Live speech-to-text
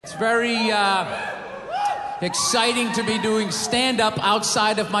It's very exciting to be doing stand-up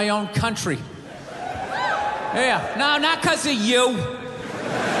outside of my own country. Yeah, no, not because of you.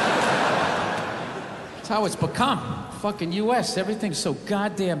 That's how it's become. Fucking U.S., everything's so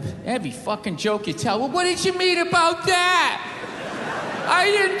goddamn... Every fucking joke you tell. Well, what did you mean about that? I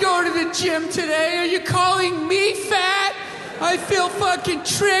didn't go to the gym today. Are you calling me fat? I feel fucking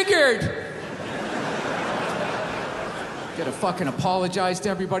triggered. Gotta fucking apologize to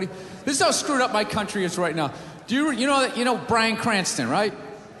everybody. This is how screwed up my country is right now. You know Bryan Cranston, right?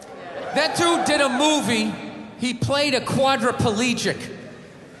 That dude did a movie. He played a quadriplegic.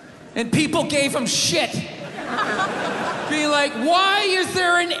 And people gave him shit. Being like, why is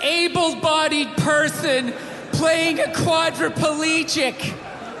there an able-bodied person playing a quadriplegic?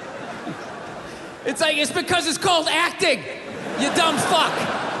 It's because it's called acting, you dumb fuck.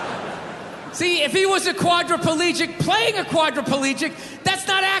 See, if he was a quadriplegic playing a quadriplegic, that's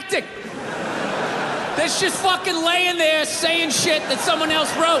not acting. That's just fucking laying there saying shit that someone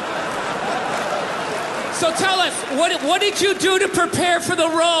else wrote. So tell us, what did you do to prepare for the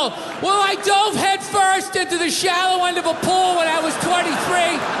role? Well, I dove headfirst into the shallow end of a pool when I was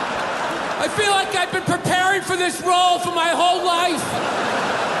 23. I feel like I've been preparing for this role for my whole life.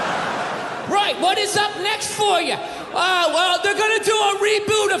 Right, what is up next for you? Well, they're gonna do a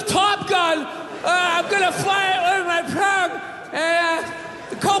reboot of Top Gun. I'm gonna fly it with my plane, and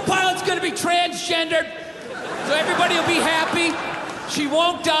the co-pilot's gonna be transgendered, so everybody will be happy. She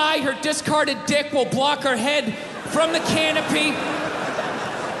won't die. Her discarded dick will block her head from the canopy.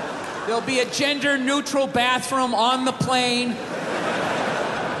 There'll be a gender-neutral bathroom on the plane.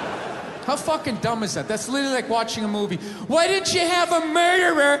 How fucking dumb is that? That's literally like watching a movie. Why didn't you have a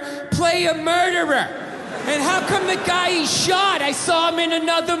murderer play a murderer? And how come the guy he shot, I saw him in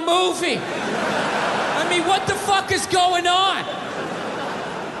another movie? I mean, what the fuck is going on?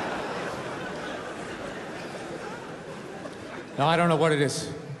 No, I don't know what it is.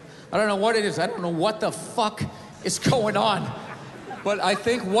 I don't know what it is. I don't know what the fuck is going on. But I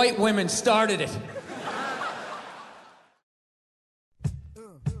think white women started it.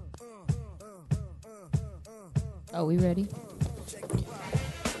 Oh, we ready?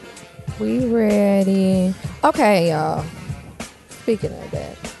 We ready. Okay, y'all. Speaking of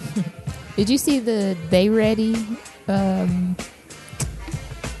that. Did you see the They Ready? What's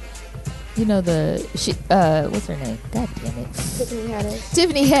her name? God damn it.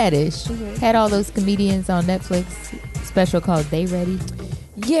 Tiffany Haddish. Mm-hmm. Had all those comedians on Netflix special called They Ready.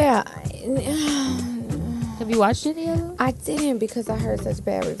 Yeah. Have you watched any of them? I didn't because I heard such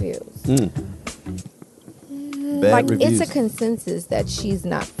bad reviews. Bad reviews. It's a consensus that she's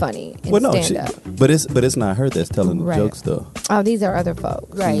not funny in stand-up. But it's not her that's telling the jokes though. Oh, these are other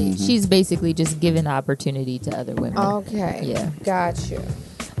folks. Right. Mm-hmm. She's basically just giving opportunity to other women. Okay. Yeah. Gotcha.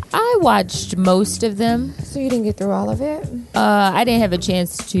 I watched most of them. So you didn't get through all of it? I didn't have a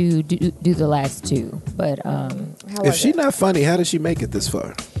chance to do the last two, but if she's not funny, how did she make it this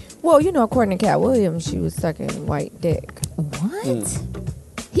far? Well, according to Cat Williams, she was sucking white dick. What?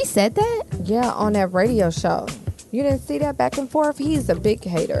 He said that? Yeah, on that radio show. You didn't see that back and forth? He's a big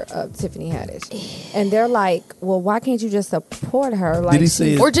hater of Tiffany Haddish. And they're like, well, why can't you just support her? Like, did he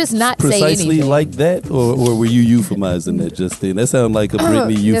say or just not say anything? Precisely like that? Or were you euphemizing that just then? That sounded like a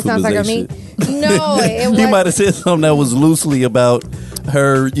Britney euphemisation. That sounds like a me? No, it You might have said something that was loosely about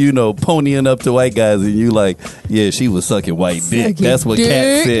her, ponying up to white guys, and you like, yeah, she was sucking white dick. That's what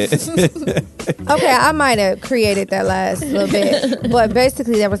Kat said. Okay, I might have created that last little bit, but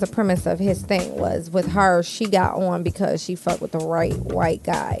basically that was the premise of his thing. Was with her, she got on because she fucked with the right white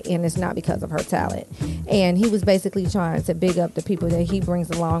guy, and it's not because of her talent. And he was basically trying to big up the people that he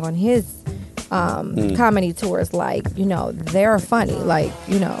brings along on his comedy tours, like, they're funny, like,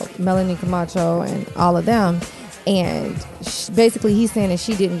 Melanie Camacho and all of them. And basically he's saying that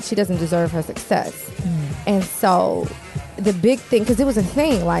she doesn't deserve her success. And so the big thing, because it was a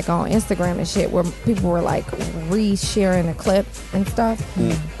thing like on Instagram and shit where people were like re-sharing the clip and stuff,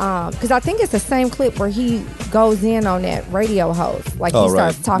 because I think it's the same clip where he goes in on that radio host, like he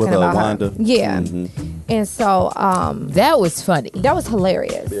starts talking about Wanda. her. Yeah. And so that was funny. That was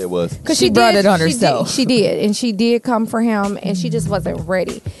hilarious. Yeah, it was. Because she brought it on herself. She did, and she did come for him, and she just wasn't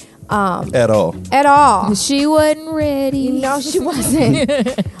ready. At all. She wasn't ready. No, she wasn't.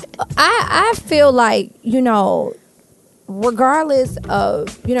 I feel like, regardless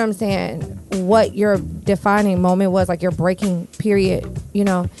of, what I'm saying, what your defining moment was, like your breaking period,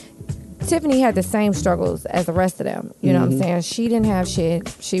 Tiffany had the same struggles as the rest of them. You know what I'm saying? She didn't have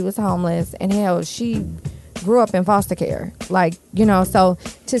shit. She was homeless. And hell, she grew up in foster care. Like, so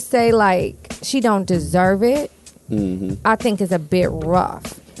to say like she don't deserve it, I think is a bit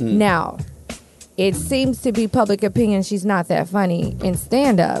rough. Now, it seems to be public opinion she's not that funny in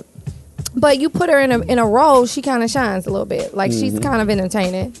stand-up. But you put her in a role, she kind of shines a little bit. Like, she's kind of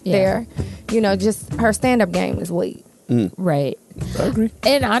entertaining there. You know, just her stand-up game is weak. Right. I agree.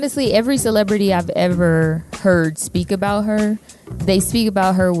 And honestly, every celebrity I've ever heard speak about her, they speak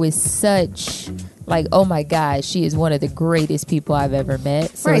about her with such, like, oh my gosh, she is one of the greatest people I've ever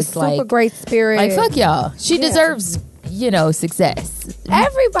met. So it's super like, great spirit. like, fuck y'all. She deserves, you know, success.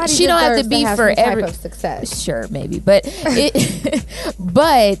 Everybody she don't have to deserves be have for some every type of success. Sure, maybe, but it,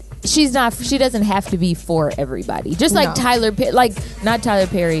 but she's not. She doesn't have to be for everybody. Just like Tyler, like not Tyler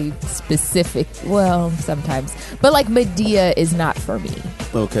Perry specific. Well, sometimes, but like Madea is not for me.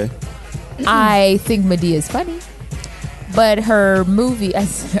 Okay. I think Madea is funny, but her movies,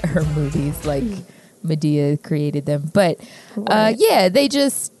 like Madea created them. But yeah, they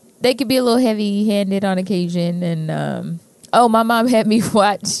could be a little heavy-handed on occasion. And my mom had me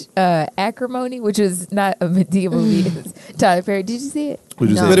watch Acrimony, which was not a Madea movie. It's Tyler Perry. Did you see it?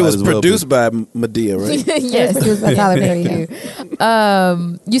 But it was produced by Madea, right? Yes, it was by Tyler Perry.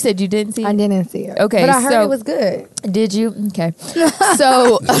 You said you didn't see it? I didn't see it. Okay, but I heard it was good. Did you? Okay.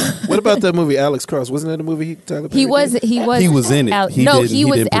 So what about that movie Alex Cross? Wasn't that a movie Tyler Perry he was did? He was in it. He was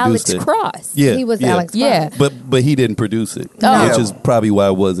didn't Alex produce it. Cross. Yeah, He was yeah. Alex Cross. Yeah. But he didn't produce it, Oh. which is probably why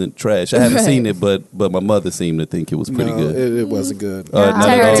it wasn't trash. I haven't seen it, but my mother seemed to think it was pretty good. It wasn't good. Not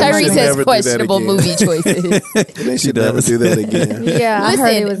at all. Tyrese Should has never do that questionable again. movie choices. They should never do that again. Yeah, I heard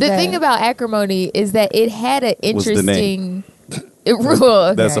it Listen, was the bad. thing about Acrimony is that it had an What's the interesting.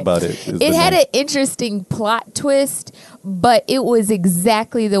 Well, That's okay. about it. It had an interesting plot twist, but it was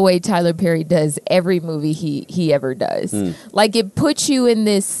exactly the way Tyler Perry does every movie he ever does. Like, it puts you in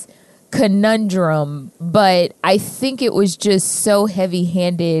this conundrum, but I think it was just so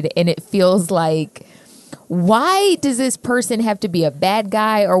heavy-handed, and it feels like, why does this person have to be a bad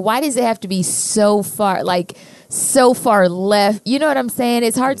guy, or why does it have to be so far left? You know what I'm saying?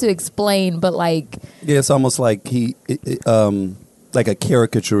 It's hard to explain, but like, Yeah, it's almost like like a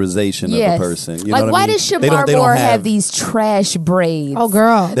caricaturization of a person. You know like, what why I mean? does Shamar Moore have these trash braids? Oh,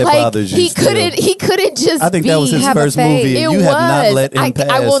 girl. That like, bothers you he still. couldn't just. I think that was his have a first fade. movie, and It you have not let him pass.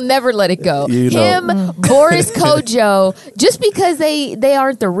 I will never let it go. You know. Him, Boris Kojo, just because they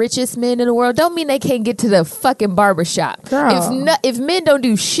aren't the richest men in the world, don't mean they can't get to the fucking barbershop. Girl. If men don't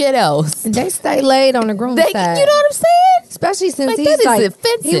do shit else, They stay laid on the groom you know side. what I'm saying? Especially since Like, he's that is like,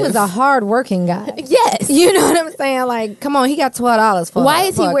 offensive. he was a hard working guy. Yes. You know what I'm saying? Like, come on, he got $12 for Why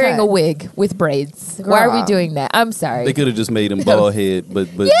is he for wearing cut. a wig with braids? Why are we Girl. doing that? I'm sorry. They could have just made him bald head, but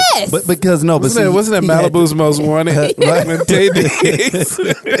Yes! but because no, but Wasn't that he had Malibu's to- Most Wanted? When they did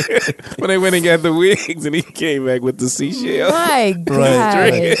when they went and got the wigs and he came back with the seashell. My God.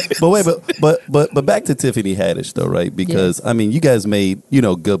 Right. But wait, but back to Tiffany Haddish though, right? Because I mean, you guys made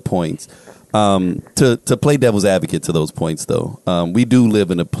good points. To play devil's advocate to those points though, we do live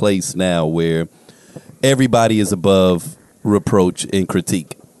in a place now where everybody is above reproach and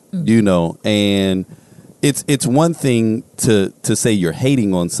critique. And it's one thing to say you're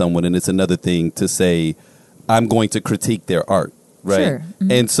hating on someone, and it's another thing to say I'm going to critique their art, right? Sure.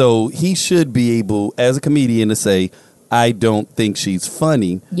 Mm-hmm. And so he should be able, as a comedian, to say, I don't think she's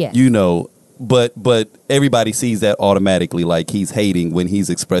funny, Yes. but everybody sees that automatically, like he's hating when he's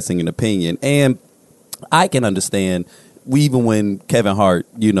expressing an opinion. And I can understand, even when Kevin Hart,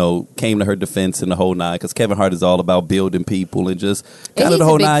 came to her defense in the whole nine, because Kevin Hart is all about building people and just kind of the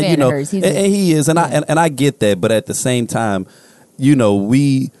whole nine, fan of hers. and he is, and I get that, but at the same time,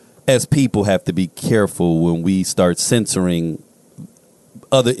 we as people have to be careful when we start censoring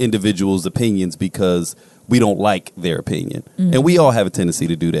other individuals' opinions because we don't like their opinion. Mm-hmm. And we all have a tendency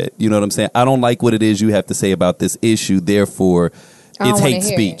to do that. You know what I'm saying? I don't like what it is you have to say about this issue, therefore I don't it's wanna hate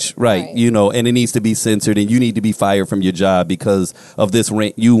hear speech, it. right? Right. And it needs to be censored, and you need to be fired from your job because of this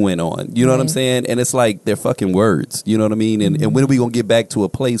rant you went on. You know what I'm saying? And it's like, they're fucking words. You know what I mean? And when are we going to get back to a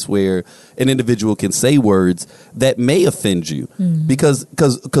place where an individual can say words that may offend you? Because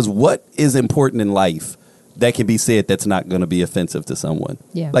what is important in life that can be said that's not going to be offensive to someone?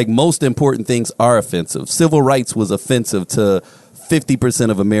 Yeah. Like, most important things are offensive. Civil rights was offensive to 50%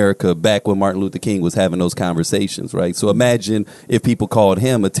 of America back when Martin Luther King was having those conversations, right? So imagine if people called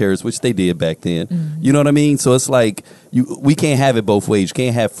him a terrorist, which they did back then. You know what I mean? So it's like, we can't have it both ways. You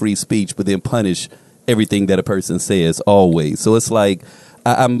can't have free speech, but then punish everything that a person says always. So it's like,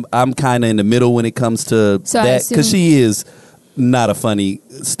 I'm kind of in the middle when it comes to So I that, assume- because she is not a funny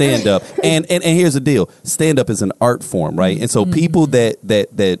stand-up. and here's the deal. Stand-up is an art form, right? And so people that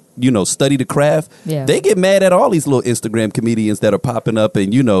study the craft, they get mad at all these little Instagram comedians that are popping up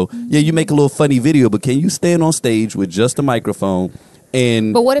and, you make a little funny video, but can you stand on stage with just a microphone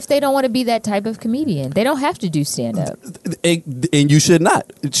And But what if they don't want to be that type of comedian? They don't have to do stand up. and you should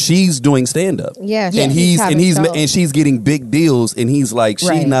not. She's doing stand up. Yeah, and she's having shows. and she's getting big deals. And he's like, she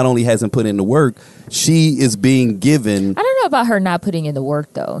Right. not only hasn't put in the work, she is being given. I don't know about her not putting in the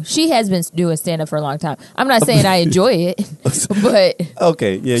work though. She has been doing stand up for a long time. I'm not saying I enjoy it, but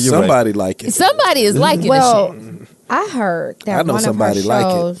Okay, yeah, you're right. Somebody like it. somebody is liking Well, the shit. I heard that I know one somebody of her like it.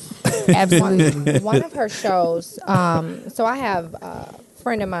 shows, Absolutely. one of her shows. So I have a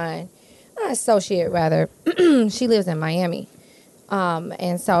friend of mine, an associate rather. She lives in Miami,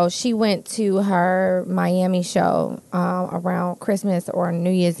 and so she went to her Miami show around Christmas or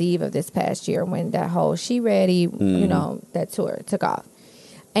New Year's Eve of this past year when that whole She Ready, that tour took off.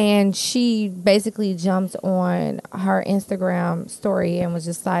 And she basically jumped on her Instagram story and was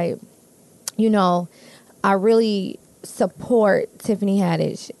just like, I really support Tiffany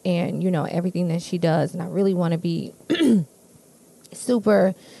Haddish and, everything that she does. And I really want to be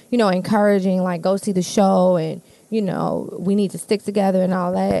super, encouraging, like go see the show and, we need to stick together and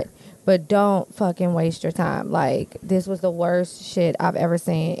all that. But don't fucking waste your time. Like, this was the worst shit I've ever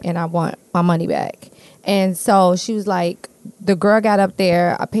seen and I want my money back. And so she was like, the girl got up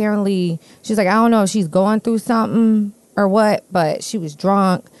there. Apparently, she's like, I don't know if she's going through something or what, but she was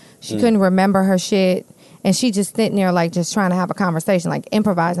drunk. She couldn't remember her shit. And she just sitting there, like, just trying to have a conversation, like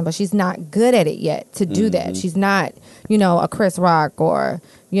improvising, but she's not good at it yet to do that. She's not, a Chris Rock or,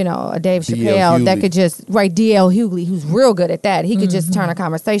 a Dave Chappelle that could just, D.L. Hughley, who's real good at that. He could just turn a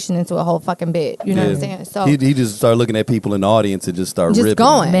conversation into a whole fucking bit. You know what I'm saying? So he just started looking at people in the audience and just started just ripping.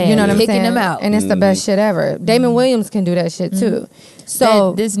 going. Man, You know what I'm picking saying? them out. And it's the best shit ever. Damon Williams can do that shit too.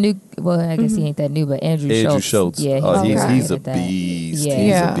 So This new, I guess he ain't that new, but Andrew Schultz. Yeah, he's a good at that. beast. Yeah.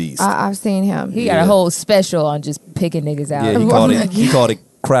 He's a beast. I've seen him. He got a whole special on just picking niggas out. Yeah, he called it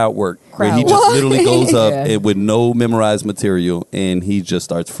crowd work, where he Crowd just work. literally goes up Yeah. and with no memorized material and he just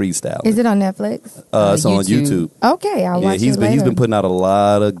starts freestyling. Is it on Netflix? It's on YouTube. Okay, I'll watch he's it been later. putting out a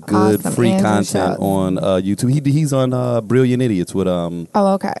lot of good Awesome. free Andrew content Schultz. on YouTube. He's on Brilliant Idiots with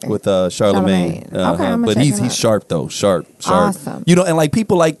okay. Charlemagne. Okay, I'ma but check he's him out. sharp though, sharp. Awesome. And like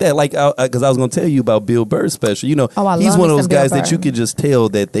people like that, like because I was going to tell you about Bill Burr's special. I He's love one of me those some Bill guys that Burr. you could just tell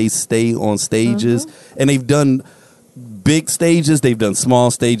that they stay on stages and they've done big stages, they've done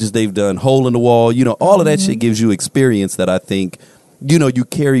small stages, they've done hole in the wall. All of that shit gives you experience that I think you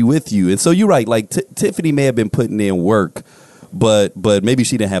carry with you. And so you're right. Like Tiffany may have been putting in work, but maybe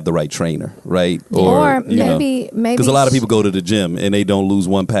she didn't have the right trainer, right? Or maybe because a lot of people go to the gym and they don't lose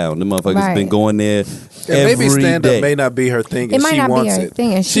 1 pound. The motherfucker's Right. been going there And maybe every stand day. up may not be her thing. It And might she not be wants her it.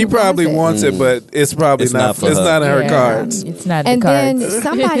 thing and She she probably wants wants it, but it's probably It's not. not for It's her. not in her Yeah. cards. It's not And the cards. then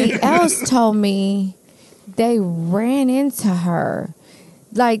somebody else told me they ran into her.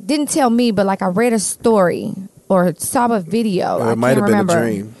 Like, didn't tell me, but like I read a story or saw a video. Or I it might can't have been a remember.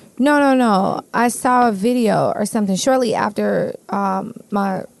 dream. No. I saw a video or something shortly after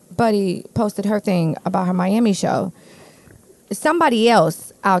my buddy posted her thing about her Miami show. Somebody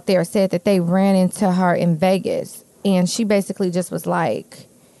else out there said that they ran into her in Vegas, and she basically just was like,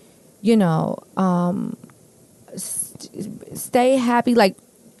 stay happy, like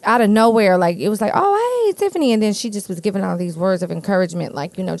out of nowhere, like it was like, oh hey Tiffany, and then she just was giving all these words of encouragement,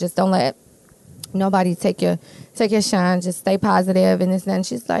 like just don't let nobody take your shine, just stay positive and this and then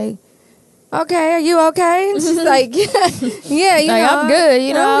she's like, okay, are you okay? And she's like, yeah, I'm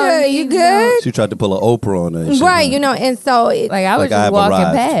good, I'm good. You good? She tried to pull an Oprah on her. and shit. Right, and so Like I was Like I just have walking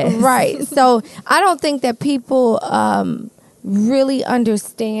arrived. past. right. So I don't think that people really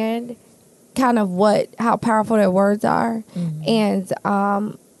understand kind of how powerful their words are. And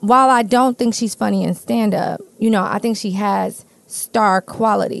while I don't think she's funny in stand up, I think she has star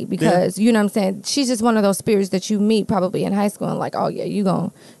quality because you know what I'm saying, she's just one of those spirits that you meet probably in high school and like, oh yeah, you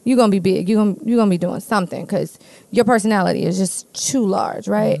gonna be big, you gonna be doing something because your personality is just too large,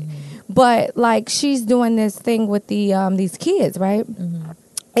 right? But like she's doing this thing with the these kids, right?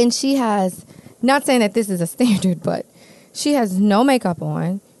 And she has, not saying that this is a standard, but she has no makeup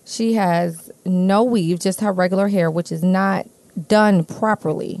on, she has no weave, just her regular hair, which is not done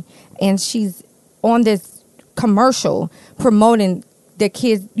properly, and she's on this commercial promoting the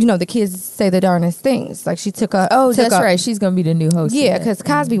kids. The kids say the darndest things. Like she took That's right. She's gonna be the new host. yeah, of that. because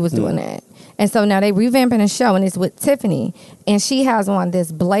Cosby was doing that. And so now they revamping the show, and it's with Tiffany, and she has on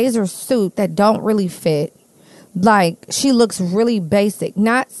this blazer suit that don't really fit. Like she looks really basic.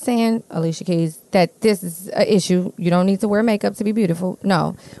 Not saying, Alicia Keys, that this is an issue. You don't need to wear makeup to be beautiful.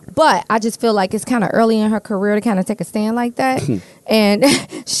 No, but I just feel like it's kind of early in her career to kind of take a stand like that. And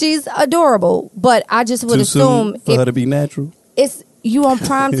she's adorable, but I just would Too assume soon for her to be natural. it's You on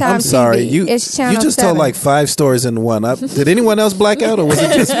primetime I'm sorry. TV. It's Channel You just 7. told like 5 stories in one. Did anyone else black out, or was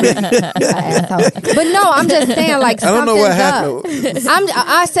it just me? But no, I'm just saying like I don't know what something's up. happened.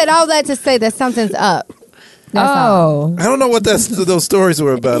 I said all that to say that something's up. That's all. I don't know what those stories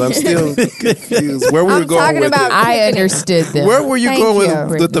were about. I'm still confused. Where were I'm we going talking with about- it? I understood them. Where were you Thank going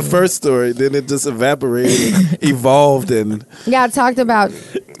you. with the first story? Then it just evaporated, evolved, and Yeah, I talked about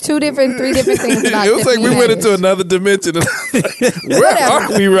 3 different things about it was like we Tiffany went into Haddish. another dimension. Where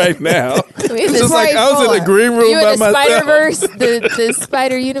are we right now? It's just like I was in the green room You by in the myself. Spider-Verse, the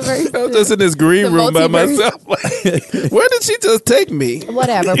Spider Universe. I was just in this green The room by multiverse. myself. Like, where did she just take me?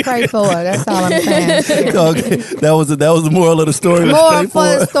 Whatever, pray for her. That's all I'm saying. Shit. Okay, that was the moral of the story. More Pray for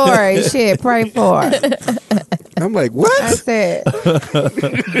the story. Shit, pray for her. I'm like, what? That's it. I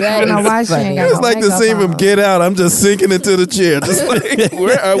That don't know why is she ain't funny. got It's no like the makeup scene on. from Get Out. I'm just sinking into the chair. Just like,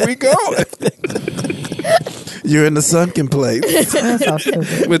 where are we going? You're in the sunken place That's so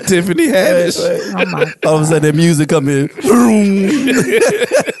stupid. with Tiffany Haddish. Oh my God. All of a sudden, that music come in.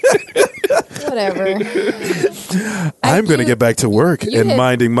 Whatever. I'm going to get back to work you and had-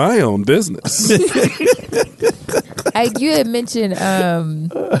 minding my own business. You had mentioned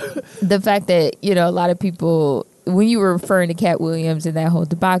the fact that a lot of people, when you were referring to Cat Williams and that whole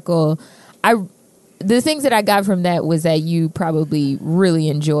debacle, the things that I got from that was that you probably really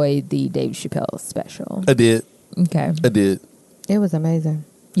enjoyed the Dave Chappelle special. I did. Okay, I did. It was amazing.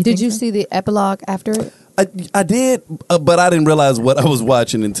 You Did think you so? see the epilogue after it? I did, but I didn't realize what I was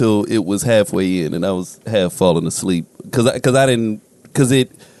watching until it was halfway in, and I was half falling asleep because I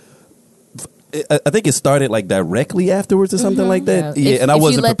think it started like directly afterwards or something like that. Yeah. Yeah, If- and I if you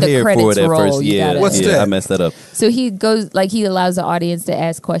wasn't let the prepared for credits it at roll, first. you Yeah, gotta- What's yeah, that? I messed that up. So he goes he allows the audience to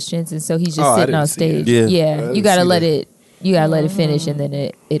ask questions, and so he's just Oh, I sitting didn't on see stage. it. Yeah. I didn't You gotta see let that. it. You gotta let it finish, and then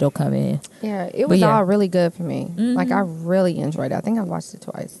it'll come in. Yeah, it But was yeah. all really good for me. Like I really enjoyed it. I think I watched it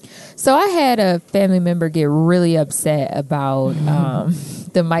twice. So I had a family member get really upset about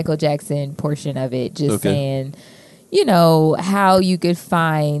the Michael Jackson portion of it, just saying, how you could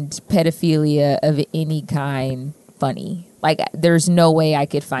find pedophilia of any kind funny. Like, there's no way I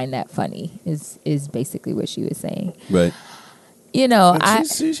could find that funny. Is basically what she was saying. Right. She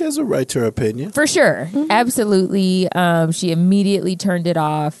has a right to her opinion. For sure, absolutely. She immediately turned it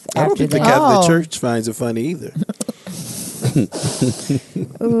off I don't after think the that. Catholic Oh. Church finds it funny either.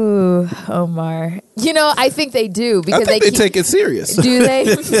 Ooh, Omar. I think they do I because think they keep- take it serious. Do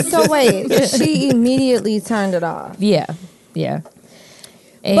they? So wait, she immediately turned it off. Yeah.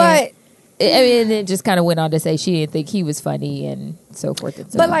 And But it just kind of went on to say she didn't think he was funny and so forth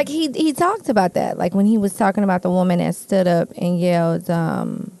and so on. But like he talked about that, like when he was talking about the woman that stood up and yelled,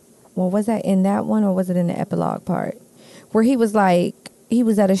 was that in that one or was it in the epilogue part? Where he was like, he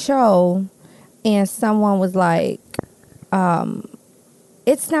was at a show and someone was like,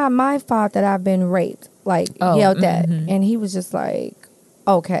 it's not my fault that I've been raped. Like yelled that. And he was just like,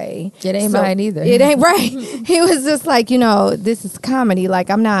 okay. It ain't mine either. It ain't right. He was just like, this is comedy. Like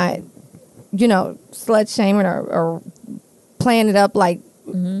I'm not, slut shaming or playing it up like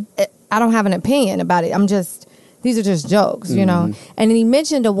I don't have an opinion about it. These are just jokes, And then he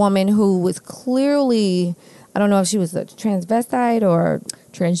mentioned a woman who was clearly, I don't know if she was a transvestite or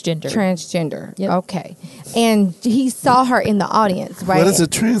transgender. Yep. Okay. And he saw her in the audience, right? What is a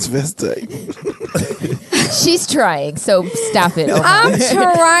transvestite? She's trying, so stop it. Omar. I'm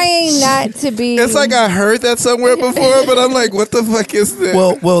trying not to be. It's like I heard that somewhere before, but I'm like, what the fuck is this?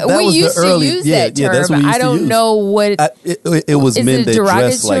 Well, that we was used the early. to use yeah, that yeah, that's what term. we used I to don't use. know what It was Is men it that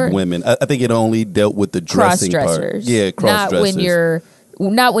dress like derogatory? women. I think it only dealt with the cross dressing part. dressers. Yeah, cross dressers.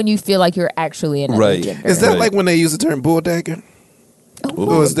 Not when you feel like you're actually another Right. gender. is that Right. like when they use the term bulldagger?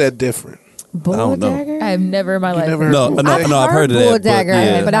 Or is that different? bull don't know. dagger? I've never in my life. never heard heard No, I've I've heard of that. bull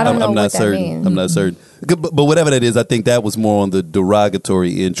dagger, but I don't know I'm not what that certain. means. I'm not certain. But whatever that is, I think that was more on the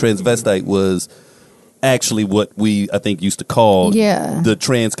derogatory end. Transvestite was actually what I think used to call the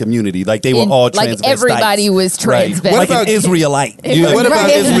trans community. Like they were all like transvestites. everybody was transvestic. Right. What Like about- an Israelite. What about-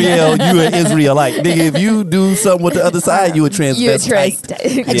 Israel? You an Israelite. Nigga, if you do something with the other side, you a transvestite. You're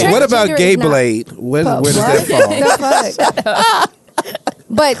transvestite. Yeah. What about Transgender gay is not- blade? Where But does what that fall? the fuck?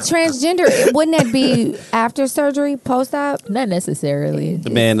 But transgender, wouldn't that be after surgery, post-op? Not necessarily.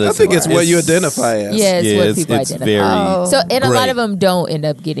 Man, I think it's what you identify as. Yeah, it's what it's people it's identify. very, Oh. So, and a lot gray. of them don't end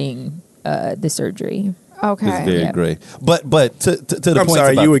up getting the surgery. Okay. It's very Yeah. gray. But to the I'm point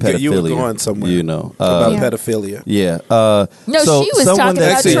sorry, about you were pedophilia, going somewhere. You know, About Yeah. pedophilia. yeah. No, so she was someone talking that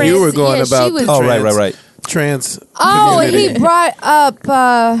about Actually, trans. you were going yeah, she about was, Oh, right. trans Oh, community. he brought up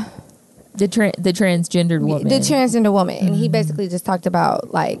The transgendered woman. The transgender woman, and he basically just talked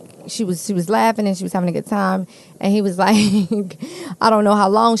about like she was laughing and she was having a good time, and he was like, I don't know how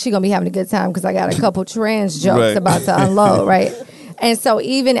long she gonna be having a good time because I got a couple trans jokes Right. about to unload, right? And so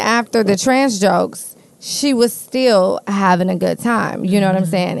even after the trans jokes, she was still having a good time. You know what I'm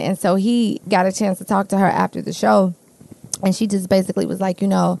saying? And so he got a chance to talk to her after the show, and she just basically was like,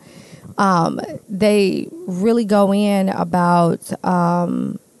 they really go in about.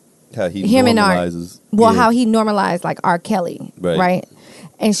 How he Him and normalizes. How he normalized like R. Kelly, Right. right?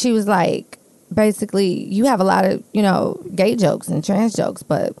 And she was like, basically, you have a lot of gay jokes and trans jokes,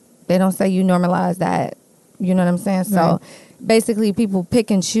 but they don't say you normalize that. You know what I'm saying? So basically, people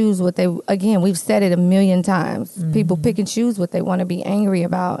pick and choose what they. Again, we've said it a million times. People pick and choose what they want to be angry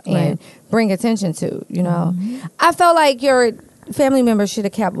about and bring attention to. I felt like your family members should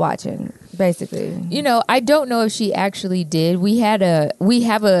have kept watching. Basically, I don't know if she actually did. We have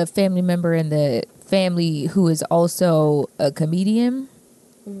a family member in the family who is also a comedian,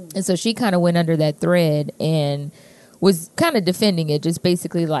 and so she kind of went under that thread and was kind of defending it, just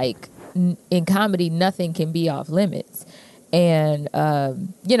basically like in comedy, nothing can be off limits. And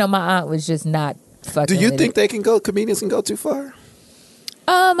my aunt was just not fucking. Do you with think it. comedians can go too far?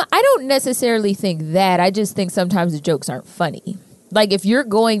 I don't necessarily think that. I just think sometimes the jokes aren't funny. Like if you're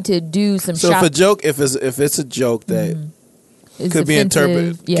going to do some So if it's a joke that it's could be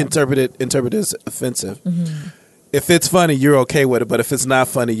offensive, interpreted as offensive, if it's funny, you're okay with it. But if it's not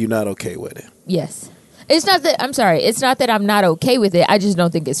funny, you're not okay with it. Yes. It's not that I'm sorry. It's not that I'm not okay with it. I just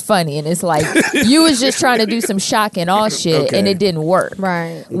don't think it's funny. And it's like you was just trying to do some shock and awe shit, and it didn't work.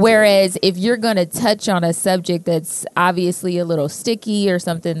 right? Whereas if you're going to touch on a subject that's obviously a little sticky or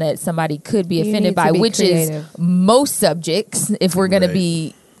something that somebody could be You offended need to by, be which creative. is most subjects, if we're going to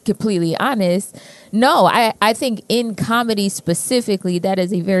be completely honest. No, I think in comedy specifically, that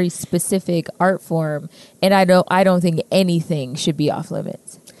is a very specific art form, and I don't think anything should be off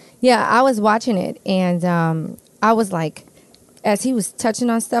limits. Yeah, I was watching it, and I was like, as he was touching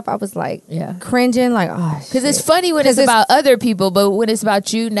on stuff, I was like, cringing, like, oh, Because it's funny when it's about other people, but when it's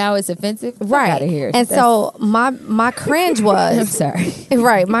about you, now it's offensive. right Out of here. And so my cringe was, I'm sorry.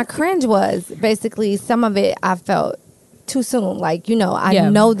 right? My cringe was basically some of it I felt too soon. Like I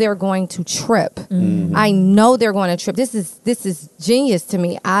know they're going to trip. I know they're going to trip. This is genius to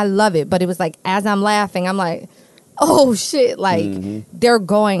me. I love it. But it was like as I'm laughing, I'm like, oh shit, like they're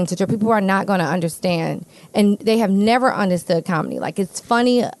going to trip. People are not going to understand, and they have never understood comedy. Like it's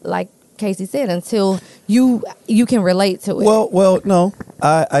funny, like Casey said, until you can relate to it. Well, no,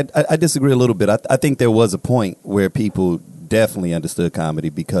 I disagree a little bit. I think there was a point where people definitely understood comedy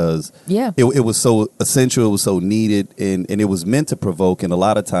because it was so essential, it was so needed, and it was meant to provoke. And a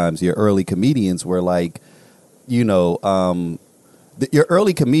lot of times, your early comedians were like, your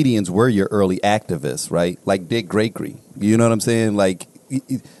early comedians were your early activists, right? Like Dick Gregory. You know what I'm saying? Like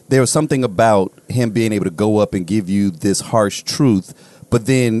there was something about him being able to go up and give you this harsh truth, but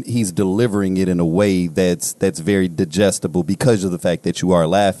then he's delivering it in a way that's very digestible because of the fact that you are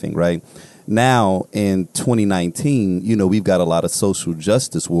laughing, right? Now in 2019, we've got a lot of social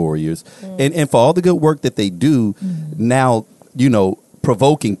justice warriors, and for all the good work that they do, now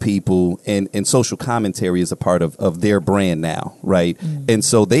provoking people and social commentary is a part of their brand now, right? And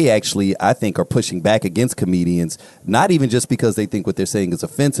so they actually, I think, are pushing back against comedians, not even just because they think what they're saying is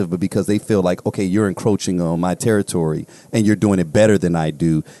offensive, but because they feel like, okay, you're encroaching on my territory and you're doing it better than I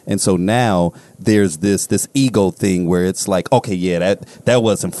do. And so now there's this ego thing where it's like, okay, yeah, that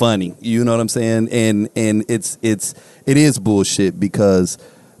wasn't funny. You know what I'm saying? And it is bullshit because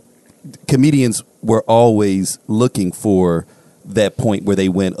comedians were always looking for that point where they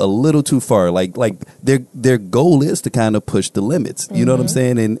went a little too far. Like their goal is to kind of push the limits. You know what I'm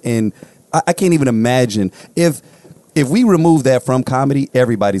saying? And I can't even imagine if we remove that from comedy,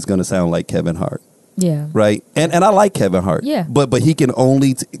 everybody's going to sound like Kevin Hart. Yeah. Right. And I like Kevin Hart. Yeah. But he can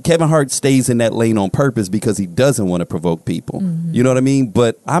only Kevin Hart stays in that lane on purpose because he doesn't want to provoke people. You know what I mean?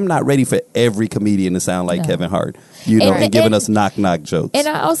 But I'm not ready for every comedian to sound like Kevin Hart. And giving us knock jokes. And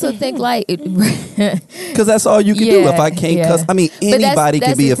I also think like because that's all you can do. If I can't cuss, I mean anybody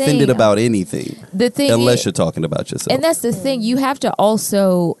can be offended about anything. The thing, unless you're talking about yourself. And that's the thing. You have to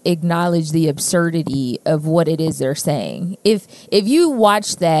also acknowledge the absurdity of what it is they're saying. If you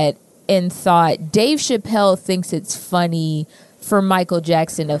watch that and thought Dave Chappelle thinks it's funny for Michael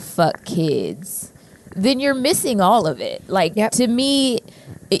Jackson to fuck kids, then you're missing all of it. Like to me,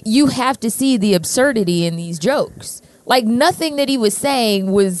 you have to see the absurdity in these jokes. Like nothing that he was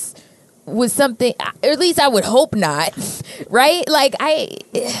saying was something, or at least I would hope not, right? Like I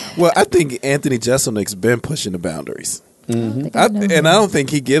think Anthony Jeselnik's been pushing the boundaries. I I don't think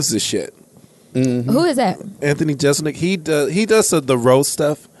he gives a shit. Who is that? Anthony Jeselnik. He does the roast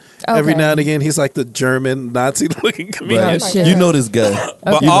stuff. Every Okay. now and again, he's like the German Nazi-looking comedian. Right. Oh, shit. You know this guy.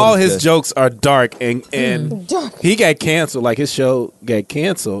 But You know all this his guy. jokes are dark, and Dark. he got canceled. Like his show got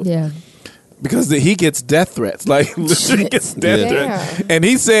canceled Yeah. because he gets death threats. Like literally gets death Yeah. threats. And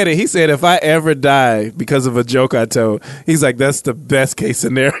he said it. He said, if I ever die because of a joke I told, he's like, that's the best case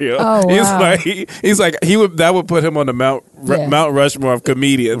scenario. Oh, He's wow. like, that would put him on the Mount Yeah. Rushmore of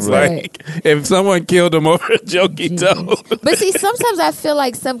comedians. Right. Like if someone killed him over a joke he told. But see, sometimes I feel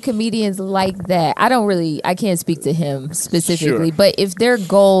like some comedians like that. I can't speak to him specifically, Sure. but if their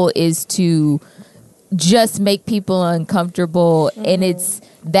goal is to just make people uncomfortable and that's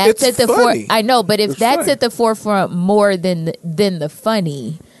It's at the funny. I know, but if It's that's funny. at the forefront more than the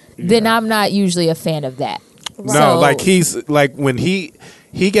funny, then I'm not usually a fan of that. No, So- like he's like when he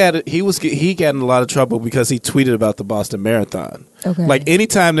got in a lot of trouble because he tweeted about the Boston Marathon. Okay. Like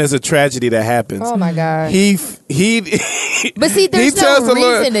anytime there's a tragedy that happens, Oh my God. he But see, there's he tells no a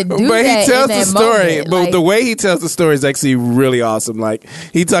little- reason to do but that he tells in the that story. moment. But Like, the way he tells the story is actually really awesome. Like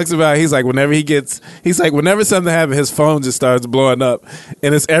he talks about, he's like whenever something happens, his phone just starts blowing up,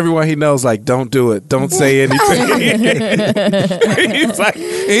 and it's everyone he knows like, don't do it, don't say anything.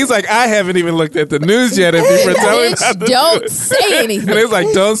 he's like, I haven't even looked at the news yet. If you were telling me not bitch, to do don't it. say anything. And it's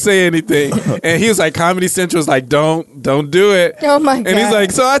like, don't say anything. And he was like, Comedy Central's like, don't do it. Oh my God. And he's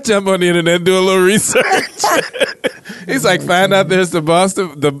like, so I jump on the internet and do a little research. He's like, find out there's the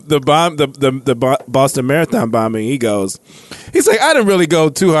Boston Marathon bombing. He's like, I didn't really go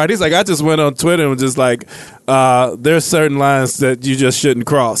too hard. He's like, I just went on Twitter and was just like, there's certain lines that you just shouldn't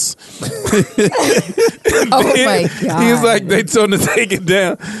cross. Oh my God. He's like, they told him to take it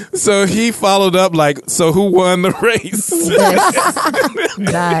down. So he followed up like, so who won the race? That's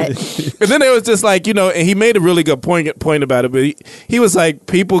not. And then it was just like, and he made a really good point about it. But he was like,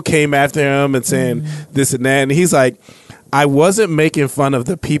 people came after him and saying this and that. And he's like, I wasn't making fun of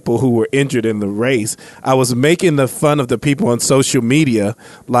the people who were injured in the race. I was making the fun of the people on social media.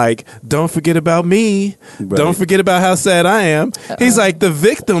 Like, don't forget about me. Right. Don't forget about how sad I am. He's like, the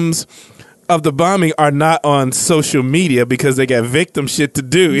victims of the bombing are not on social media because they got victim shit to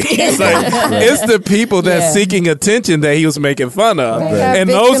do. He's like, it's the people that's Yeah. seeking attention that he was making fun of. Right. And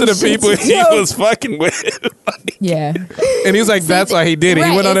Victim those are the shit people to he do. was fucking with. Yeah. And he's like, that's why he did it. He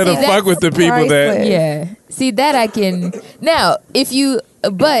right, went on there and to see, fuck with the people that. priceless. Yeah. See that I can now.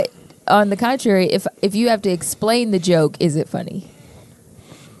 But on the contrary, if you have to explain the joke, is it funny?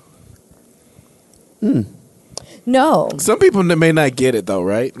 No. Some people may not get it though,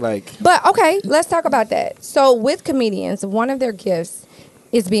 right? Like, But okay, let's talk about that. So with comedians, one of their gifts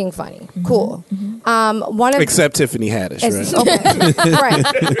is being funny. Cool. One of except Tiffany Haddish, it's- right? okay.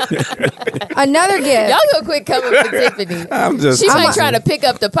 Right. Another gift. Y'all gonna quit coming for Tiffany. I'm just. She might I'm- try to pick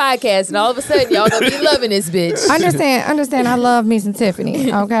up the podcast, and all of a sudden, y'all gonna be loving this bitch. Understand. I love me some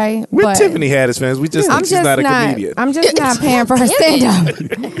Tiffany. Okay, We're But Tiffany Haddish fans. We just think she's not a comedian. I'm just not paying for her stand up.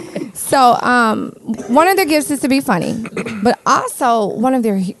 So, one of their gifts is to be funny, but also one of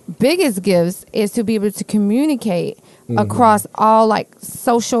their biggest gifts is to be able to communicate across all like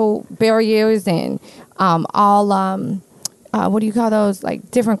social barriers and all what do you call those, like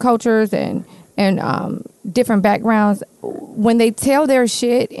different cultures and different backgrounds. When they tell their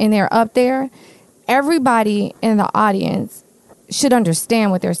shit and they're up there, everybody in the audience should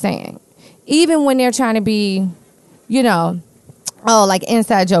understand what they're saying, even when they're trying to be, like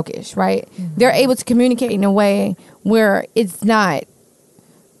inside jokish, right? They're able to communicate in a way where it's not,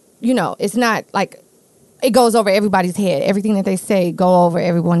 it's not like it goes over everybody's head. Everything that they say go over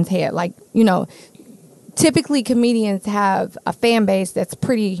everyone's head. Like, typically comedians have a fan base that's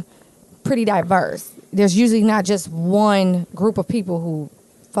pretty diverse. There's usually not just one group of people who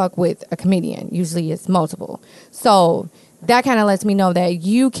fuck with a comedian. Usually it's multiple. So that kind of lets me know that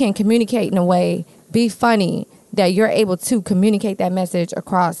you can communicate in a way, be funny, that you're able to communicate that message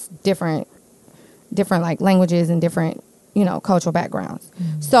across different like languages and different, cultural backgrounds.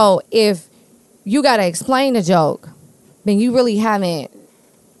 So if you got to explain a joke, then you really haven't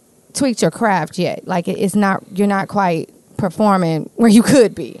tweaked your craft yet. Like you're not quite performing where you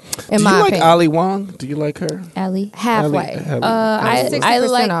could be, in Do my you like opinion. Ali Wong? Do you like her? Allie, Halfway. I 60%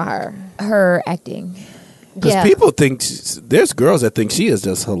 like on her. her acting. Because people think there's girls that think she is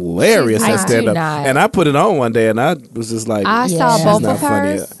just hilarious She's at not. stand up. Not. And I put it on one day and I was just like, I Yeah. saw She's both not of funny.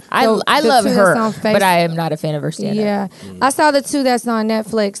 hers. I The love two that's her, on but I am not a fan of her stand-up. I saw the two that's on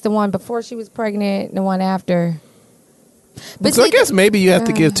Netflix. The one before she was pregnant, the one after. But So I see, guess maybe you have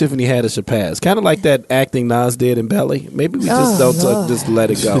to give Tiffany Haddish a pass, kind of like that acting Nas did in Belly. Maybe we just just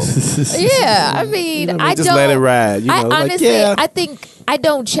let it go. yeah, I mean, You know what I mean? I Just don't let it ride. You know, I like, honestly, yeah. I think I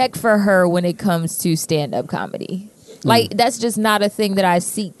don't check for her when it comes to stand-up comedy. Like that's just not a thing that I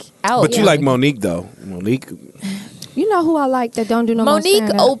seek out. But you like Monique though. Monique. You know who I like that don't do no more Monique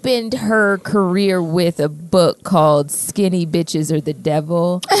stand-up? opened her career with a book called "Skinny Bitches Are the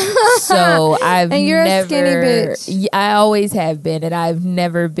Devil." So I've And you're a never, skinny bitch. Yeah, I always have been, and I've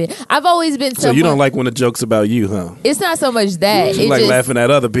never been. I've always been. So you don't like when the joke's about you, huh? It's not so much that You it like just. laughing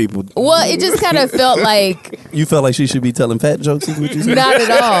at other people. Well, it just kind of felt like You felt like she should be telling fat jokes, is what you said? not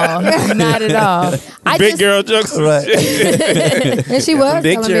at all, not at all. I Big just, girl jokes. Right. And she was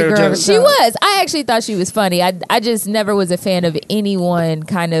Big telling chair big girl jokes. She was. I actually thought she was funny. I just never was a fan of anyone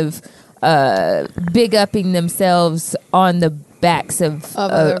kind of big upping themselves on the backs of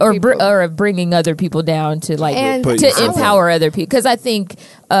other people. or of bringing other people down to like And Put to yourself empower other people. Because I think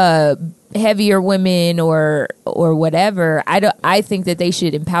heavier women or whatever, I think that they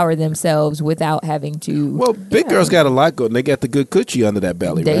should empower themselves without having to. Well, big girls got a lot going. They got the good coochie under that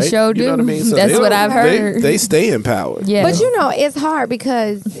belly, They right? sure You know do. what I mean? That's they what don't- I've they- heard. They stay empowered. Yeah. But you know, it's hard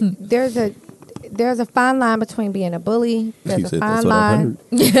because there's a fine line between being a bully. She There's a said, fine "That's what I line.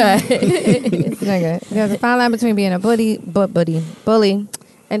 heard." yeah. There's a fine line between being a bully,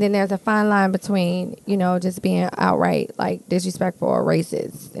 and then there's a fine line between just being outright like disrespectful or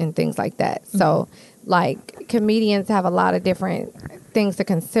racist and things like that. So, like comedians have a lot of different things to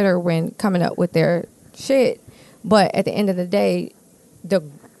consider when coming up with their shit. But at the end of the day,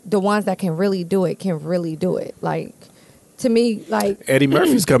 the ones that can really do it can really do it. Like to me, like Eddie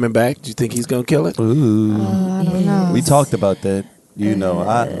Murphy's coming back. Do you think he's gonna kill it? Ooh. I don't know. We talked about that. We I'm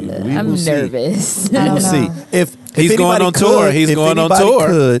will see. nervous. We I will don't see. know. If He's going anybody on tour. could- He's if going on anybody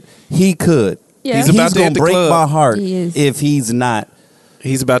tour. He could. Yeah. He's He's about to gonna hit the break club. my heart He is. if he's not.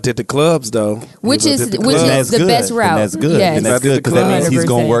 He's about to hit the clubs though. Which He's is- about to hit the which clubs. is And that's the good. best route. And that's good. Yes. And that's About to good the because that means he's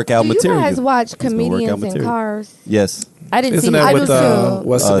going to 100%. work out Do you material. guys watch gonna work out comedians in material. cars? Yes. I didn't Isn't see. that I with do too.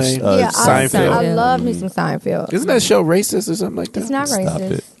 what's the name? Yeah, Seinfeld. I love me some Seinfeld. Isn't that show racist or something like that? It's not Stop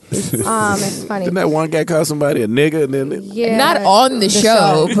racist. it. It's funny. Didn't that one guy call somebody a nigga and then? Yeah, Not on the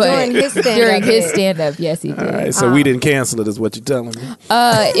show, but during his stand-up. during his stand-up, yes, he did. All right, so we didn't cancel it, is what you're telling me.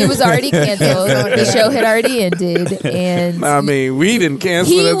 It was already canceled. The show had already ended, and I mean, we didn't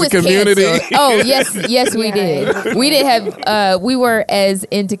cancel he it as was a community. canceled. Oh yes, we did. We didn't have. We weren't as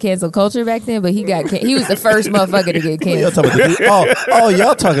into cancel culture back then, but he was the first motherfucker to get Y'all canceled. talking about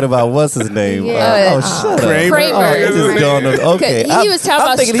y'all talking about what's his name? Yeah. Shut up. Kramer. Kramer. Oh, it just dawned on. Okay, He was talking I'm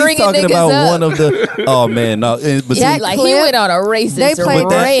about thinking stringing he's talking niggas about up. one of the. Oh man, no. But see, That Like clip, he went on a racist they played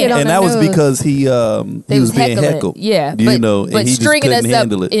that rant. shit on and the that was news. because he They was being heckling. heckled. Yeah, you know, and but he just stringing couldn't us up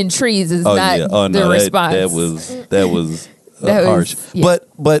handle it. in trees is Oh not yeah, oh the no, response. that was That was- harsh. yeah.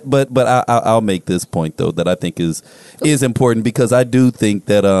 But I'll make this point though that I think is important because I do think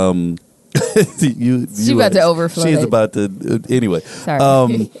that She about to overflow She's that. about to anyway.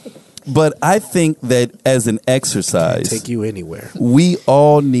 Sorry. But I think that as an exercise, Take you anywhere. we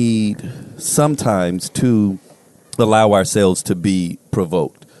all need sometimes to allow ourselves to be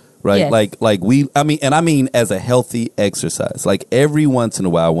provoked, right? Yes. Like I mean as a healthy exercise. Like every once in a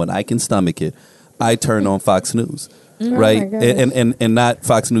while when I can stomach it, I turn on Fox News. Right, my goodness. and not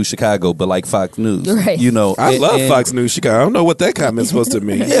Fox News Chicago, but like Fox News. Right. You know, I love and- Fox News Chicago. I don't know what that comment's supposed to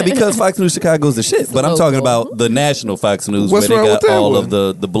mean. Yeah, because Fox News Chicago is the shit. But I'm talking local. about the national Fox News What's where wrong they with got that all one? of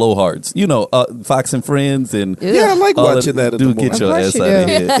the blowhards. You know, Fox and Friends and Yeah, I like all of- watching that in the Dude, morning. get your Of ass course out you of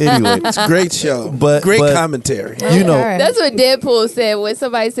do. here. Anyway, It's a great show. But- great but- commentary. you know, Okay. That's what Deadpool said when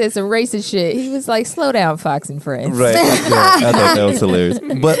somebody said some racist shit. He was like, "Slow down, Fox and Friends." right? Yeah, I thought that was hilarious.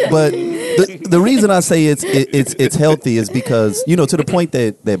 But the reason I say it's healthy is because to the point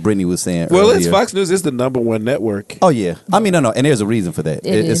that Brittany was saying. Well, earlier, it's Fox News is the #1 network. Oh yeah, I mean no, and there's a reason for that.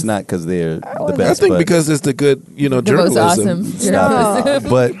 It It's is. not because they're the I best. think but because it's the good, The most journalism. awesome. Stop it.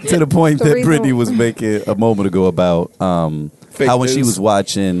 But to the point The that reason- Brittany was making a moment ago about Fake how when she news. was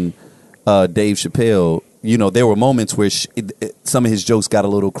watching Dave Chappelle, there were moments where some of his jokes got a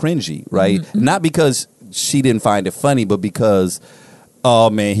little cringy, right? Mm-hmm. Not because she didn't find it funny, but because, oh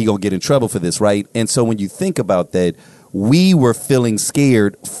man, he gonna get in trouble for this, right? And so when you think about that, we were feeling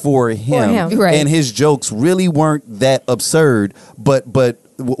scared for him, Right. and his jokes really weren't that absurd. But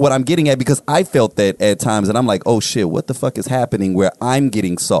what I'm getting at, because I felt that at times, and I'm like, oh shit, what the fuck is happening? Where I'm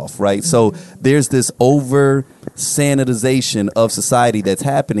getting soft, right? So there's this over sanitization of society that's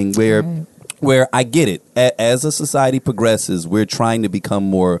happening where I get it. As a society progresses, we're trying to become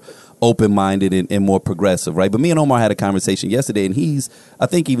more open-minded and more progressive, right? But me and Omar had a conversation yesterday, and I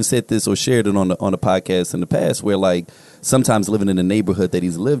think even said this or shared it on the podcast in the past, where like sometimes living in the neighborhood that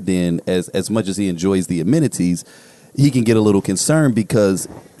he's lived in, as much as he enjoys the amenities, he can get a little concerned because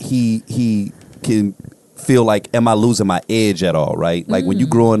he can feel like, am I losing my edge at all, right? Like when you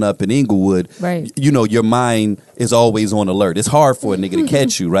growing up in Inglewood, Right. you know, your mind is always on alert. It's hard for a nigga to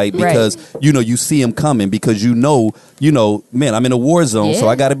catch you, right? Because, you know, you see him coming because you know, man, I'm in a war zone, so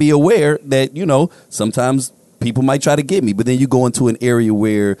Yeah. I got to be aware that, you know, sometimes people might try to get me. But then you go into an area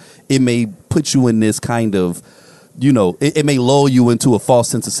where it may put you in this kind of, you know, it may lull you into a false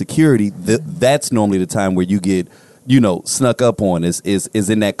sense of security. That's normally the time where you get, you know, snuck up on is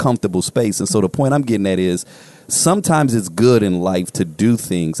in that comfortable space. And so the point I'm getting at is sometimes it's good in life to do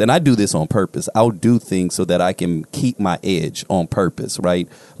things. And I do this on purpose. I'll do things so that I can keep my edge on purpose, right?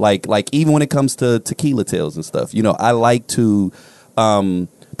 Like even when it comes to Tequila Tales and stuff, you know, I like to,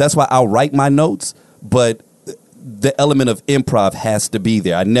 that's why I'll write my notes, but the element of improv has to be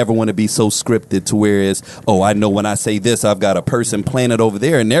there. I never want to be so scripted to where it's, oh, I know when I say this, I've got a person planted over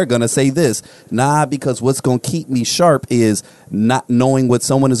there and they're going to say this. Nah, because what's going to keep me sharp is not knowing what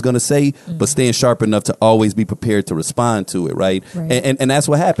someone is going to say, but staying sharp enough to always be prepared to respond to it, right? And that's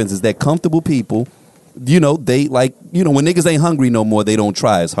what happens is that comfortable people, you know, they like, you know, when niggas ain't hungry no more, they don't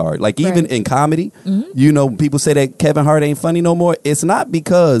try as hard. Like even in comedy, you know, people say that Kevin Hart ain't funny no more. It's not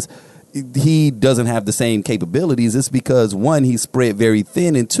because he doesn't have the same capabilities. It's because one, he's spread very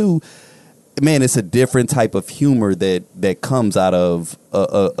thin, and two, man, it's a different type of humor that comes out of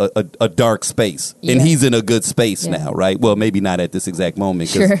a dark space, and he's in a good space now, right? Well, maybe not at this exact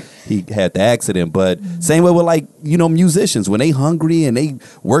moment because he had the accident, but same way with like, you know, musicians when they hungry and they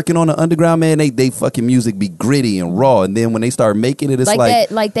working on the underground, man, they fucking music be gritty and raw, and then when they start making it, it's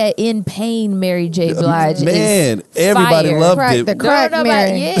like that In Pain Mary J. Blige. Man, everybody fire. loved Crack, it. the crack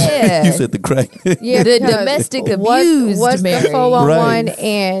Mary. Yeah. You said the crack. Yeah, The because domestic what's abused the Mary. 411 Right.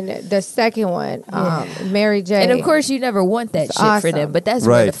 and the second one, Mary J. And of course, you never want that It's shit for awesome. them, but that's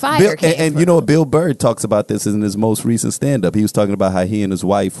where the fire came and from. you know, Bill Burr talks about this in his most recent stand-up. He was talking about how he and his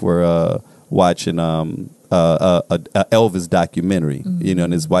wife were watching a Elvis documentary, you know,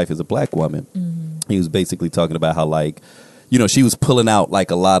 and his wife is a black woman. He was basically talking about how, like, you know, she was pulling out like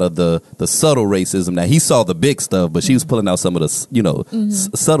a lot of the subtle racism. Now he saw the big stuff, but she was pulling out some of the, you know,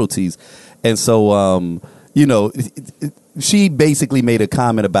 subtleties. And so, you know, she basically made a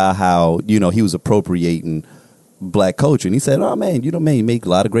comment about how, you know, he was appropriating black culture, and he said, "Oh man, you know, man, you make a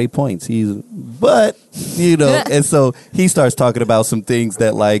lot of great points." But you know, and so he starts talking about some things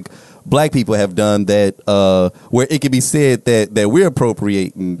that like black people have done that where it can be said that we're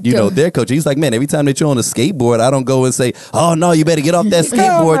appropriating, you know, their culture. He's like, man, every time that you're on a skateboard, I don't go and say, "Oh no, you better get off that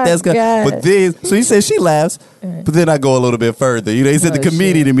skateboard." my That's good. God. But then, so he says she laughs, but then I go a little bit further. You know, he said the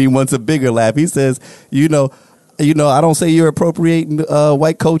comedian in me wants a bigger laugh. He says, you know, I don't say you're appropriating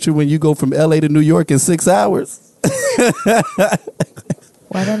white culture when you go from LA to New York in 6 hours.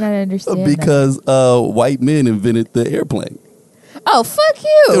 Why don't I understand? Because white men invented the airplane. Oh, fuck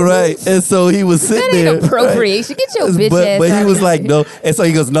you. Right. And so he was sitting That ain't there. appropriation. Get your bitch ass But he out was of like, here. no. And so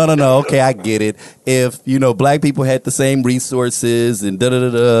he goes, no. Okay, I get it. If, you know, black people had the same resources and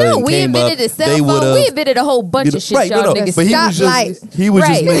da-da-da-da. No, and we came invented up, the cell they phone. would've- We invented a whole bunch you know, of shit right, y'all no. niggas. But he was Stoplight.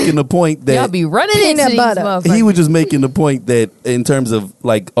 just making the point that Y'all be running Peanut into these butter. motherfuckers. he was just making the point that in terms of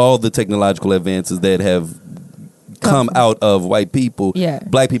like all the technological advances that have come out of white people,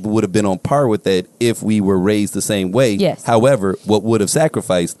 black people would have been on par with that if we were raised the same way. Yes. However, what would have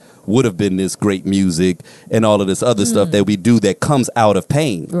sacrificed would have been this great music and all of this other stuff that we do that comes out of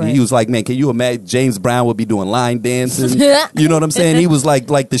pain. Right. He was like, man, can you imagine James Brown would be doing line dancing? You know what I'm saying? He was like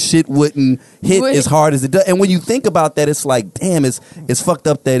the shit wouldn't hit as hard as it does. And when you think about that, it's like, damn, it's fucked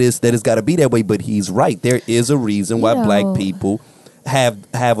up that it's got to be that way. But he's right. There is a reason why black people have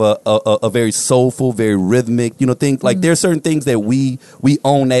a very soulful, very rhythmic, you know, things like there are certain things that we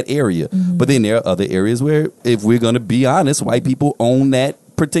own that area, but then there are other areas where, if we're going to be honest, white people own that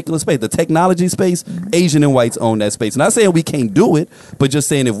particular space. The technology space, Asian and whites own that space. Not saying we can't do it, but just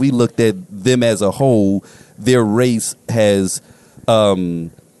saying if we looked at them as a whole, their race has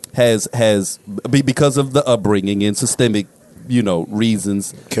because of the upbringing and systemic, you know,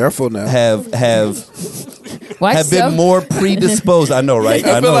 reasons. Careful now. Watch Have been yourself. more predisposed. I know, right?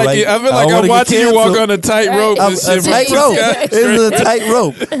 I feel like I'm watching you walk on a tightrope. Right. and A shit. tightrope. It's a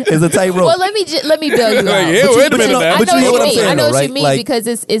tightrope. It's a tightrope. Well, let me bail you out. Yeah, wait a minute now. I But know you know what what I'm you mean. saying, I know though, what right? you mean Like- because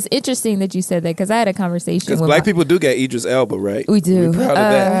it's interesting that you said that because I had a conversation Because with black people do get Idris Elba, right? We do. We're proud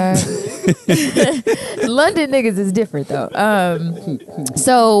of that. London niggas is different though.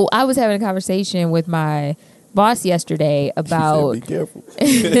 So I was having a conversation with my boss yesterday about Be careful.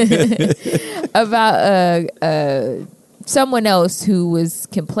 about someone else who was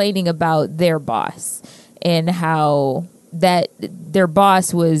complaining about their boss and how that their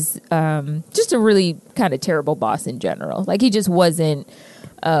boss was just a really kind of terrible boss in general. Like he just wasn't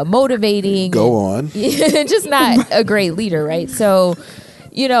motivating. Go on. Just not a great leader, right? So,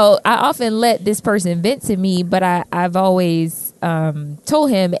 you know, I often let this person vent to me, but I've always told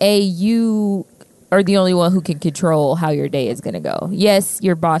him, you are the only one who can control how your day is going to go. Yes,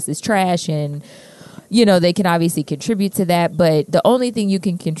 your boss is trash and, you know, they can obviously contribute to that, but the only thing you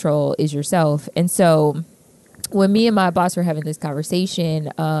can control is yourself. And so when me and my boss were having this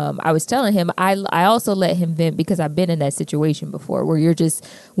conversation, I was telling him I also let him vent because I've been in that situation before where you're just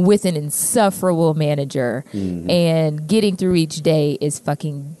with an insufferable manager and getting through each day is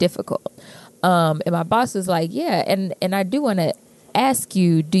fucking difficult. And my boss was like, yeah, and I do want to ask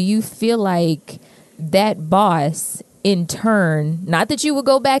you, do you feel like that boss in turn, not that you would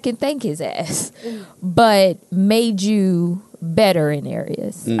go back and thank his ass, but made you better in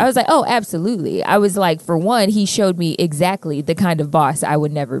areas? I was like, oh, absolutely. I was like, for one, he showed me exactly the kind of boss I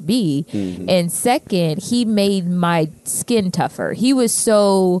would never be. And second, he made my skin tougher. He was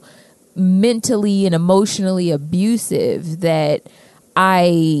so mentally and emotionally abusive that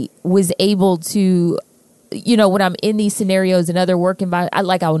I was able to, you know, when I'm in these scenarios and other work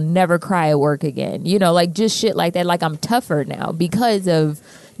environments, I'll never cry at work again. You know, like just shit like that. Like I'm tougher now because of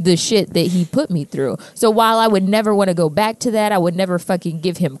the shit that he put me through. So while I would never want to go back to that, I would never fucking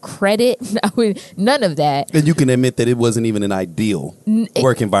give him credit. None of that. And you can admit that it wasn't even an ideal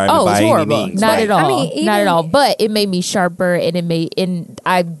work environment Oh, it was by horrible. any means. Not Right. at all. I mean, Not at even- all. But it made me sharper and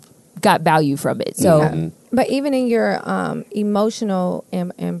I got value from it. So But even in your emotional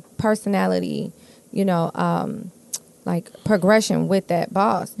and personality, you know, like progression with that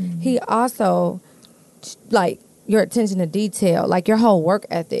boss, he also like your attention to detail, like your whole work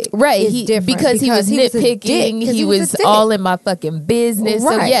ethic, right, is different because he was a dick, nitpicking, 'cause he a was dick. all in my fucking business.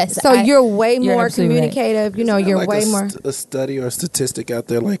 Right. So yes, so you're way you're more absolutely right. communicative. You know, Isn't there you're like way more. a study or a statistic out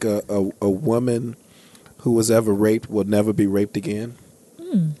there, like a woman who was ever raped will never be raped again.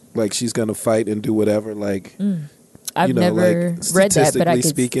 Like she's gonna fight and do whatever. Like I've you know, never like read that, statistically but I could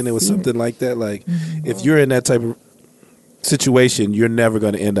speaking, it was see something like that. Like if you're in that type of situation, you're never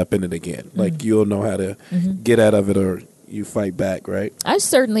going to end up in it again. Like you'll know how to get out of it, or you fight back, right? I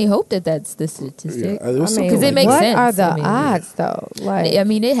certainly hope that that's the statistic. Yeah, there was I mean, something 'Cause it makes what sense. are the I mean, odds, though? Like, I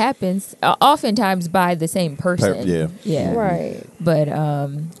mean, it happens oftentimes by the same person. yeah. right. But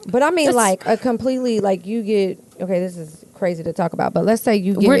But I mean, That's- like a completely like you get. Okay, this is crazy to talk about, but let's say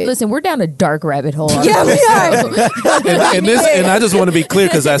you get. we're down a dark rabbit hole. Yeah, we are. And I just want to be clear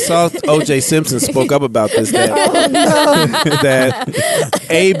because I saw O.J. Simpson spoke up about this that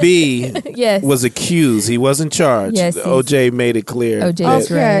AB Yes. was accused. He wasn't charged. Yes, he's- O.J. made it clear. OJ that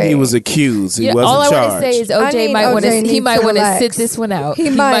is right. He was accused. He Yeah, wasn't all I charged. want to say is I OJ need might want to. OJ He needs might to want to relax. sit this one out. He He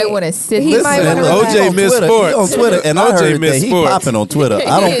might- might want to sit. he this might one wanna out. relax. OJ On missed Twitter. sports. He on Twitter, and I OJ heard that missed he sports. popping on Twitter.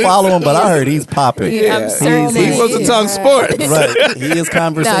 I don't follow him, but I heard he's popping. Yeah, I'm He's- certain He he wants to is. talk sports. Right, he is No,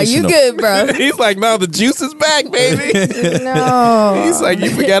 conversational. you good, bro. He's like, no, the juice is back, baby. No, He's like, you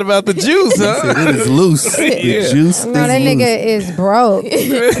forgot about the juice, huh? It is loose. Yeah. The juice no, is that loose. nigga is broke.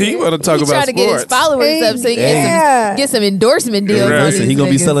 He want to talk He's about trying to get his sports. followers up so he can Yeah. get some endorsement deals. Right. on Listen, these he gonna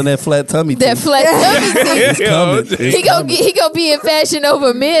be niggas. selling that flat tummy. that tea. flat tummy. Yeah, It's coming. OJ. It's He gonna be in fashion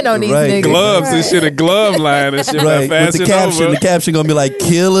over men on these Right. niggas. Gloves and shit, a glove line and shit. right with the caption. Over. The caption gonna be like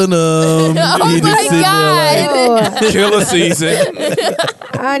killing them. Oh He just my sitting there like, god! Killer season.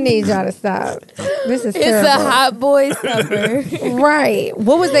 I need y'all to stop. This is It's terrible. a hot boy summer. Right.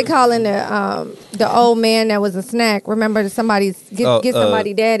 What was they calling the old man that was a snack? Remember somebody's get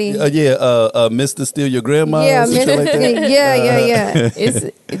somebody daddy. yeah, Mr. Steal Your Grandma. Yeah, or some shit Mr. like that. yeah.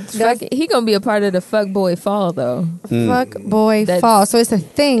 It's fucking, he gonna be a part of the fuck boy fall though. Fuck boy That's- fall. So it's a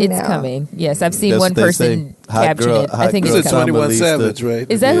thing It's now. coming. Yes, I've seen That's one what they person say. Hot caption girl- it. I hot think girl it's It's summer coming. 21 leads to- Savage, right?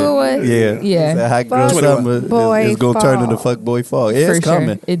 Is that who it was? Yeah, Yeah. That hot girl Fuck summer boy is gonna turn fall. into fuck boy fall. Yeah, For it's sure.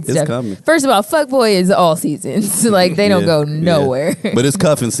 coming. It's def- coming. First of all, fuck boy is all seasons. Like they don't Yeah, go yeah. nowhere. But it's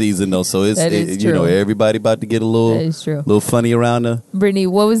cuffing season though, so it's That is you know true. everybody about to get a little That is true. little funny around the. Brittany,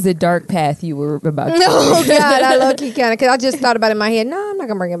 what was the dark path you were about to Oh God, I low key kind of because I just thought about it in my head. No, I'm not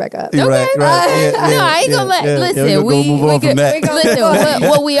gonna bring it back up. Right, right. Yeah, No, yeah, I ain't gonna yeah, let. yeah. Listen, Yeah, we're gonna move on from that. Listen,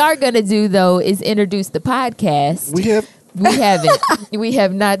 what we are gonna do though is introduce the podcast. We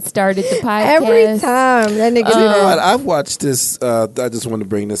have not started the podcast Every time that nigga do You know that. what? I've watched this. I just want to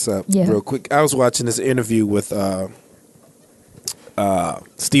bring this up Yeah. real quick. I was watching this interview with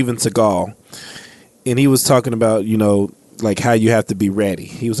Steven Seagal, and he was talking about like how you have to be ready.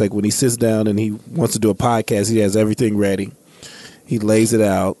 He was like, when he sits down and he wants to do a podcast, he has everything ready. He lays it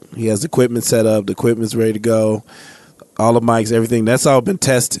out. He has the equipment set up. The equipment's ready to go. All the mics, everything. That's all been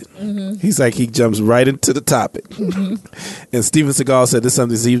tested. He's like, he jumps right into the topic. And Steven Seagal said this is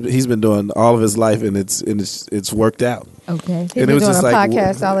something he's been doing all of his life, and it's worked out. Okay. He's been doing a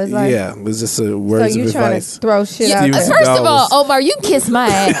podcast all his life. Yeah, it was just a words So you of trying advice. to throw shit Yeah, out Steven there? first of Seagal all, was- Omar, you can kiss my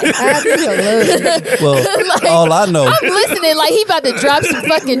ass. Absolutely. Well, all I know. I'm listening like he about to drop some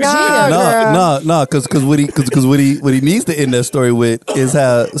fucking No, gems. No, because what he needs to end that story with is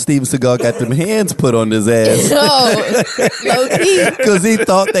how Steven Seagal got them hands put on his ass No, low key. because he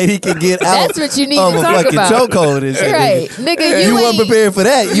thought that he could get out. That's what you need of to a talk fucking about. chokehold and shit. Right, nigga. nigga, You you weren't ain't prepared for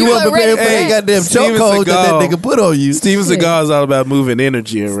that. You you weren't weren't prepared for ready that for that. goddamn Steven chokehold that Seagal. nigga put on you. Steven Seagal is all about moving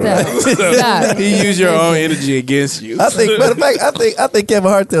energy around. Stop. Stop. He used your own energy against you. I think, matter of fact, I think Kevin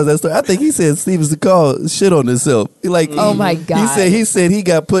Hart tells that story. I think he said Steven Seagal shit on himself. He like, Oh my God. He said he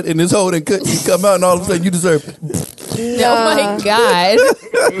got put in his hole and couldn't come out, and all of a sudden you deserve. Oh my God.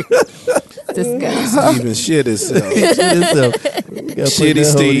 Disgusting. Even shit himself. Shitty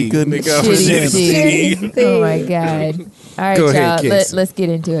Steve. Couldn't. Nigga, Shitty Steve. Steve. Oh my God. All right, Go ahead, y'all. Casey. Let's get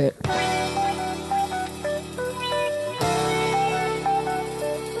into it.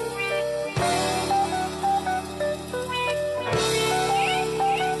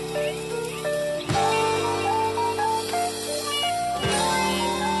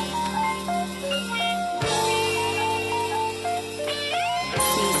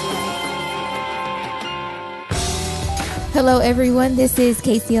 Hello, everyone. This is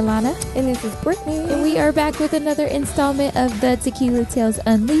Casey Alana. And this is Brittany. And we are back with another installment of the Tequila Tales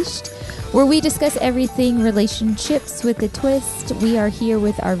Unleashed, where we discuss everything relationships with a twist. We are here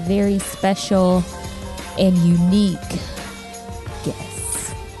with our very special and unique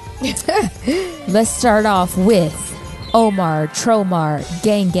guests. Let's start off with Omar, Tromar,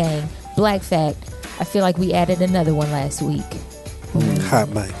 Gang Gang, Black Fact. I feel like we added another one last week. Hot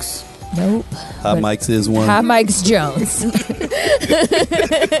mics. Nope. Hot Mike's is one. Hi, Mike's Jones. Lord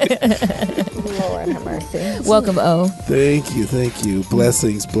have mercy. Welcome, O. Thank you.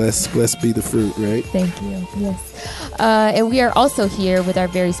 Blessings, blessed be the fruit, right? Thank you. Yes. And we are also here with our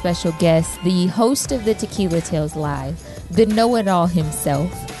very special guest, the host of the Tequila Tales Live, the know-it-all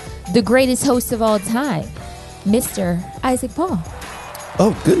himself, the greatest host of all time, Mr. Isaac Paul.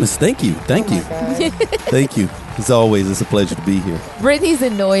 Oh goodness, thank you. Thank you. As always, it's a pleasure to be here. Brittany's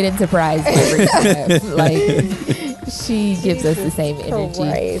annoyed and surprised every time. Like, she gives us the same energy.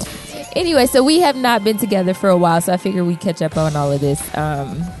 Right. Anyway, so we have not been together for a while, so I figure we catch up on all of this.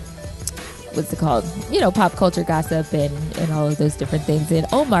 What's it called? You know, pop culture gossip and all of those different things. And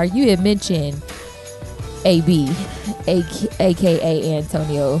Omar, you had mentioned AB, aka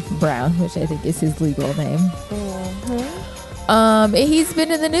Antonio Brown, which I think is his legal name. And he's been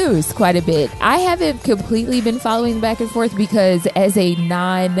in the news quite a bit. I haven't completely been following back and forth because as a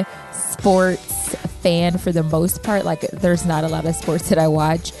non-sports fan for the most part, like there's not a lot of sports that I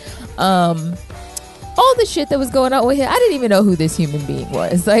watch. All the shit that was going on with him, I didn't even know who this human being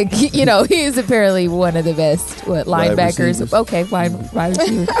was. Like, you know, he's apparently one of the best linebackers. receivers. Okay, wide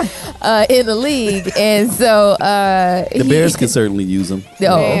receivers in the league. And so The Bears can certainly use them.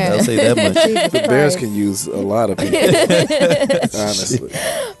 Oh, Man. I'll say that much. The Bears can use a lot of people. Honestly.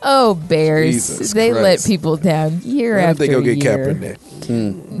 oh, Bears. Jesus they Christ. let people down year I after think I'll get year. Kaepernick.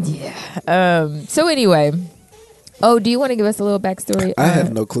 So anyway, do you want to give us a little backstory? I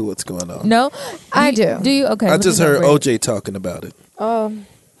have no clue what's going on. No, I do. Do you? Okay, I let just me go heard break. OJ talking about it. Oh,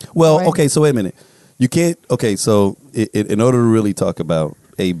 Well, Right. okay, so wait a minute. You can't. Okay, so in order to really talk about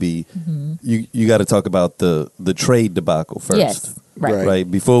AB, you got to talk about the trade debacle first. Yes, right. Right.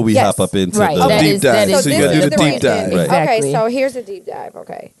 Before we Yes. hop up into Right. the That deep is- that dive. is So you this gotta do is the deep breakdown. dive. Right. Okay, Exactly. so here's a deep dive.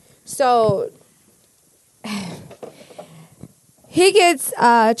 Okay, so he gets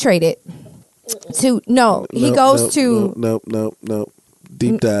traded to he goes to No.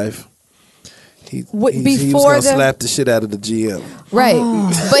 Deep dive. He was before gonna the- slap the shit out of the GM. Right,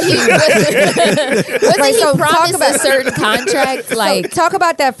 but he wasn't Right, he so talk promised about- a certain contract, like so talk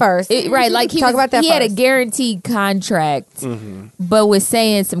about that first. right, like Talk about that he had a first. guaranteed contract, but was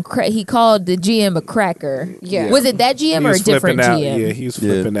saying he called the GM a cracker. Yeah. Was it that GM He or a was flipping different out. GM? Yeah, he was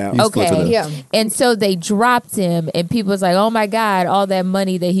flipping out. He's flipping Okay. out. Yeah. And so they dropped him, and people was like, "Oh my God, all that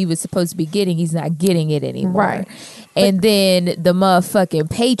money that he was supposed to be getting, he's not getting it anymore." Right. And then the motherfucking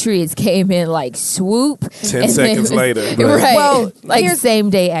Patriots came in like swoop. 10 and seconds then- later. right? Well, like here's- same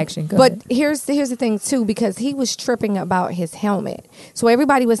day action. Go But ahead. here's the thing too, because he was tripping about his helmet, so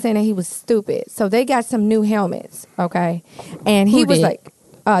everybody was saying that he was stupid. So they got some new helmets, okay, and he Who was did? like,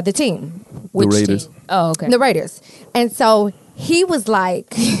 the team. Which Raiders. team? Oh, okay. The Raiders. And so he was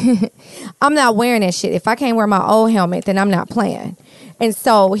like, I'm not wearing that shit. If I can't wear my old helmet, then I'm not playing. And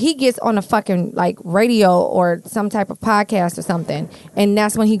so he gets on a fucking like radio or some type of podcast or something. And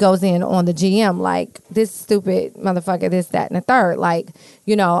that's when he goes in on the GM, like, this stupid motherfucker, this, that, and the third. Like,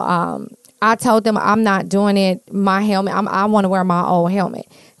 you know, I told them I'm not doing it. My helmet, I want to wear my old helmet.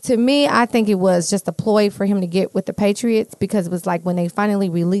 To me, I think it was just a ploy for him to get with the Patriots, because it was like when they finally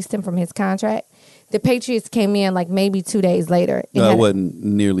released him from his contract, the Patriots came in like maybe 2 days later. No, it wasn't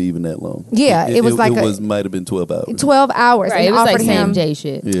nearly even that long. Yeah, it was like might have been 12 hours. 12 hours. Right, and it was like offered him, Sam J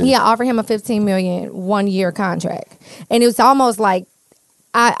shit. Yeah, offered him a $15 million 1 year contract, and it was almost like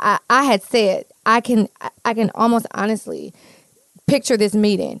I had said I can almost honestly picture this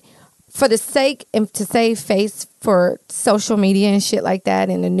meeting. For the sake and to save face for social media and shit like that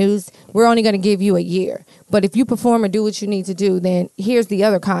in the news, we're only going to give you a year. But if you perform or do what you need to do, then here's the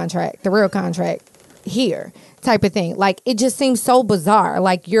other contract, the real contract here type of thing. Like, it just seems so bizarre.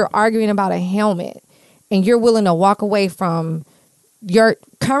 Like, you're arguing about a helmet and you're willing to walk away from your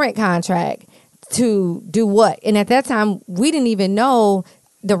current contract to do what? And at that time, we didn't even know,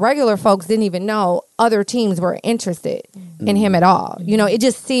 the regular folks didn't even know other teams were interested in him at all. You know, it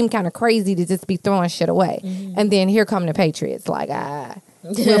just seemed kind of crazy to just be throwing shit away. And then here come the Patriots, like,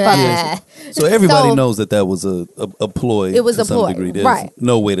 So everybody knows that was a ploy. It was to a some ploy, degree. There's right?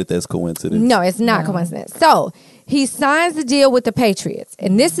 no way that's coincidence. No, it's not coincidence. So he signs the deal with the Patriots,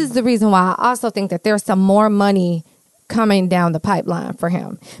 and this is the reason why I also think that there's some more money coming down the pipeline for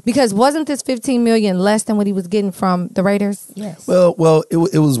him, because wasn't this $15 million less than what he was getting from the Raiders? Yes. Well, it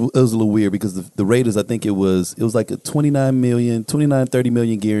was a little weird because the Raiders, I think it was like a 30 million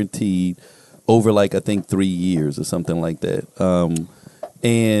guaranteed over like I think 3 years or something like that.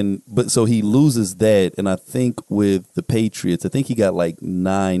 But so he loses that, and I think with the Patriots, I think he got like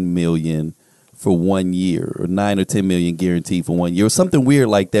 $9 million for 1 year, or 9 or 10 million guaranteed for 1 year, or something weird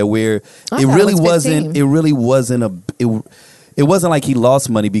like that, where it really wasn't. It really wasn't it wasn't like he lost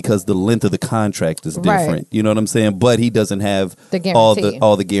money because the length of the contract is different. Right. You know what I'm saying? But he doesn't have The all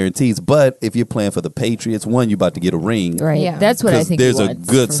guarantee. the guarantees. But if you're playing for the Patriots, one, you're about to get a ring. Right. Yeah. That's what I Because think. there's he a wants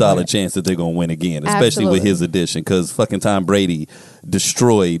good from solid that. chance that they're gonna win again, especially with Absolutely. his addition. Because fucking Tom Brady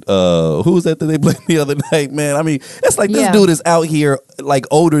destroyed. Who was that they played the other night? Man, I mean, it's like this Yeah. dude is out here like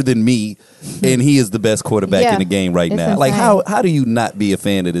older than me, and he is the best quarterback Yeah. in the game right It's now. Like insane. how do you not be a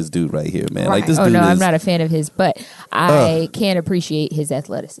fan of this dude right here, man? Like Right. this Oh dude no, is. I'm not a fan of his, but I can appreciate his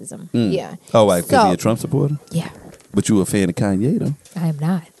athleticism. Yeah. Oh, right, because So- he a Trump supporter, Yeah, but you a fan of Kanye though. I am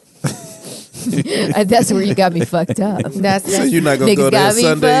not. That's where you got me fucked up. That's So you're not gonna Niggas go there got me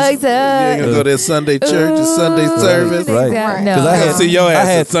Sunday. fucked You up. ain't gonna go there Sunday church or Sunday service. Right. Right. No. 'Cause I Come had- see your I ass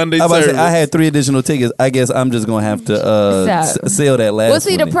had at Sunday I was about to say, service. I had 3 additional tickets. I guess I'm just gonna have to So- sell that last. Well,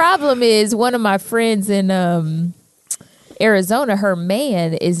 see, the one. problem is one of my friends in Arizona, her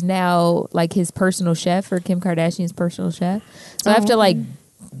man is now like his personal chef, or Kim Kardashian's personal chef. So I have to like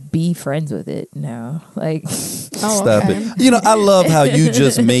be friends with it now. Like, Stop it. You know, I love how you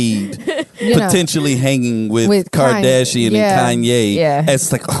just made You know, potentially hanging with with Kardashian Yeah. and Kanye. Yeah. It's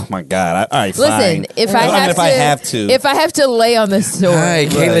like, oh my God. All right, listen, fine. if I have to, if I have to lay on the story, Hi,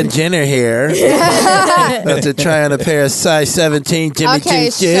 Caitlyn Jenner here. About to try on a pair of size 17 Jimmy okay,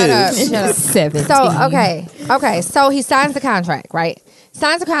 Choo shut up, shoes. shut up. 17. So okay. So he signs the contract, right?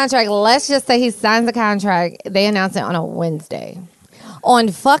 Signs the contract. Let's just say he signs the contract. They announce it on a Wednesday. On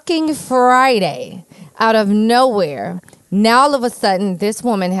fucking Friday, out of nowhere, now all of a sudden, this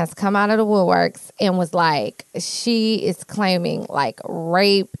woman has come out of the woodworks and was like, she is claiming like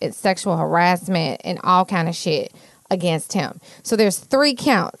rape and sexual harassment and all kind of shit against him. So there's 3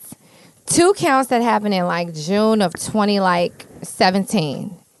 counts. 2 counts that happened in like June of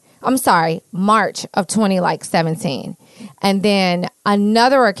 2017. I'm sorry, March of 2017. And then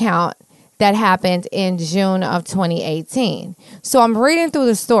another account that happened in June of 2018. So I'm reading through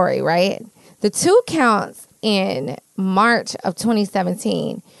the story, right? The 2 counts in March of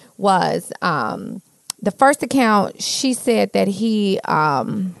 2017 was the first account, she said that he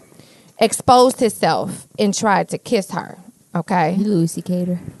exposed himself and tried to kiss her. Okay. He Louis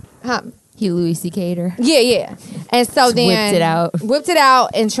C.K.'d her. Huh. He Louis C.K.'d her. Yeah. And so Just then whipped it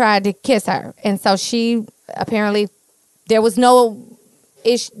out. and tried to kiss her. And so she apparently there was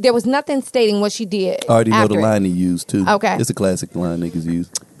nothing stating what she did. I already know the after it. line he used too. Okay. It's a classic line niggas use.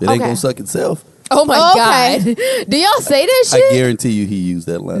 It ain't Okay. gonna suck itself. Oh my God. Do y'all say that I shit? guarantee you he used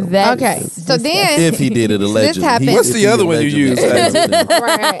that line. That's Okay, so then if he did it allegedly. happened- What's If the he other one you allegedly use? did it.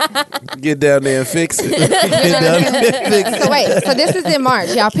 right. Get down there and fix it. So wait, so this is in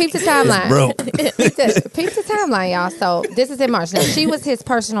March, y'all. Peep the timeline. Bro, Peep the timeline, y'all. So this is in March. Now she was his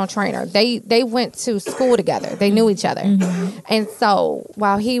personal trainer. They went to school together. They knew each other, and so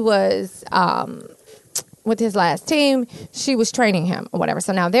while he was with his last team, she was training him or whatever.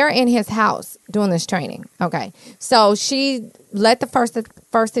 So now they're in his house doing this training. Okay, so she let the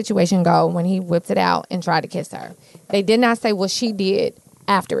first situation go when he whipped it out and tried to kiss her. They did not say what she did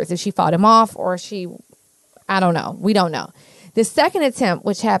afterwards, if she fought him off or she, I don't know. We don't know. The second attempt,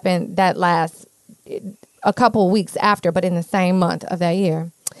 which happened that last a couple of weeks after, but in the same month of that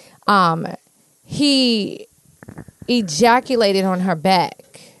year, he ejaculated on her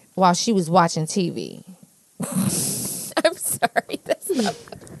back while she was watching TV. I'm sorry. That's not.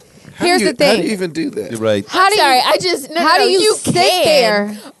 Here's the How do thing. you even do that? right. How do Sorry, you, I just. No, how no, do you sit can,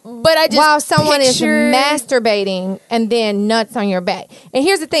 there But I just. while someone picture, is masturbating and then nuts on your back? And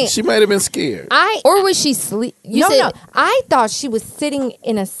here's the thing. She might have been scared. Or was she sleep? You said, No. I thought she was sitting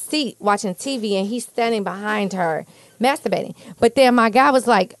in a seat watching TV and he's standing behind her masturbating. But then my guy was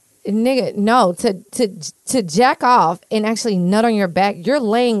like, nigga, no, to jack off and actually nut on your back, you're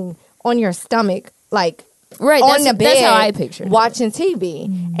laying on your stomach, like Right, on that's- the bed, that's how I pictured it. watching TV.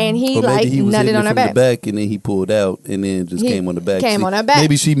 And he Or maybe like he was hitting nutted it on her from back. the back, and then he pulled out, and then just He came on the back. came See, on her back.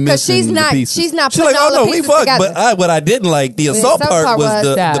 Maybe she 'Cause missing she's the not- pieces. she's not She's putting like, all oh the no, we pieces fucked. together. But what I didn't like, the assault part was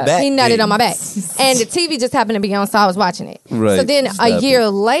the back. he nutted thing. on my back, and the TV just happened to be on, so I was watching it. Right. So then Stop a year it.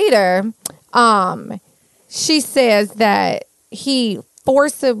 later, she says that he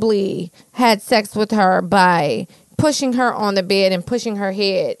forcibly had sex with her by pushing her on the bed and pushing her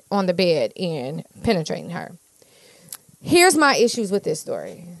head on the bed and penetrating her. Here's my issues with this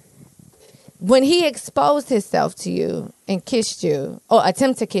story. When he exposed himself to you and kissed you, or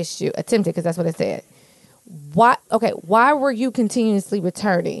attempted because that's what it said. Why were you continuously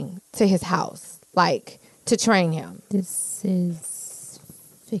returning to his house, like to train him? This is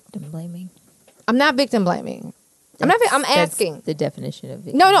victim blaming. I'm not victim blaming. I'm That's asking. the definition of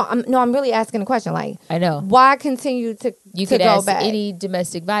victim. No, I'm really asking a question. Like, I know. why continue to You to could go ask back? any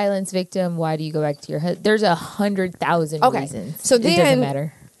domestic violence victim, why do you go back to your husband? There's 100,000 Okay, reasons. so it doesn't then-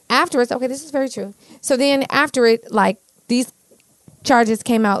 matter. Afterwards, okay, this is very true. So then after it, like these charges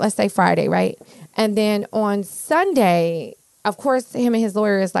came out, let's say Friday, right? And then on Sunday, of course, him and his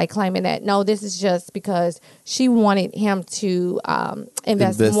lawyer is like claiming that no, this is just because she wanted him to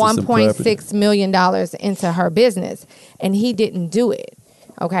invest Invest in some $1.6 million into her business, and he didn't do it.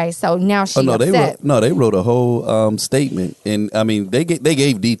 Okay, so now she Oh no, upset. they wrote a whole statement, and I mean they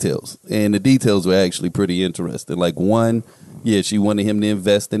gave details, and the details were actually pretty interesting. Like one, yeah, she wanted him to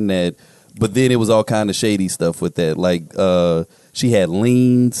invest in that, but then it was all kind of shady stuff with that. Like she had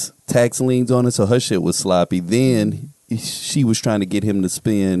liens, tax liens on it, so her shit was sloppy. Then she was trying to get him to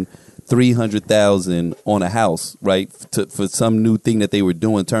spend $300,000 on a house, right, for some new thing that they were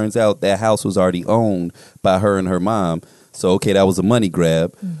doing. Turns out that house was already owned by her and her mom. So, okay, that was a money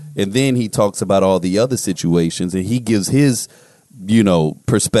grab. And then he talks about all the other situations, and he gives his,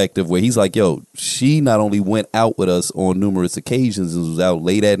 perspective where he's like, yo, she not only went out with us on numerous occasions and was out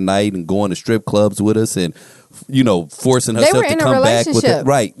late at night and going to strip clubs with us and, forcing They herself were to in a come back with it. relationship.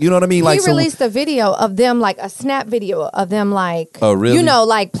 Right. You know what I mean? He Like, so, released a video of them, like a snap video of them, like, Oh, really?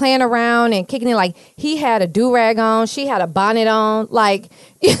 like playing around and kicking it. Like he had a do rag on, she had a bonnet on. Like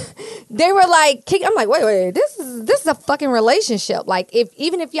they were like, I'm like, wait, this is a fucking relationship. Like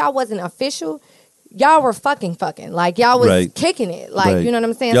even if y'all wasn't official, y'all were fucking. Like y'all was Right. kicking it. Like Right. you know what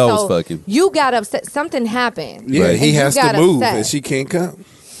I'm saying? Y'all so was fucking. You got upset. Something happened. Yeah, Right. he And you has to got move, upset. and she can't come.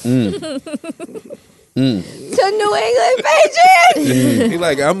 To New England Patriots. He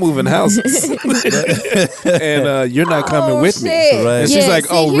like, I'm moving houses, and you're not coming Oh, with me. shit. Right. And Yeah, she's like, see,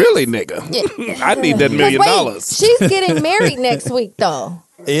 oh, here's- really, nigga? I need that $1 million. Wait, she's getting married next week, though.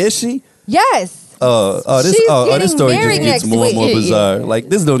 is she? Yes. This She's this getting story just married gets next more and more week. bizarre. Like,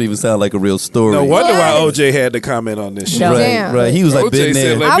 this don't even sound like a real story. No wonder why Yes. OJ had to comment on this shit. No. Right, Damn. right. He was like, OJ been said,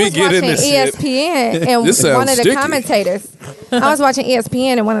 there. Let I me was get in watching this shit. ESPN and This sounds one of the sticky. commentators. I was watching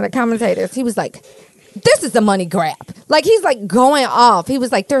ESPN and one of the commentators. He was like, "This is a money grab." Like he's like going off. He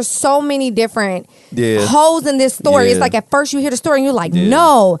was like, "There's so many different Yeah. holes in this story." Yeah. It's like at first you hear the story and you're like, Yeah.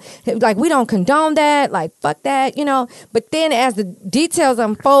 "No, like we don't condone that. Like fuck that," But then as the details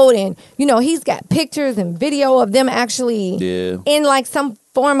unfold and he's got pictures and video of them actually Yeah. in like some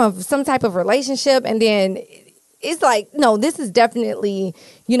form of some type of relationship, and then it's like, no, this is definitely,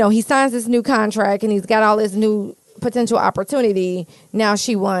 he signs this new contract and he's got all this new potential opportunity. Now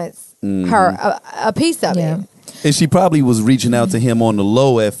she wants her a piece of Yeah. it. And she probably was reaching out to him on the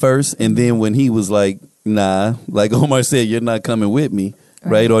low at first, and then when he was like, nah, like Omar said, you're not coming with me,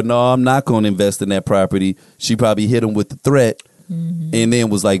 right? Or no, I'm not going to invest in that property. She probably hit him with the threat, and then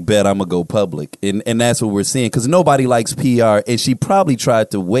was like, bet I'm going to go public. And that's what we're seeing, because nobody likes PR, and she probably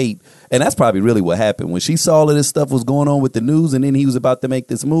tried to wait, and that's probably really what happened. When she saw all of this stuff was going on with the news, and then he was about to make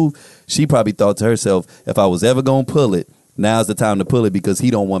this move, she probably thought to herself, if I was ever going to pull it, now's the time to pull it, because he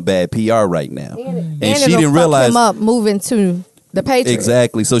don't want bad PR right now. And she it'll didn't fuck realize him up moving to the Patriots.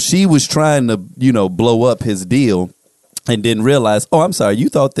 exactly. So she was trying to, blow up his deal, and didn't realize. Oh, I'm sorry. You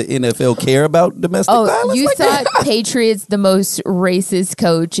thought the NFL care about domestic violence? You like thought that? Patriots the most racist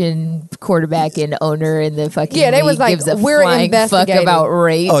coach and quarterback and owner in the fucking Yeah, they was league like, gives a we're flying fuck investigating. about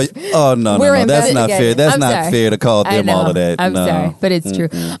race. Oh no, We're that's not fair. investigating. That's I'm not sorry. fair to call I them know. all of that. I'm No. sorry, but it's true.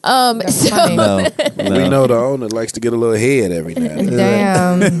 That's So funny. No, We know the owner likes to get a little head every now and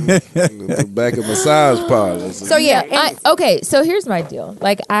then. Damn. Back at massage parlors. So yeah, okay, so here's my deal.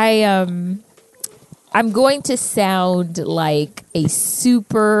 Like I'm going to sound like a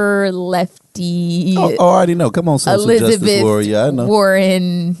super lefty Oh, I already know. Come on, social justice Elizabeth warrior. I know.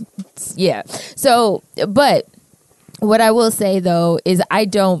 Warren. Yeah. So, but what I will say though is I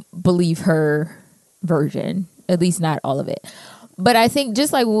don't believe her version, at least not all of it. But I think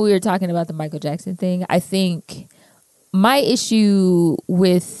just like when we were talking about the Michael Jackson thing, I think my issue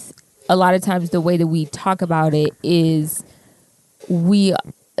with a lot of times the way that we talk about it is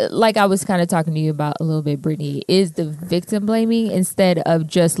like I was kind of talking to you about a little bit, Brittany, is the victim blaming instead of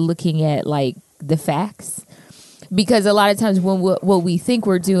just looking at like the facts. Because a lot of times when what we think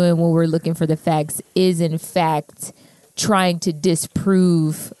we're doing when we're looking for the facts is in fact trying to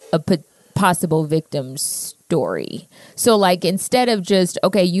disprove a possible victim's story. So like instead of just,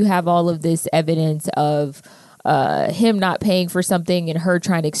 okay, you have all of this evidence of him not paying for something and her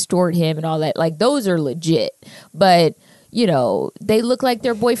trying to extort him and all that, like those are legit. But they look like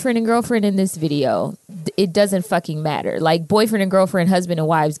they're boyfriend and girlfriend in this video. It doesn't fucking matter. Like boyfriend and girlfriend, husband and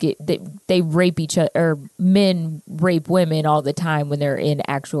wives they rape each other, or men rape women all the time when they're in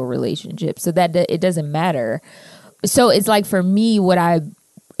actual relationships. So that it doesn't matter. So it's like for me, what I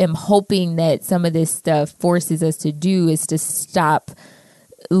am hoping that some of this stuff forces us to do is to stop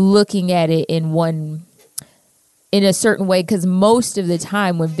looking at it in a certain way, because most of the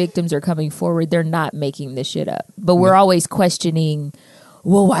time when victims are coming forward, they're not making this shit up. But we're always questioning,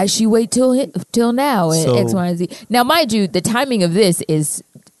 well, why she wait till now and So- X, Y, and Z. Now, mind you, the timing of this is,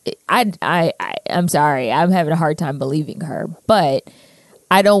 I'm sorry, I'm having a hard time believing her, but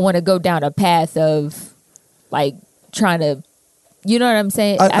I don't want to go down a path of like trying to, you know what I'm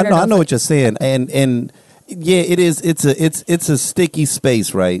saying? I don't know what you're saying, and yeah, it is. It's a sticky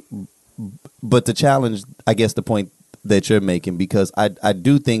space, right? But the challenge, I guess, the point that you're making, because I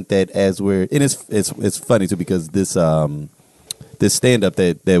do think that as we're, and it's funny too, because this this stand up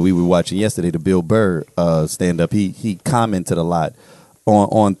that we were watching yesterday, the Bill Burr stand up, he commented a lot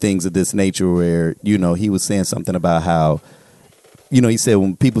on things of this nature, where he was saying something about how he said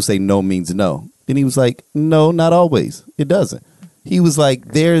when people say no means no, and he was like, no, not always, it doesn't. He was like,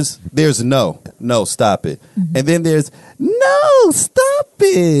 there's no, stop it. And then there's, no, stop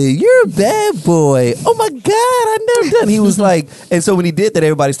it. You're a bad boy. Oh my God, I never done. He was like, and so when he did that,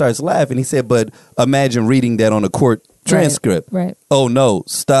 everybody starts laughing. He said, but imagine reading that on a court transcript. Right. Oh no,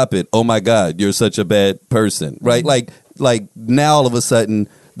 stop it. Oh my God, you're such a bad person. Right? Like now all of a sudden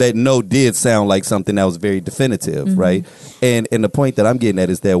that no did sound like something that was very definitive, right? And the point that I'm getting at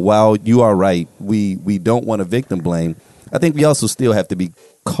is that while you are right, we don't want to victim blame, I think we also still have to be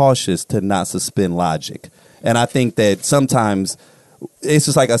cautious to not suspend logic. And I think that sometimes, it's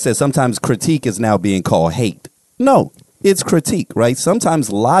just like I said, sometimes critique is now being called hate. No, it's critique, right? Sometimes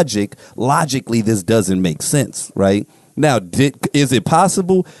logically, this doesn't make sense, right? Now, is it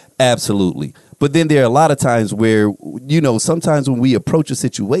possible? Absolutely. But then there are a lot of times where, sometimes when we approach a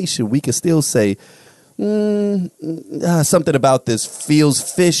situation, we can still say, something about this feels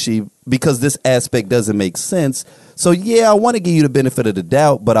fishy because this aspect doesn't make sense. So yeah, I want to give you the benefit of the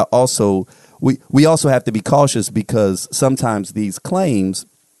doubt, but we also have to be cautious, because sometimes these claims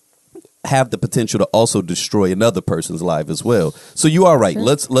have the potential to also destroy another person's life as well. So you are right.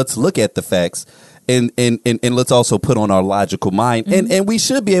 Let's look at the facts and let's also put on our logical mind, and we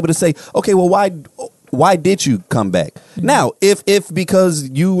should be able to say, okay, well, why did you come back? Now, if because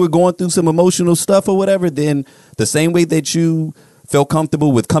you were going through some emotional stuff or whatever, then the same way that you felt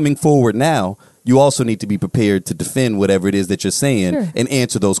comfortable with coming forward now, you also need to be prepared to defend whatever it is that you're saying and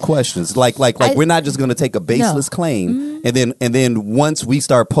answer those questions. Like we're not just going to take a baseless claim and then once we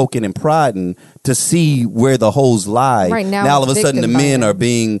start poking and prodding to see where the holes lie, Right, now all of a it's sudden the victim men are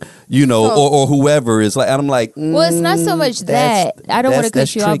blaming. being, or whoever is like, and I'm like, Well, it's not so much that. I don't want to cut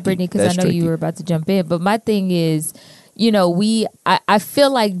that's you off, tricky. Brittany, because That's I know you tricky. were about to jump in. But my thing is, I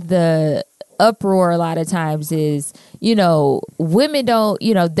feel like the uproar a lot of times is, women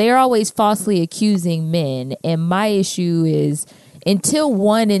don't, they're always falsely accusing men. And my issue is, until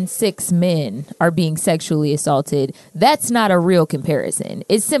 1 in 6 men are being sexually assaulted, that's not a real comparison.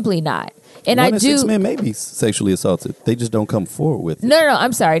 It's simply not. And 1 I in do. 6 men may be sexually assaulted. They just don't come forward with it. No,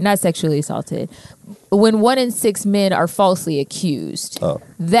 I'm sorry, not sexually assaulted. When 1 in 6 men are falsely accused,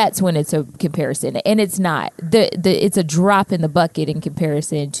 that's when it's a comparison, and it's not. It's a drop in the bucket in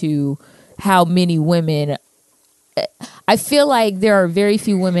comparison to how many women. I feel like there are very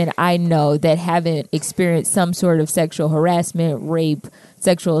few women I know that haven't experienced some sort of sexual harassment, rape,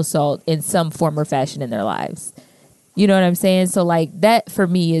 sexual assault in some form or fashion in their lives. You know what I'm saying? So like that for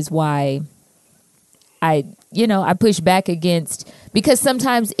me is why I push back against, because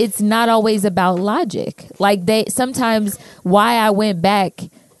sometimes it's not always about logic. Like sometimes why I went back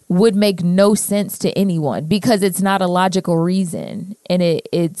would make no sense to anyone because it's not a logical reason. And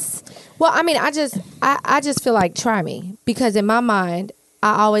it's. Well, I mean, I just feel like try me, because in my mind,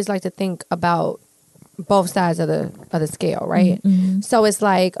 I always like to think about both sides of the scale, right? Mm-hmm. So it's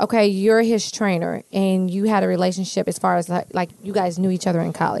like, okay, you're his trainer and you had a relationship as far as like you guys knew each other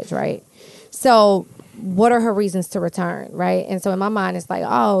in college, right? So what are her reasons to return, right? And so in my mind, it's like,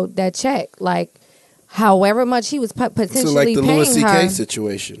 oh, that check, like however much he was potentially So like the paying Louis C.K. her.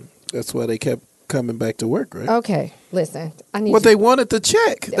 situation. That's why they kept coming back to work, right? Okay, listen, I need Well, you- they wanted the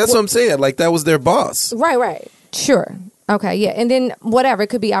check. That's what I'm saying. Like that was their boss. Right. Sure. Okay, yeah. And then whatever, it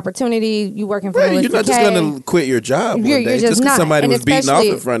could be opportunity, you working for Right, Louis you're not CK. just going to quit your job one You're day just just because not. somebody And was beating off especially-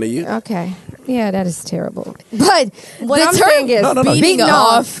 in front of you. Okay. Yeah, that is terrible. But what The I'm term saying is No, beating he-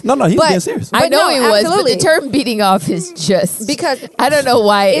 off. No, he was But- being serious. I But know no, it was, absolutely. but the term beating off is just Because I don't know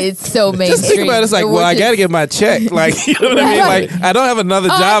why it's so mainstream. Just think about it. It's like, The well, I word got to is- get my check. Like, you know what I mean? Right. Like, I don't have another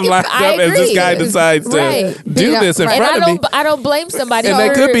job lined up, I and this agree. guy decides to Right. do this in Right. And front of me. I don't blame somebody. And for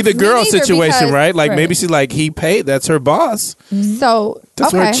that could be the Me girl neither, situation, because- right? Like Right. maybe she's like, he paid. That's her boss. so That's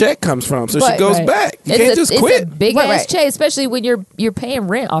okay. where her check comes from. So she But- goes Right. back. You It's can't a, just it's quit. a big Right, ass right. check, especially when you're paying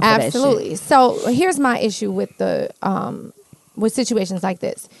rent off Absolutely. So here's my issue with the with situations like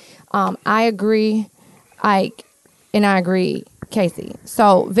this. I agree, Ike, and I agree, Casey.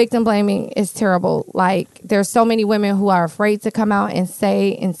 So victim blaming is terrible. Like there's so many women who are afraid to come out and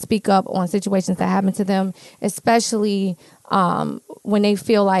say and speak up on situations that happen to them, especially when they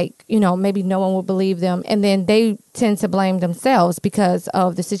feel like, maybe no one will believe them. And then they tend to blame themselves because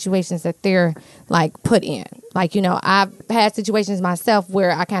of the situations that they're like put in. Like, I've had situations myself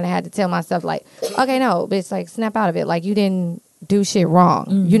where I kind of had to tell myself like, okay, no, bitch, like snap out of it. Like you didn't do shit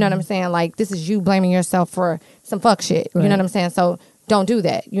wrong. You know what I'm saying? Like this is you blaming yourself for some fuck shit. You know Right. what I'm saying? So don't do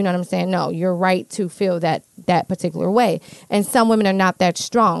that. You know what I'm saying? No, you're right to feel that particular way. And some women are not that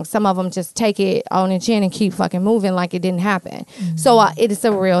strong. Some of them just take it on the chin and keep fucking moving like it didn't happen. So it is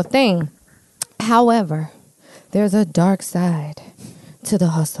a real thing. However, there's a dark side to the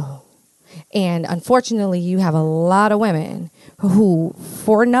hustle. And unfortunately, you have a lot of women who,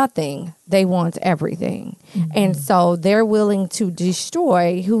 for nothing, they want everything. And so they're willing to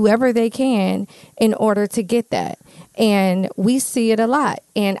destroy whoever they can in order to get that. And we see it a lot.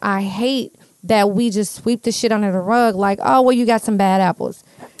 And I hate that we just sweep the shit under the rug like, oh, well, you got some bad apples.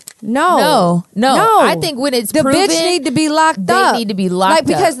 No. I think when it's the proven, bitch need to be locked they up. need to be locked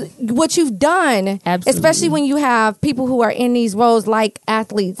like, up. because what you've done, Absolutely. especially when you have people who are in these roles like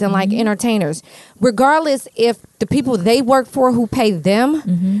athletes and like entertainers, regardless if the people they work for who pay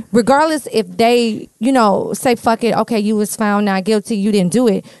them, regardless if they, say fuck it, okay, you was found not guilty, you didn't do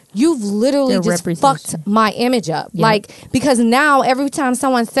it. You've literally Their just representation. fucked my image up. Yeah. Like, because now every time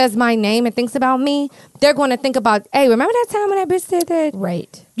someone says my name and thinks about me, they're going to think about, hey, remember that time when that bitch said that?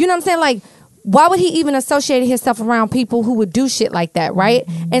 right. You know what I'm saying? Like, why would he even associate himself around people who would do shit like that, right?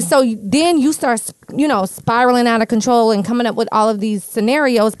 And so then you start, spiraling out of control and coming up with all of these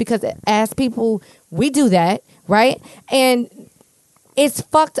scenarios because as people, we do that, right? And it's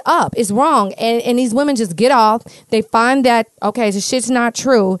fucked up. It's wrong. And these women just get off. They find that, okay, the shit's not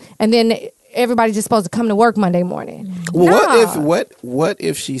true. And then everybody's just supposed to come to work Monday morning. Well, Nah. what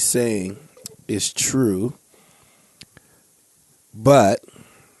if she's saying is true, but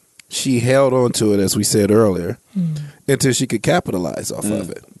she held on to it, as we said earlier, until she could capitalize off of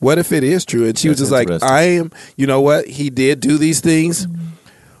it? What if it is true and she was That's just like, interesting. I am, you know what? He did do these things,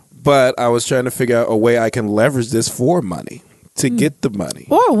 but I was trying to figure out a way I can leverage this for money to get the money.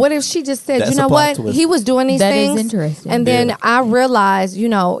 Or what if she just said, That's you know a plot what? twist. He was doing these That is things. interesting. And then Yeah. I realized,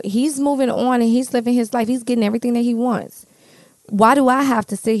 he's moving on and he's living his life. He's getting everything that he wants. Why do I have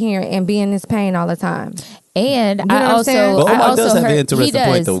to sit here and be in this pain all the time? And know what I I'm also, saying? But I Omar also does have heard, an he interesting does.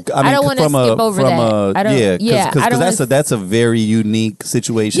 point, though. I don't want to skip over that. I don't, because I don't wanna that's a very unique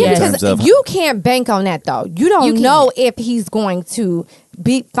situation Yeah, in because terms of you can't bank on that though. You don't You know if he's going to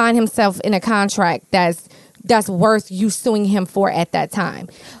find himself in a contract that's worth you suing him for at that time.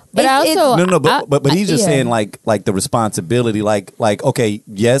 But I also no, but he's just yeah. saying like the responsibility, like okay,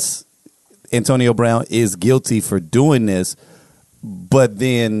 yes, Antonio Brown is guilty for doing this, but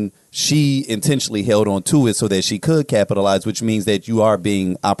then she intentionally held on to it so that she could capitalize, which means that you are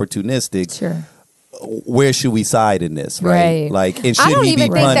being opportunistic. Sure. Where should we side in this, right? Right. Like, and I should don't he be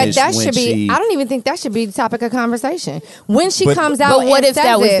even think punished that when should be. she? I don't even think that should be the topic of conversation when she But- comes out. But what and if that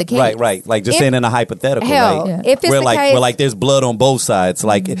says was it, the case? Right. Like just If- saying in a hypothetical, Hell, right? if it's where the like case, where like there's blood on both sides,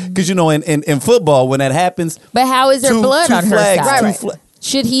 like because in football when that happens, But how is there blood two on her flags, side? two Right. fla-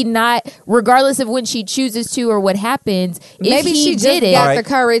 Should he not, regardless of when she chooses to or what happens, if maybe he she just did it? got All right. the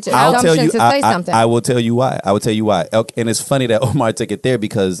courage and I'll tell gumption you. to say something. I will tell you why. Okay, and it's funny that Omar took it there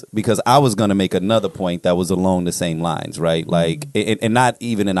because I was going to make another point that was along the same lines, right? Like, and not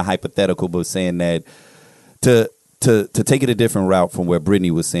even in a hypothetical, but saying that to take it a different route from where Brittany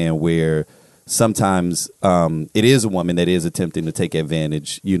was saying, where sometimes it is a woman that is attempting to take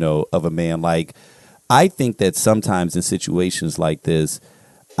advantage, of a man. Like, I think that sometimes in situations like this,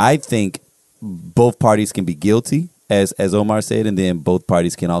 I think both parties can be guilty, as Omar said, and then both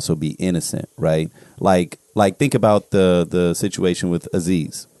parties can also be innocent, right? Like think about the situation with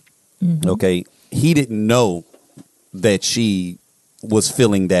Aziz. Mm-hmm. Okay, he didn't know that she was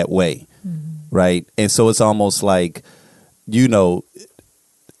feeling that way, right? And so it's almost like,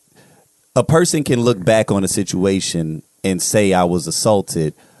 a person can look back on a situation and say I was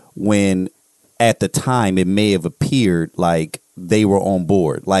assaulted when at the time it may have appeared like they were on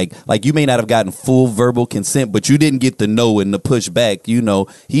board. Like you may not have gotten full verbal consent, but you didn't get the no and the push back.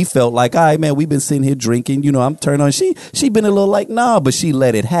 He felt like, all right, man, we've been sitting here drinking. I'm turned on. She been a little like, nah, but she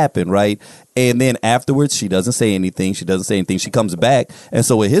let it happen, right? And then afterwards, she doesn't say anything. She comes back. And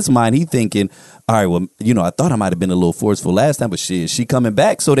so in his mind, he thinking, all right, well, I thought I might have been a little forceful last time, but she coming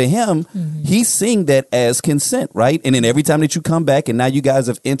back. So to him, he's seeing that as consent, right? And then every time that you come back and now you guys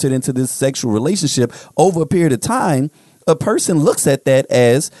have entered into this sexual relationship over a period of time, a person looks at that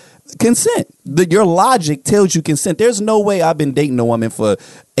as consent. Your logic tells you consent. There's no way I've been dating a woman for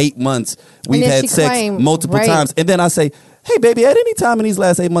 8 months. We've then had she sex claimed multiple rape. times. And then I say, hey, baby, at any time in these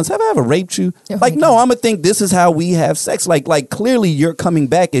last 8 months, have I ever raped you? Oh Like, my no, I'm going to think this is how we have sex. Like clearly you're coming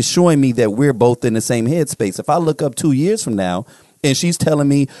back and showing me that we're both in the same headspace. If I look up 2 years from now and she's telling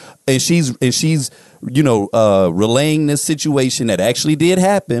me and she's relaying this situation that actually did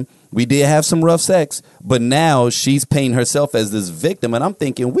happen, we did have some rough sex, but now she's painting herself as this victim. And I'm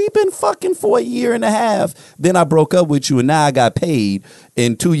thinking, we've been fucking for a year and a half. Then I broke up with you and now I got paid.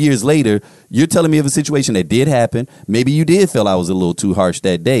 And 2 years later, you're telling me of a situation that did happen. Maybe you did feel I was a little too harsh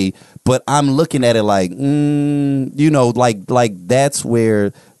that day, but I'm looking at it like, like that's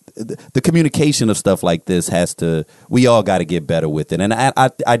where the communication of stuff like this we all got to get better with it. And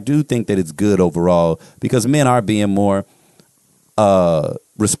I do think that it's good overall because men are being more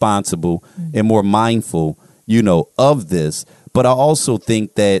responsible and more mindful, of this. But I also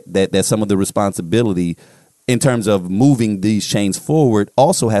think that some of the responsibility in terms of moving these chains forward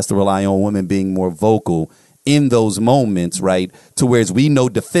also has to rely on women being more vocal in those moments, right? To whereas we know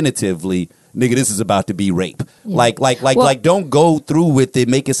definitively, nigga, this is about to be rape. Yeah. Like, don't go through with it,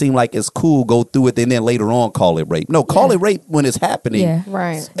 make it seem like it's cool, go through it, and then later on call it rape. No, call it rape when it's happening. Yeah.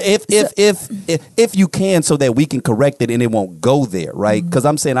 right. If you can, so that we can correct it and it won't go there, right? Because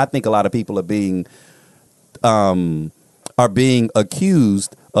I'm saying I think a lot of people are being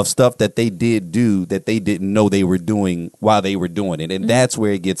accused of stuff that they did do that they didn't know they were doing while they were doing it, and that's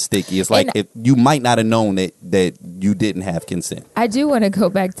where it gets sticky. It's like And- if you might not have known that you didn't have consent. I do want to go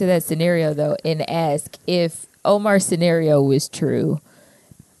back to that scenario though and ask if Omar's scenario was true.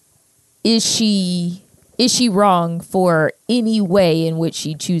 Is she wrong for any way in which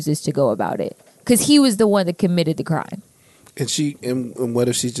she chooses to go about it? Because he was the one that committed the crime, And what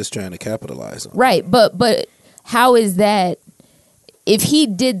if she's just trying to capitalize on it? right? But how is that? If he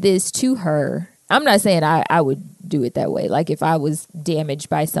did this to her, I'm not saying I would do it that way. Like if I was damaged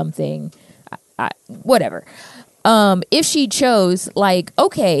by something, whatever. If she chose, like,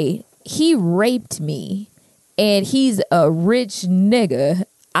 okay, he raped me and he's a rich nigga,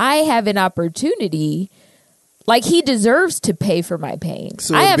 I have an opportunity Like, he deserves to pay for my pain.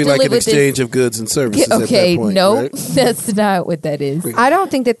 So I it'd have be to like live an with exchange this. of goods and services Okay, at that point, no, right? that's not what that is. I don't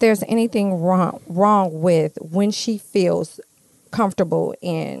think that there's anything wrong with when she feels comfortable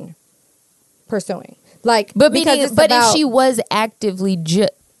in pursuing. Like, But because meaning, it's but about, if she was actively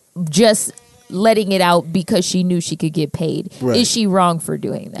just letting it out because she knew she could get paid, Right. is she wrong for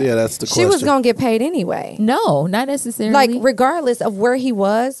doing that? Yeah, that's the question. she was gonna get paid anyway. No, not necessarily. Like, regardless of where he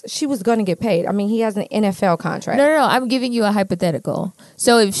was, she was gonna get paid. I mean, he has an NFL contract. No. I'm giving you a hypothetical.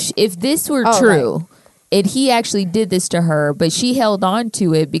 So if this were Oh, true, and he actually did this to her, but she held on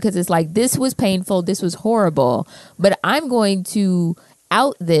to it because it's like, this was painful, this was horrible, but I'm going to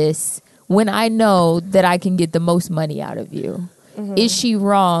out this when I know that I can get the most money out of you. Is she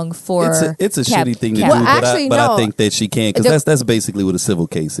wrong for? It's a shitty thing to do, Well, but, actually, I no. think that she can, because that's basically what a civil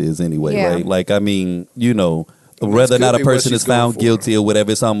case is anyway, Yeah. right? Like, I mean, you know, whether or could not a be what person she's is found going for. guilty or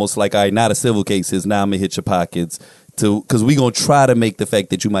whatever, it's almost like, all right, not a civil case is now I'm gonna hit your pockets because we're gonna try to make the fact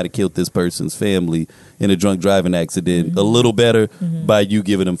that you might have killed this person's family in a drunk driving accident a little better by you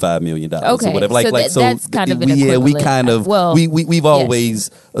giving them $5 million Okay, or whatever. so that's kind of an we equivalent. kind of Well, we've always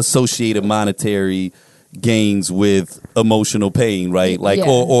associated monetary gains with emotional pain, right? Like, Yeah.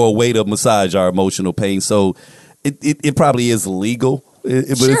 or a way to massage our emotional pain. So it probably is legal, but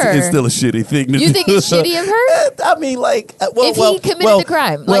it's Sure. still a shitty thing to do. You think it's shitty of her? I mean, like, If he committed the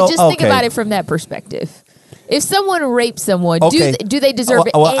crime, like, just think about it from that perspective. If someone rapes someone, Okay. do they deserve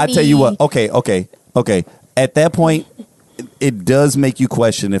Well, any? I tell you what. Okay. At that point, it does make you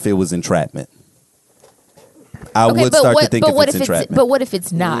question if it was entrapment. I would start to think if it's entrapment. But what if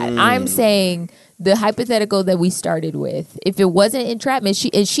it's not? I'm saying the hypothetical that we started with. If it wasn't entrapment,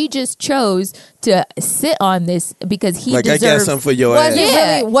 she just chose to sit on this because he Like, I deserves. got something for your Was ass. it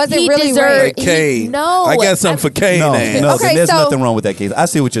Yeah, really- was it he really deserved- rape? Like Kane. No, I got something for Kane. no, ass. no, Okay, there's so- nothing wrong with that case. I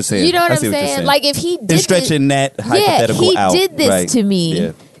see what you're saying. You know what I I'm see what you're saying? Like, if he did and stretching that hypothetical he out. did this right. to me.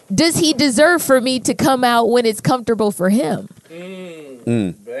 Yeah. Does he deserve for me to come out when it's comfortable for him?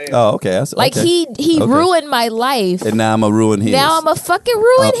 Oh, okay. Like, okay. he Okay. ruined my life. And now I'm a ruin his. Now I'm a fucking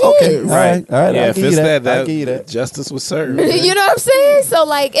ruin okay. his. All right. Yeah, I'll if give it's you that, I'll give you that. justice was served. You know what I'm saying? So,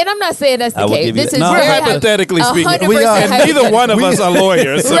 like, and I'm not saying that's I the will case. give you This that. is No, very hypothetically speaking, 100% we are. And neither one of us are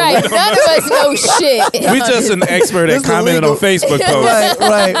lawyers. So Right, none of us know shit. we just an expert This at is commenting on illegal. Facebook posts.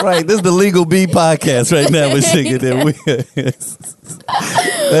 right. This is the Legal B podcast right now with Sugar. That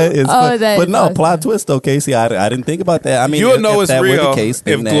is fun. that but is no, awesome. plot twist though, Casey. I didn't think about that. I mean, You'll if know it's that were real the case, if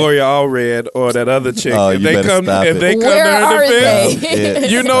then that- Gloria Allred or that other chick. Oh, if you they better come, stop if it. they come Where to her are defense, they? Yeah.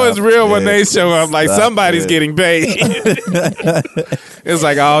 you know it's real when it. they show up. Like, Stop somebody's it. getting paid. It's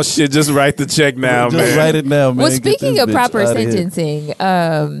like, oh shit, just write the check now, Just man. write it down, man. Well, Get speaking this of bitch proper outta here.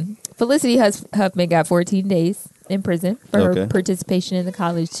 sentencing, Felicity Huffman got 14 days in prison for her Okay. participation in the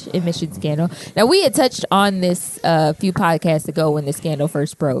college admission scandal. Now, we had touched on this a few podcasts ago when the scandal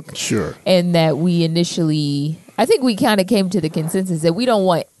first broke. Sure. And that we initially, I think we kind of came to the consensus that we don't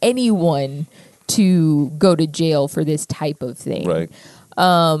want anyone to go to jail for this type of thing. Right.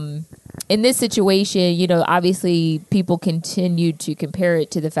 In this situation, you know, obviously people continue to compare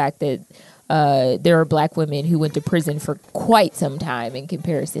it to the fact that there are black women who went to prison for quite some time in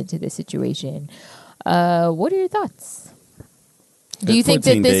comparison to this situation. What are your thoughts? Do you think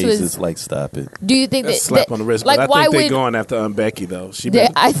that 14 this days was? is like, stop it. Do you think That's that slap on the wrist. Like, but I why think they're would going after Becky though?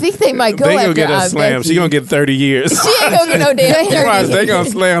 I think they might go they after gonna get a Aunt slam. Becky. She gonna get 30 years. She ain't gonna get no damn Watch, 30. they gonna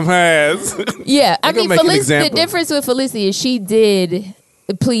slam her ass. Yeah, I They gonna mean, make an the example. difference with Felicity is she did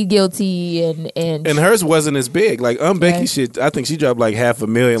plead guilty and And hers wasn't as big. Like Becky Right. shit, I think she dropped like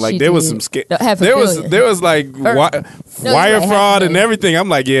 $500,000. Like She there was did. some No, $500 there was million. like Or- wire like fraud and $500,000. everything. I'm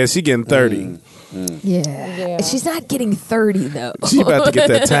like, yeah, she getting 30. yeah. She's not getting 30 though. She about to get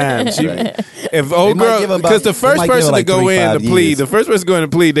that time. She, if old might girl, give her about- because the they first might give her person like to go 3, in to 5 plead, years. the first person going to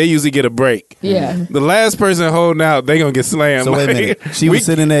plead, they usually get a break. Yeah. The last person holding out, they gonna get slammed. So wait a Like, minute. She was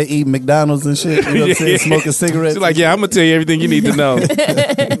sitting there eating McDonald's and shit. You know what I'm saying? Smoking cigarettes. She's like, yeah, I'm gonna tell you everything you need to know.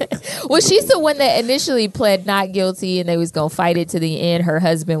 Well, she's the one that initially pled not guilty and they was going to fight it to the end. Her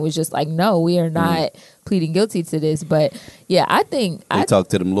husband was just like, no, we are not pleading guilty to this. But yeah, I think They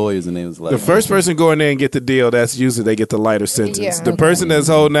talked to them lawyers and they was like, The first person go in there and get the deal, that's usually they get the lighter sentence. Yeah. The person that's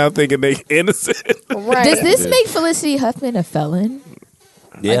holding out thinking they innocent. Right. does this make Felicity Huffman a felon?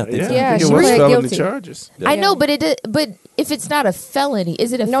 yeah, I think so. Yeah, I think she it was pled felony guilty. charges. I know, but if it's not a felony,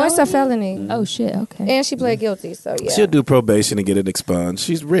 is it a No, felony? it's a felony. Oh shit, okay. And she pled guilty, so yeah. She'll do probation and get it expunged.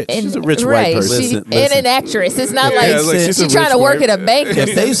 She's rich. She's a rich right, white person. she- Listen. and an actress. It's not Yeah, like it's like she's a she's trying rich to work white- at a bank. Or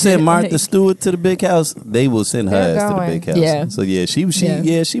If they send something. Martha Stewart to the big house, they will send her They're ass to the going. big house. Yeah. So yeah,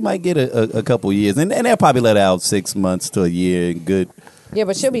 Yeah. she might get a couple years, and they'll probably let her out 6 months to a year. Good. Yeah,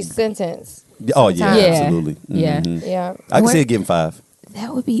 but she'll be sentenced Oh yeah, sometimes. Yeah. absolutely. Yeah. Mhm. Yeah. I can What- see it getting 5.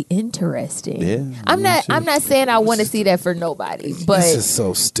 That would be interesting. Yeah, I'm yeah, not. sure. I'm not saying I want to see that for nobody, but This is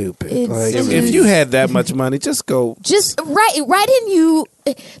so stupid. It's Like, just- if you had that much money, just go. just right in you.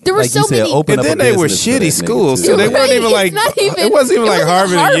 There were Like so you said, many. open And up then a they were business for that shitty nigga, schools, too. so they Right, weren't even it's like not even- it wasn't even it like wasn't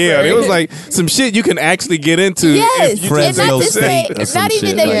Harvard and Yale. It was Harvard. like some shit you can actually get into. Yes, if you Friends and no not to say, State or some not even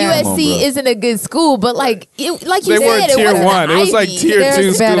shit. that Like, come on, USC bro. isn't a good school, but like you They said, weren't it tier wasn't one. It was like Ivy. tier There's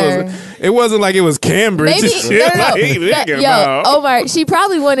 2 better. schools. It wasn't like it was Cambridge. Maybe and shit. no. Like, nigga, Yo, no. Omar, she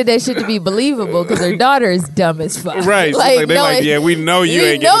probably wanted that shit to be believable because her daughter is dumb as fuck. Right. Like, they no, like, yeah, we know you we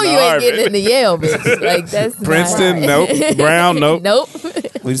ain't know getting you to ain't getting Harvard. into Yale, bitch. Like that's not Princeton, right. nope. Brown, nope. Nope.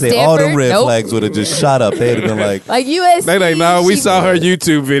 We say all them Stanford, red nope. flags would have just shot up. They'd have been like, Like USC. They like, no, we she- saw her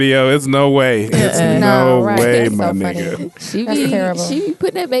YouTube video. It's no way. It's no No, right. way, That's my so nigga. funny. She That's be, terrible. She be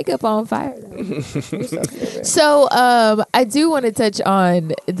putting that makeup on fire. So I do want to touch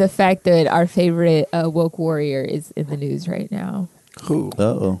on the fact that our favorite woke warrior is in the news right now. Who?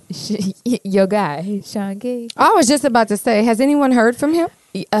 uh-oh. Your guy, Sean King. I was just about to say, has anyone heard from him?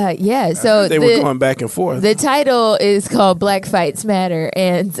 Yeah. So They were going back and forth. the title is called Black Fights Matter,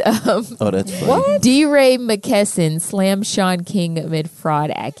 and Oh, that's funny. D. Ray McKesson slammed Sean King amid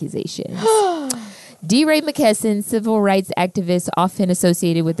fraud accusations. D. Ray McKesson, civil rights activist often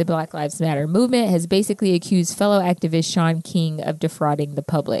associated with the Black Lives Matter movement, has basically accused fellow activist Sean King of defrauding the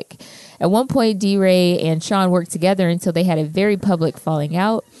public. At one point, D. Ray and Sean worked together until they had a very public falling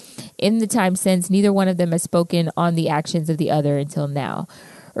out. In the time since, neither one of them has spoken on the actions of the other until now.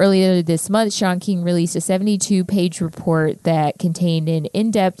 Earlier this month, Sean King released a 72-page report that contained an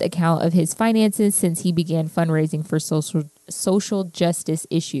in-depth account of his finances since he began fundraising for social justice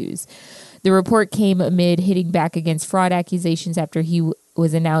issues. The report came amid hitting back against fraud accusations after he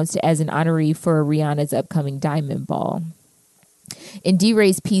was announced as an honoree for Rihanna's upcoming Diamond Ball. In D.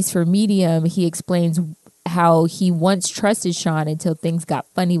 Ray's piece for Medium, he explains how he once trusted Sean until things got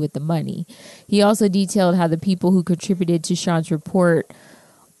funny with the money. He also detailed how the people who contributed to Sean's report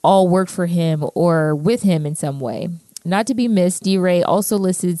all worked for him or with him in some way. Not to be missed, D. Ray also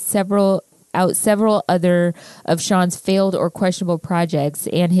listed several other of Sean's failed or questionable projects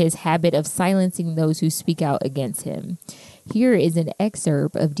and his habit of silencing those who speak out against him. Here is an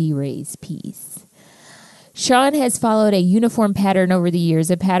excerpt of D. Ray's piece. Sean has followed a uniform pattern over the years,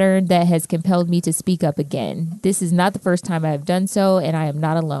 a pattern that has compelled me to speak up again. This is not the first time I have done so, and I am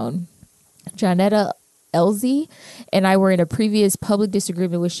not alone. Jonetta Elzie and I were in a previous public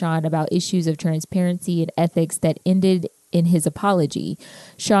disagreement with Sean about issues of transparency and ethics that ended in his apology.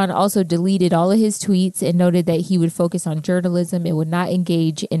 Sean also deleted all of his tweets and noted that he would focus on journalism and would not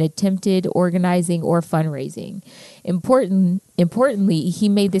engage in attempted organizing or fundraising. Importantly, he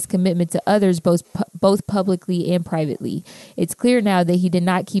made this commitment to others both publicly and privately. It's clear now that he did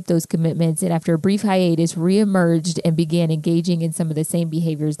not keep those commitments, and after a brief hiatus, reemerged and began engaging in some of the same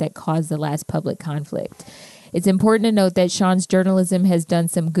behaviors that caused the last public conflict. It's important to note that Sean's journalism has done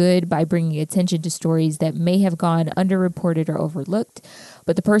some good by bringing attention to stories that may have gone underreported or overlooked,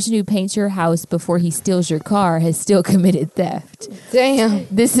 but the person who paints your house before he steals your car has still committed theft. Damn.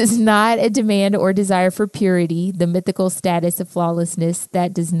 This is not a demand or desire for purity, the mythical status of flawlessness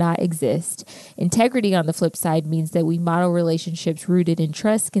that does not exist. Integrity, on the flip side, means that we model relationships rooted in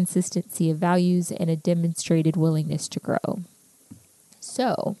trust, consistency of values, and a demonstrated willingness to grow.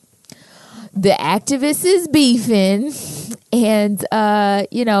 So, the activist is beefing, and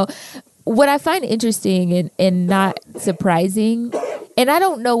what I find interesting and not surprising, and I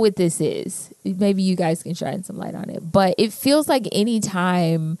don't know what this is, maybe you guys can shine some light on it, but it feels like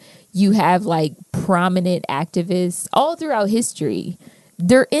anytime you have like prominent activists all throughout history,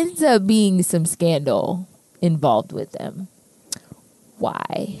 there ends up being some scandal involved with them.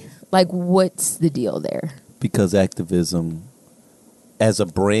 Why? Like, what's the deal there? Because activism as a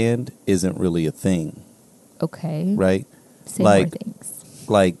brand isn't really a thing, Okay. right? Say Like- more things.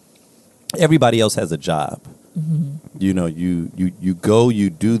 Like everybody else has a job. You know, you go, you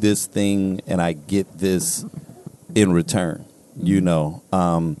do this thing, and I get this in return. You know,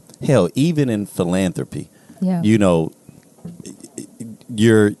 hell, even in philanthropy, Yeah. you know,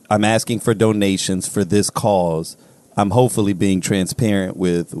 I'm asking for donations for this cause. I'm hopefully being transparent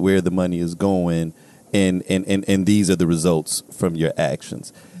with where the money is going, and these are the results from your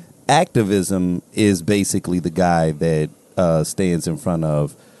actions. Activism is basically the guy that stands in front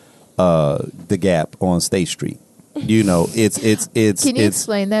of the Gap on State Street, You know, it's Can you it's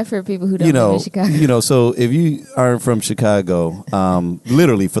explain that for people who don't you live know, in Chicago? you know. So if you aren't from Chicago,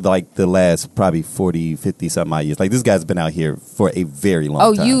 literally for the last probably 40, 50 something odd years, like this guy's been out here for a very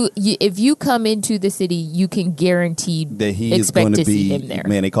long time. You if you come into the city, you can guarantee That he is expect going to to be, see him there.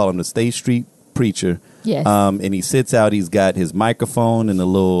 man, they call him the State Street Preacher. Yes. And he sits out, he's got his microphone and a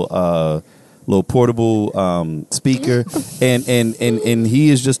little portable speaker, and he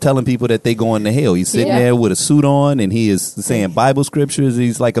is just telling people that they going to hell. He's sitting Yeah. there with a suit on, and he is saying Bible scriptures.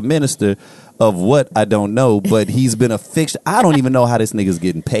 He's like a minister of what I don't know, but he's been a fixture. I don't even know how this nigga's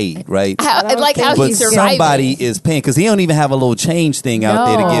getting paid, right? how But he's surviving. somebody is paying, because he don't even have a little change thing out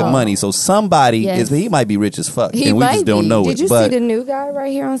there to No. give money. So somebody Yes. he might be rich as fuck, He and we just might don't be. know Did it. you but see the new guy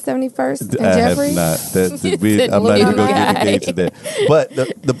right here on 71st and I have Jeffrey? not. The I'm not even little going to get guy. engaged in that. But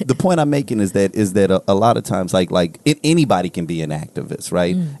the point I'm making is that a lot of times, like anybody can be an activist,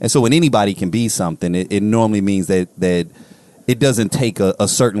 right? And so when anybody can be something, it normally means that it doesn't take a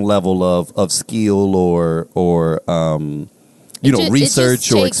certain level of skill or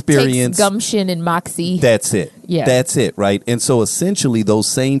research or experience. Takes gumption and moxie. That's it. Yeah. That's it, right? And so essentially those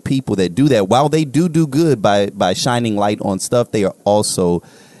same people that do that, while they do good by shining light on stuff, they are also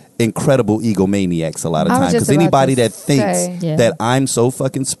incredible egomaniacs a lot of I was times. just Because anybody about to that thinks say. Yeah. that I'm so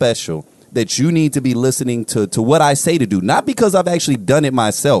fucking special, that you need to be listening to what I say to do, not because I've actually done it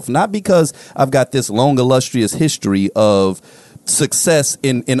myself, not because I've got this long illustrious history of success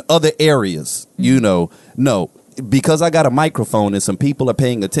in other areas, no, because I got a microphone and some people are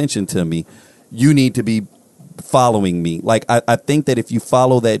paying attention to me, you need to be following me. Like I think that if you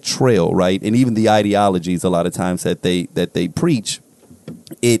follow that trail, right, and even the ideologies a lot of times that they preach,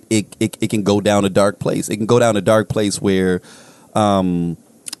 it can go down a dark place. It can go down a dark place where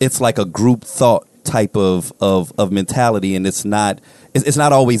it's like a group thought type of mentality, and it's not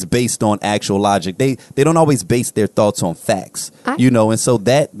always based on actual logic. They don't always base their thoughts on facts, and so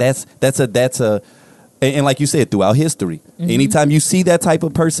that's a and like you said, throughout history, anytime you see that type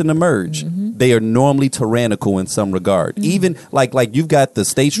of person emerge, they are normally tyrannical in some regard. Even like you've got the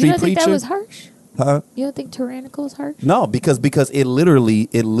State You Street don't think Preacher. that was harsh? Huh? You don't think tyrannical is harsh? No, because it literally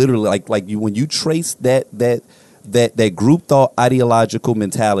like you, when you trace that group thought ideological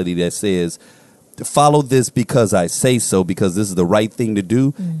mentality that says follow this because I say so, because this is the right thing to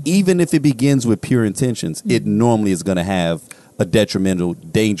do, even if it begins with pure intentions, it normally is going to have a detrimental,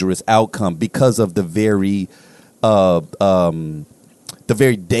 dangerous outcome because of the very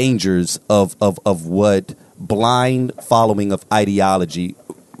dangers of what blind following of ideology.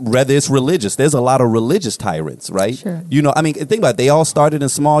 Whether it's religious, there's a lot of religious tyrants, right? Sure. I mean, think about it. They all started in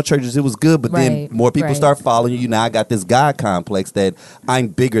small churches. It was good, but then Right, more people right. start following you. Now I got this God complex that I'm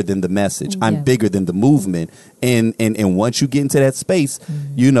bigger than the message. Yeah. I'm bigger than the movement. And once you get into that space,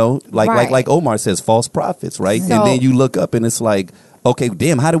 Right. like Omar says, false prophets, right? So- and then you look up and it's like, okay,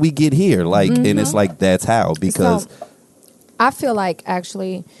 damn, how do we get here? Like, and it's like, that's how, because So, I feel like,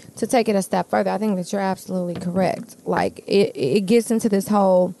 actually, to take it a step further, I think that you're absolutely correct. Like, it gets into this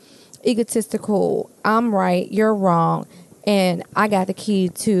whole egotistical, I'm right, you're wrong, and I got the key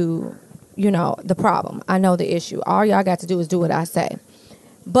to, the problem. I know the issue. All y'all got to do is do what I say.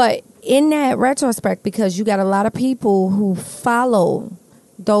 But in that retrospect, because you got a lot of people who follow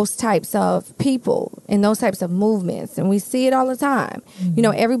those types of people and those types of movements, and we see it all the time.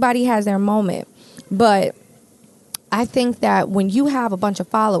 Everybody has their moment. But I think that when you have a bunch of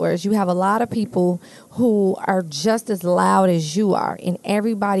followers, you have a lot of people who are just as loud as you are, and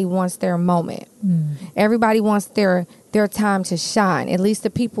everybody wants their moment. Everybody wants their time to shine, at least the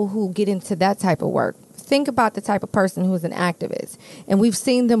people who get into that type of work. Think about the type of person who is an activist, and we've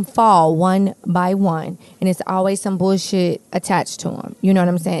seen them fall one by one, and it's always some bullshit attached to them. You know what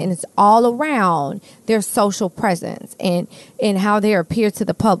I'm saying? And it's all around their social presence and how they appear to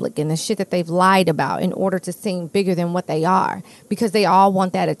the public and the shit that they've lied about in order to seem bigger than what they are, because they all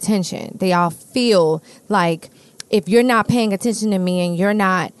want that attention. They all feel like if you're not paying attention to me and you're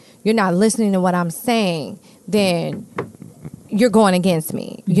not listening to what I'm saying, then you're going against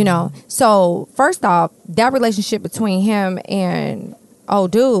me, So first off, that relationship between him and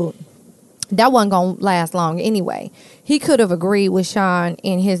dude, that wasn't gonna last long anyway. He could have agreed with Sean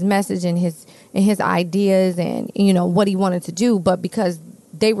in his message and his ideas and what he wanted to do, but because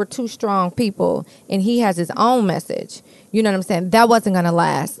they were two strong people and he has his own message, you know what I'm saying, that wasn't gonna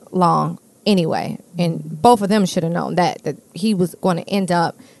last long anyway. And both of them should have known that he was going to end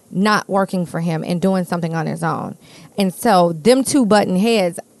up not working for him and doing something on his own. And so them two button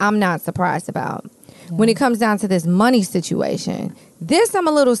heads, I'm not surprised about. When it comes down to this money situation, this I'm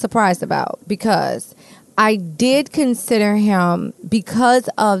a little surprised about, because I did consider him because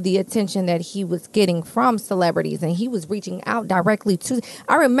of the attention that he was getting from celebrities, and he was reaching out directly to.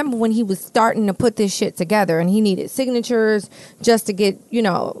 I remember when he was starting to put this shit together, and he needed signatures just to get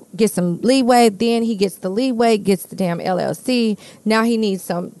some leeway. Then he gets the leeway, gets the damn LLC. Now he needs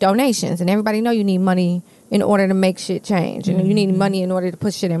some donations, and everybody know you need money in order to make shit change, and you need money in order to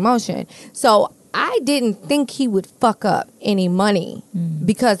put shit in motion. So I didn't think he would fuck up any money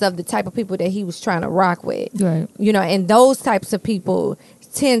because of the type of people that he was trying to rock with. Right. And those types of people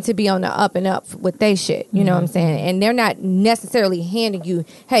tend to be on the up and up with they shit. You know what I'm saying? And they're not necessarily handing you,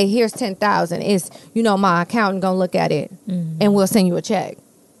 hey, here's 10,000. It's, my accountant gonna look at it and we'll send you a check.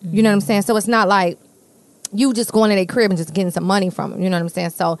 You know what I'm saying? So it's not like you just going to their crib and just getting some money from them. You know what I'm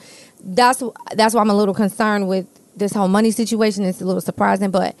saying? So that's why I'm a little concerned with this whole money situation. It's a little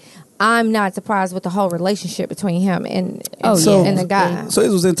surprising, but I'm not surprised with the whole relationship between him and the guy. So it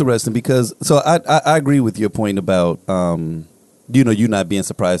was interesting because I agree with your point about you not being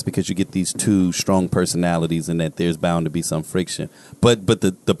surprised because you get these two strong personalities and that there's bound to be some friction. But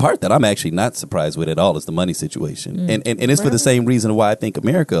the part that I'm actually not surprised with at all is the money situation, and it's for the same reason why I think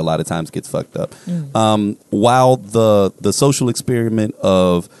America a lot of times gets fucked up. While the social experiment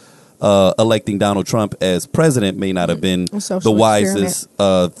of electing Donald Trump as president may not have been the wisest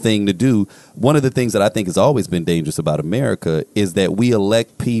thing to do. One of the things that I think has always been dangerous about America is that we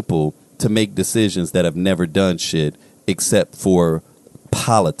elect people to make decisions that have never done shit except for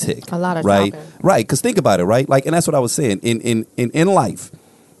politics. A lot of right, talking. right. Because think about it, right? Like, and that's what I was saying. In life,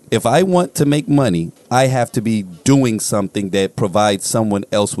 if I want to make money, I have to be doing something that provides someone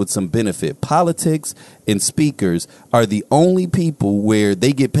else with some benefit. Politics and speakers are the only people where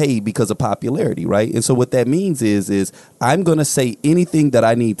they get paid because of popularity, right? And so what that means is I'm going to say anything that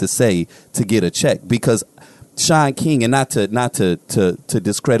I need to say to get a check, because Sean King, and not to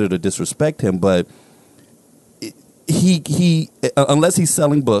discredit or disrespect him, but he unless he's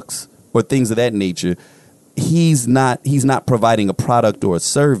selling books or things of that nature, he's not providing a product or a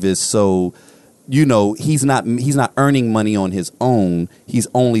service. So, he's not earning money on his own. He's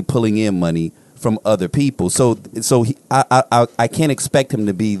only pulling in money from other people. So I can't expect him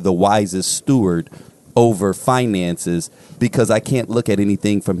to be the wisest steward over finances, because I can't look at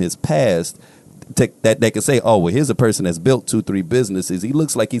anything from his past that they can say, oh, well, here's a person that's built 2-3 businesses. He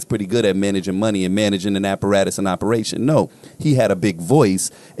looks like he's pretty good at managing money and managing an apparatus and operation. No, he had a big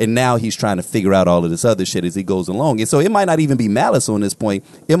voice, and now he's trying to figure out all of this other shit as he goes along. And so it might not even be malice on this point.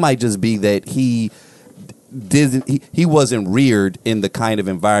 It might just be that he wasn't reared in the kind of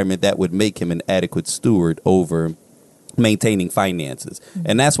environment that would make him an adequate steward over maintaining finances.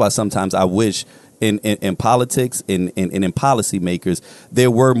 And that's why sometimes I wish in politics and in policymakers, there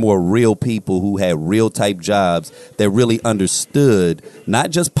were more real people who had real type jobs that really understood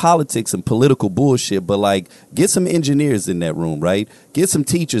not just politics and political bullshit, but like get some engineers in that room, right? Get some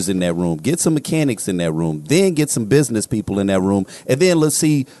teachers in that room, get some mechanics in that room, then get some business people in that room, and then let's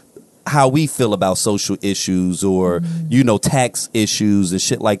see how we feel about social issues or, tax issues and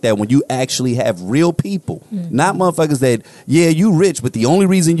shit like that. When you actually have real people, not motherfuckers that, you rich, but the only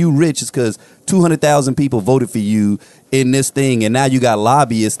reason you rich is because 200,000 people voted for you in this thing, and now you got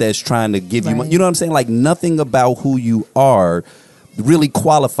lobbyists that's trying to give you money. You know what I'm saying? Like, nothing about who you are really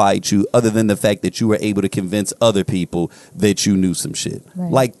qualified you other than the fact that you were able to convince other people that you knew some shit.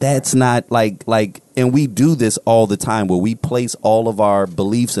 Right. Like, that's not like, and we do this all the time where we place all of our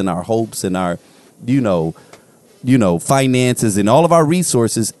beliefs and our hopes and our, finances and all of our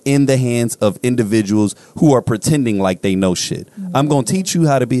resources in the hands of individuals who are pretending like they know shit. I'm going to teach you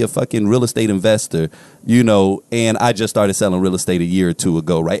how to be a fucking real estate investor, and I just started selling real estate a year or two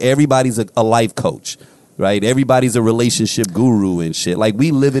ago, right? Everybody's a life coach. Right, everybody's a relationship guru and shit. Like,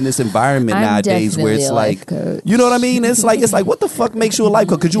 we live in this environment nowadays where it's like, you know what I mean? It's like what the fuck makes you a life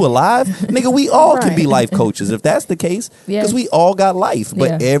coach? Cause you alive, nigga. We all can be life coaches if that's the case, because we all got life.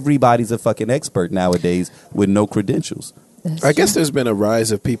 But everybody's a fucking expert nowadays with no credentials. I guess there's been a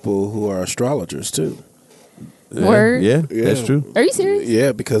rise of people who are astrologers too. Word? Yeah, that's true. Are you serious?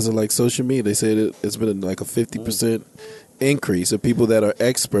 Yeah, because of like social media, they said it's been like a 50% increase of people that are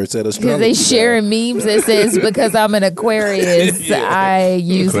experts at astrology. Because they sharing memes that says, because I'm an Aquarius, I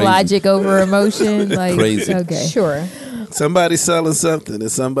use logic over emotion. Like, crazy. Okay. Sure. Somebody's selling something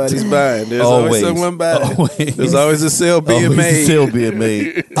and somebody's buying. There's always someone buying. There's always a sale being made. A sale being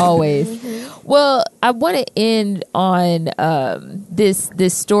made. Always. Well, I want to end on this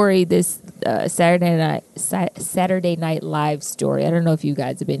story, this Saturday Night Live story. I don't know if you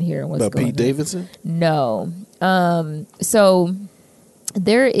guys have been hearing what's about going Pete on. Davidson? No. So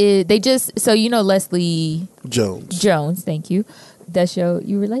there is. So Leslie Jones. Thank you. That show,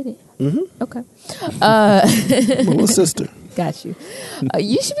 you related? Okay. My little sister. Got you.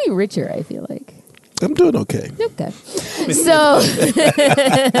 You should be richer, I feel like. I'm doing okay. Okay. So,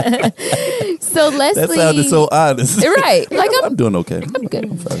 so Leslie. That sounded so honest. Right. Like I'm doing okay. I'm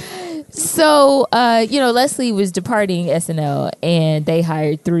good. So, Leslie was departing SNL, and they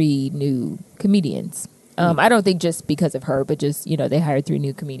hired 3 new comedians. I don't think just because of her, but just, they hired 3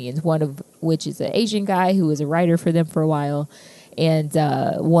 new comedians, one of which is an Asian guy who was a writer for them for a while, and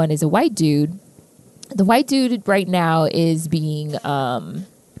one is a white dude. The white dude right now is being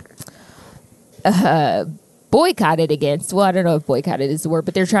boycotted against. Well, I don't know if boycotted is the word,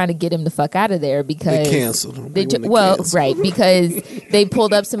 but they're trying to get him the fuck out of there because they canceled him. Right, because they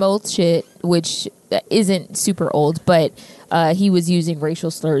pulled up some old shit, which isn't super old, but he was using racial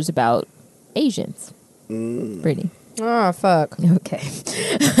slurs about Asians. Brittany. Oh, fuck. Okay.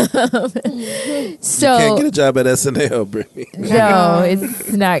 So you can't get a job at SNL, Brittany. No,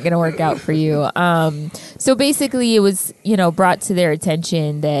 it's not going to work out for you. So basically, it was brought to their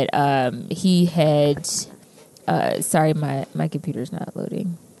attention that he had. Sorry, my computer's not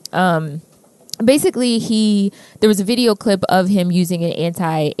loading. Basically, there was a video clip of him using an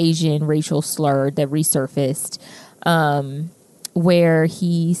anti-Asian racial slur that resurfaced. Where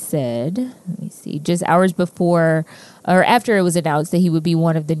he said, let me see, just hours before or after it was announced that he would be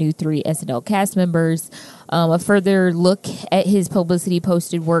one of the new 3 SNL cast members. A further look at his publicity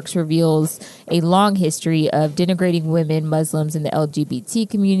posted works reveals a long history of denigrating women, Muslims, and the LGBT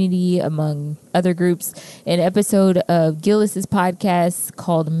community, among other groups. An episode of Gillis's podcast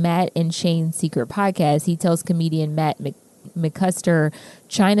called Matt and Shane's Secret Podcast, he tells comedian Matt McCusker,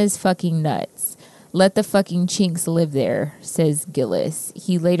 China's fucking nuts. Let the fucking chinks live there, says Gillis.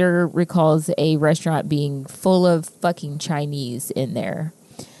 He later recalls a restaurant being full of fucking Chinese in there.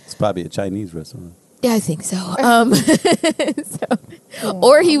 It's probably a Chinese restaurant. Yeah, I think so.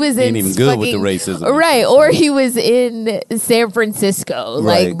 Or he was in Ain't even good with the racism. Right, or he was in San Francisco.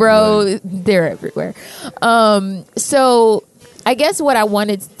 Like, bro, they're everywhere. So I guess what I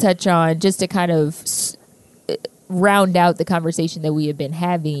wanted to touch on, just to kind of round out the conversation that we have been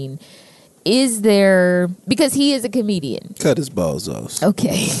having, is there, because he is a comedian. Cut his balls off.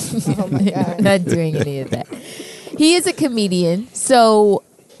 Okay. Oh my God. Not doing any of that. He is a comedian. So,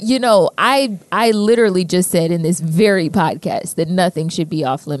 I literally just said in this very podcast that nothing should be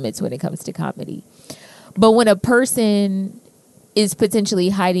off limits when it comes to comedy. But when a person is potentially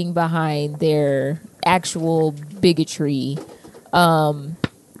hiding behind their actual bigotry,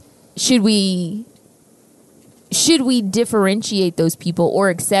 should we differentiate those people or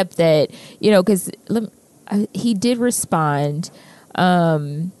accept that, because he did respond.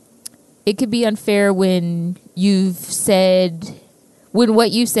 It could be unfair when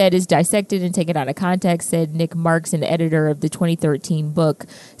what you said is dissected and taken out of context, said Nick Marks, an editor of the 2013 book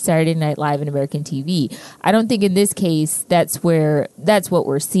Saturday Night Live and American TV. I don't think in this case that's what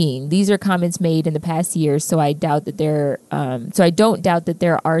we're seeing. These are comments made in the past year, so I don't doubt that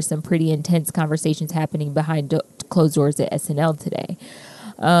there are some pretty intense conversations happening behind closed doors at SNL today.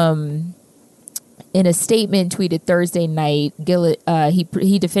 In a statement tweeted Thursday night,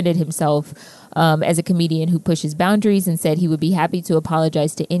 he defended himself as a comedian who pushes boundaries and said he would be happy to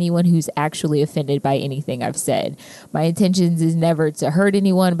apologize to anyone who's actually offended by anything I've said. My intentions is never to hurt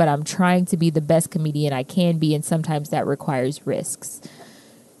anyone, but I'm trying to be the best comedian I can be, and sometimes that requires risks.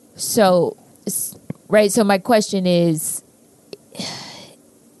 So, right, so my question is,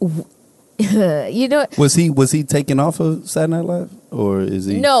 was he taken off of Saturday Night Live, or is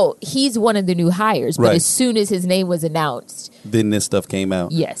he? No, he's one of the new hires. But as soon as his name was announced, then this stuff came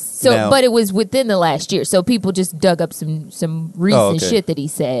out. Yes. So, but it was within the last year. So people just dug up some recent shit that he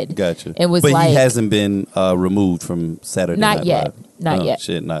said. Gotcha. And was but like, he hasn't been removed from Saturday Night Live. Not yet.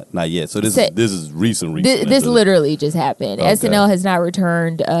 Shit, not yet. So this is recent. This literally just happened. Okay. SNL has not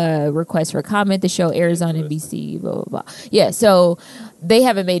returned a request for comment. The show airs on NBC. Blah blah blah. Yeah. So they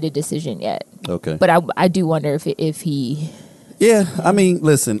haven't made a decision yet. Okay. But I do wonder if he. Yeah. I mean,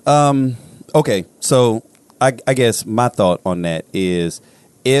 listen. Okay. So I guess my thought on that is,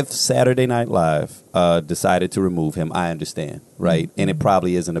 if Saturday Night Live decided to remove him, I understand, right? Mm-hmm. And it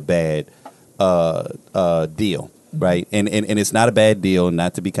probably isn't a bad deal. Right, and it's not a bad deal,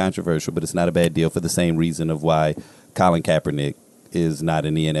 not to be controversial, but it's not a bad deal for the same reason of why Colin Kaepernick is not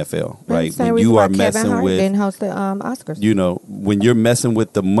in the NFL. Right, when you are messing Kevin Hart with, didn't host the Oscars. When you're messing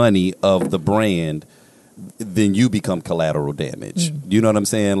with the money of the brand, then you become collateral damage. You know what I'm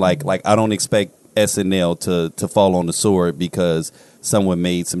saying? Like I don't expect SNL to fall on the sword because someone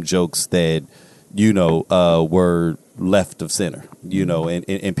made some jokes that were left of center.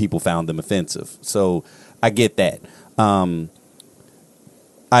 And people found them offensive. So I get that.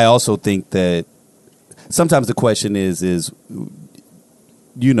 I also think that sometimes the question is,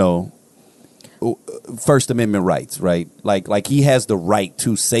 you know, First Amendment rights, right? Like he has the right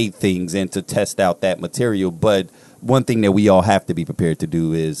to say things and to test out that material, but one thing that we all have to be prepared to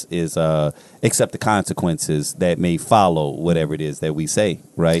do is accept the consequences that may follow whatever it is that we say,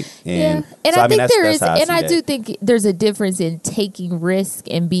 right? And so, I think that's, there that's is, how I and see I that. do think there's a difference in taking risk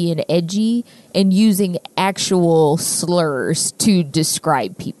and being edgy and using actual slurs to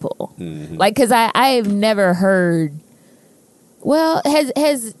describe people. Mm-hmm. Like, because I have never heard. Well,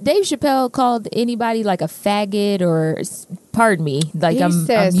 has Dave Chappelle called anybody like a faggot or? Pardon me, like He I'm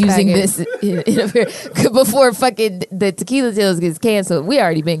says using faggot. this before fucking the Tequila Tales gets canceled. We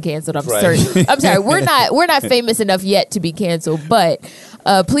already been canceled. I'm Right. certain. I'm sorry. We're not famous enough yet to be canceled. But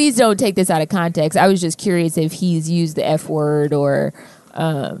please don't take this out of context. I was just curious if he's used the F word or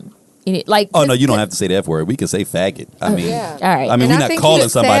like. Oh no, you don't have to say the F word. We can say faggot. I mean, Yeah. All right. I mean, And I we're not think calling he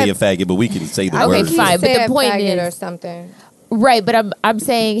somebody said- a faggot, but we can say the Okay, word. fine. But the Said point faggot is- or something. Right, but I'm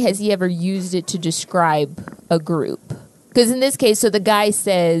saying, has he ever used it to describe a group? Because in this case, so the guy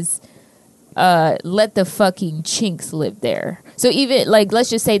says, "Let the fucking chinks live there." So even like, let's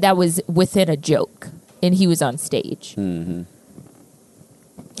just say that was within a joke, and he was on stage. Mm-hmm.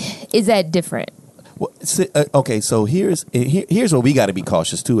 Is that different? Well, okay, so here's what we got to be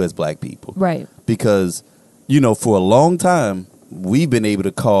cautious too as black people, Right. because for a long time we've been able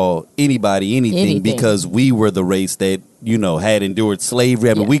to call anybody anything because we were the race that had endured slavery.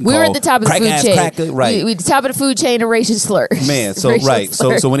 I mean, we can were call at the top of the crack food ass chain. cracker, right? We the top of the food chain of racial slurs. Man, so Racial right,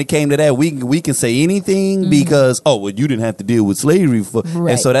 slurs. so when it came to that, we can say anything because you didn't have to deal with slavery for,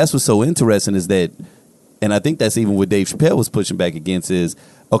 Right. and so that's what's so interesting is that, and I think that's even what Dave Chappelle was pushing back against is,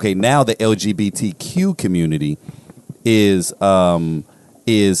 okay, now the LGBTQ community is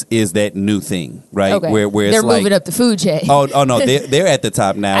that new thing, right? Okay. Where they're it's like, moving up the food chain. oh no, they're at the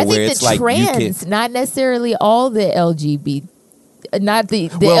top now. I where think it's the like trans, you not necessarily all the LGBT, not the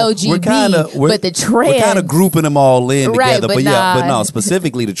well, LGBT, but the trans. We're kind of grouping them all in Right, together, but but nah. no,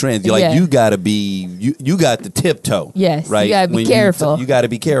 specifically the trans. You're Yeah. like, you gotta be, you got to tiptoe. Yes, you right. gotta be When careful. You got to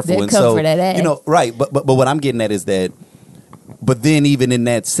be careful, They'll and come so for that ass. right. But what I'm getting at is that, but then even in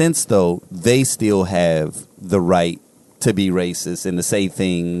that sense, though, they still have the right to be racist and to say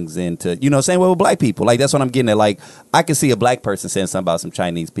things and to, same way with black people. Like, that's what I'm getting at. Like, I can see a black person saying something about some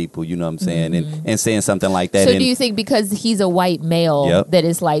Chinese people, you know what I'm saying, and saying something like that. So and, do you think because he's a white male Yep. that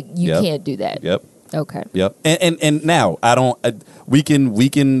it's like you Yep. can't do that? Yep. Okay. Yep. And now I don't. We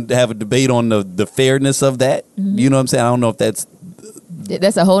can have a debate on the fairness of that. You know what I'm saying? I don't know if that's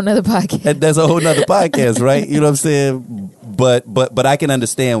a whole nother podcast. that's a whole nother podcast, right? You know what I'm saying? But I can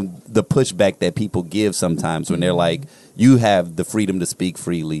understand the pushback that people give sometimes when they're like, you have the freedom to speak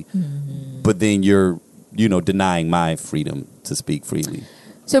freely, but then you're denying my freedom to speak freely.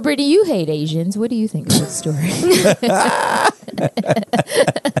 So, Brittany, you hate Asians. What do you think of this story?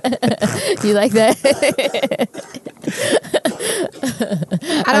 You like that?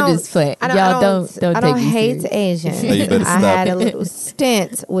 I'm just playing. Y'all don't take I don't me hate serious. Asians. No, you better I stop. had a little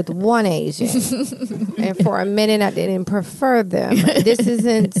stint with one Asian, and for a minute I didn't prefer them. This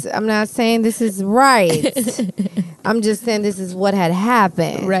isn't. I'm not saying this is right. I'm just saying this is what had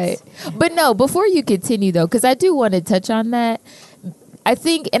happened. Right. But no, before you continue though, because I do want to touch on that. I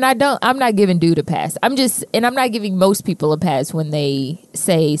think, and I'm not giving dude a pass. I'm not giving most people a pass when they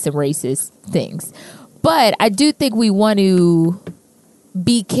say some racist things. But I do think we want to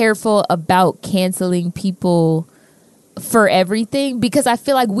be careful about canceling people for everything, because I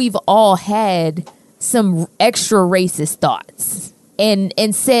feel like we've all had some extra racist thoughts and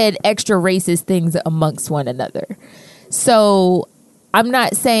said extra racist things amongst one another. So I'm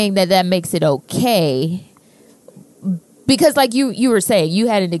not saying that makes it okay, because like you were saying, you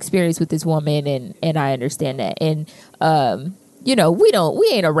had an experience with this woman, and I understand that. And we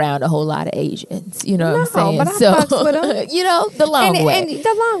ain't around a whole lot of Asians, you know what I'm saying? but I fucks with 'em. The long way. And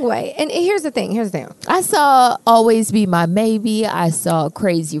the long way. And here's the thing. I saw Always Be My Maybe. I saw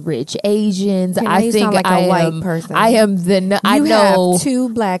Crazy Rich Asians. Okay, now I you think sound like a I white am, person. I am the. I You know have two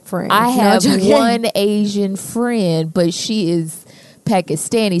black friends. I No, have I'm joking. one Asian friend, but she is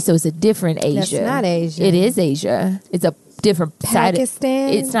Pakistani, so it's a different Asia. That's not Asian. It is Asia. It's a different side.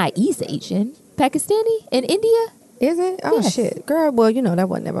 Pakistan? It's not East Asian. Pakistani in India. Is it? Oh Yes. shit, girl. Well, that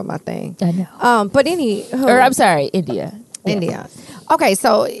wasn't never my thing. I know. But I'm sorry, India. India. Okay,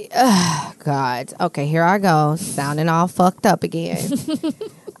 so God. Okay, here I go, sounding all fucked up again.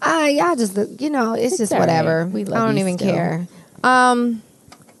 Y'all just it's just all whatever. right. We I love don't you even still. care.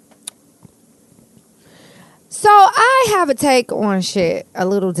 So I have a take on shit a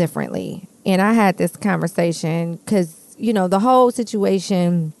little differently, and I had this conversation because the whole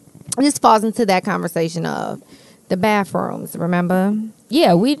situation just falls into that conversation of the bathrooms. Remember?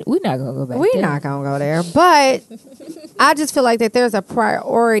 Yeah, we're not gonna go back. We're there. not gonna go there, but I just feel like that there's a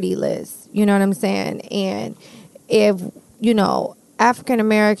priority list. You know what I'm saying? And if African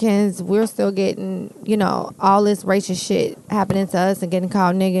Americans, we're still getting all this racist shit happening to us and getting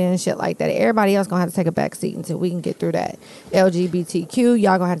called nigga and shit like that. Everybody else gonna have to take a back seat until we can get through that. LGBTQ,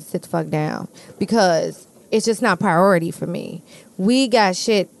 y'all gonna have to sit the fuck down because it's just not priority for me. We got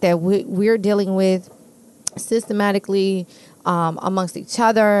shit that we're dealing with systematically amongst each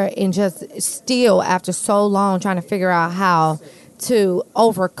other, and just still after so long trying to figure out how to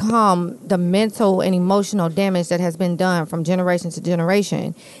overcome the mental and emotional damage that has been done from generation to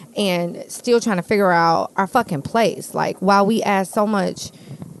generation, and still trying to figure out our fucking place. Like, while we add so much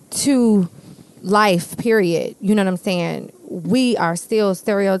to life, period, you know what I'm saying, we are still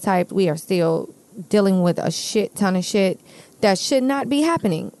stereotyped. We are still dealing with a shit ton of shit that should not be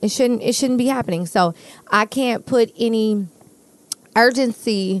happening. It shouldn't be happening. So I can't put any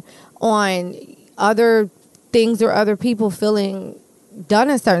urgency on other things or other people feeling done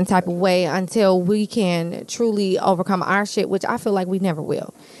a certain type of way until we can truly overcome our shit, which I feel like we never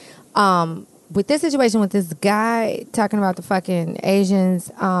will. With this situation with this guy talking about the fucking Asians,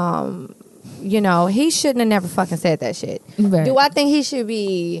 he shouldn't have never fucking said that shit. Right. Do I think he should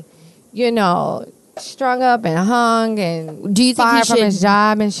be, strung up and hung and Do you think fired he from his should-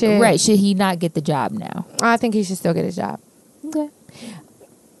 job and shit? Right? Should he not get the job now? I think he should still get his job. Okay.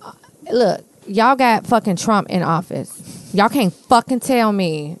 Look, y'all got fucking Trump in office. Y'all can't fucking tell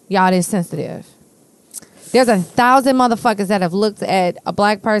me y'all this sensitive. There's 1,000 motherfuckers that have looked at a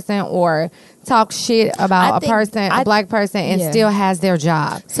black person or talk shit about a black person and still has their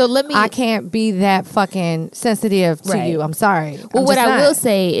job. So I can't be that fucking sensitive to Right. you. I'm sorry. Well, I'm what just I not. will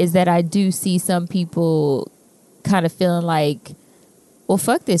say is that I do see some people kind of feeling like, well,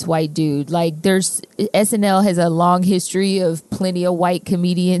 fuck this white dude. Like, there's SNL has a long history of plenty of white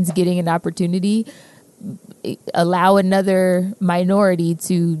comedians getting an opportunity. Allow another minority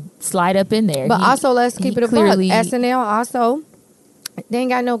to slide up in there. But also, let's keep it a buck. clearly- SNL also, they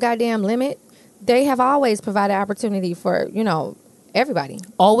ain't got no goddamn limit. They have always provided opportunity for, everybody.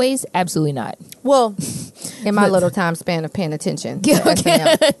 Always, absolutely not. Well, in my little time span of paying attention to Okay.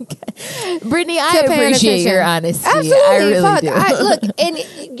 SNL. Brittany, I To paying appreciate attention. your honesty. Absolutely. I really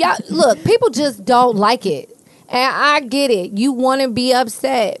Fuck. do. Look, people just don't like it. And I get it. You want to be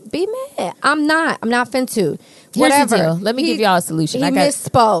upset. Be mad. I'm not finna. Whatever. Here's the deal. Let me give y'all a solution. He I got-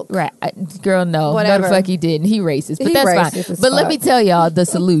 misspoke. Right. Girl, no. Whatever. No, the fuck he didn't. He racist. But He that's racist fine. as But let fuck. me tell y'all the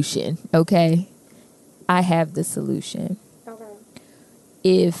solution, okay? I have the solution. Okay.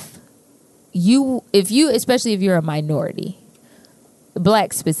 If you, especially if you're a minority,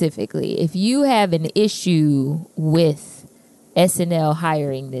 black specifically, if you have an issue with SNL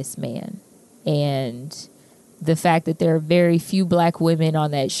hiring this man and the fact that there are very few black women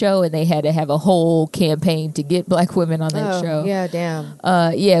on that show and they had to have a whole campaign to get black women on that show. Yeah, damn.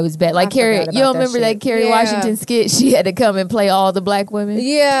 Yeah, it was bad. Like I Carrie, forgot you about don't that remember shit. that Kerry Yeah. Washington skit? She had to come and play all the black women.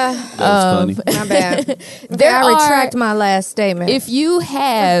 Yeah. That was funny. My bad. There I are- retract my last statement. If you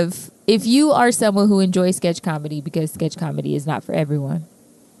are someone who enjoys sketch comedy, because sketch comedy is not for everyone,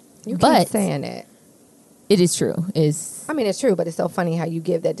 you keep but- saying that. it is true. I mean, it's true, but it's so funny how you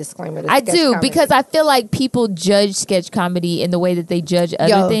give that disclaimer. To I sketch do comedy. because I feel like people judge sketch comedy in the way that they judge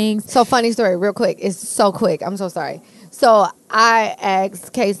other things. So funny story, real quick. It's so quick. I'm so sorry. So I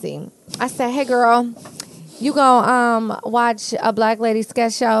asked Casey. I said, "Hey, girl, you gonna watch a black lady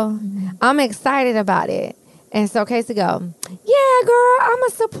sketch show? I'm excited about it." And so Casey go, "Yeah, girl, I'ma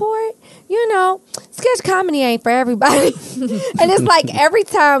support. Sketch comedy ain't for everybody." And it's like every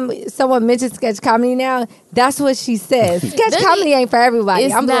time someone mentions sketch comedy now, that's what she says. Sketch comedy ain't for everybody.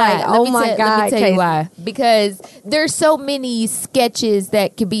 It's I'm not. like, oh my Let God, me tell Casey. you why. Because there's so many sketches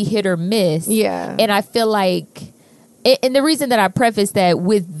that can be hit or miss. Yeah. And I feel like, and the reason that I preface that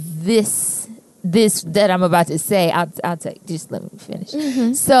with this that I'm about to say, I'll take, just let me finish.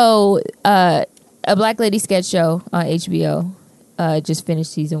 Mm-hmm. So, a black lady sketch show on HBO just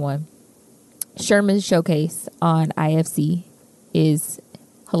finished season 1. Sherman's Showcase on IFC is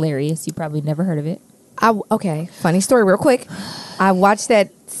hilarious. You probably never heard of it. Okay, funny story, real quick. I watched that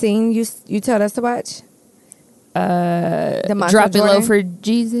scene you told us to watch. The Montel Drop it Jordan? low for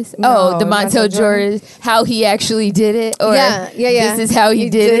Jesus. No, The Montel Montel Jordan, how he actually did it, or yeah. this is how he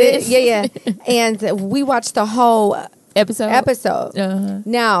did it. Yeah. And we watched the whole episode.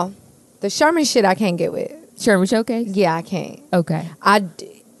 Now, the Sherman shit I can't get with. Sherman Showcase. Yeah, I can't. Okay.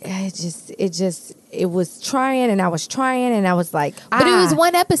 it was trying, and I was trying, and I was like, But it was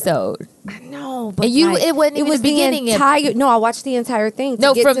one episode. I know, but And you- like, it wasn't even the beginning of- entire. No, I watched the entire thing. To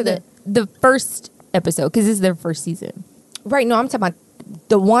No, get from to the first episode, because this is their first season. right. No, I'm talking about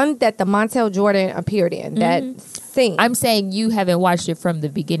the one that the Montel Jordan appeared in. That scene. I'm saying you haven't watched it from the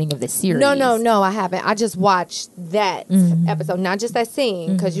beginning of the series. No, I haven't. I just watched that episode, not just that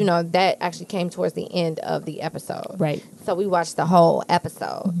scene, because that actually came towards the end of the episode. Right. So we watched the whole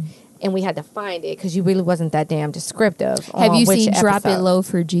episode, and we had to find it because you really wasn't that damn descriptive. Have on you which seen Drop It episode. Low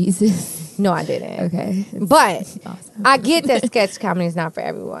for Jesus? No, I didn't. Okay. But Awesome. I get that sketch comedy is not for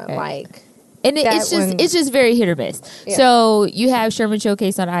everyone. Right. Like, And That it's just very hit or miss. Yeah. So you have Sherman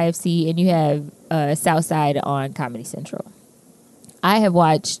Showcase on IFC and you have Southside on Comedy Central. I have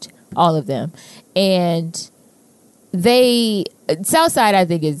watched all of them, and Southside I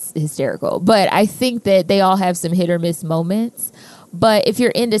think is hysterical, but I think that they all have some hit or miss moments. But if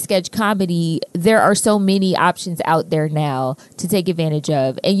you're into sketch comedy, there are so many options out there now to take advantage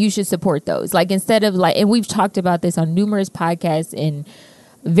of, and you should support those. Like, instead of and we've talked about this on numerous podcasts in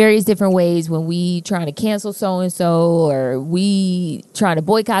various different ways, when we trying to cancel so and so, or we trying to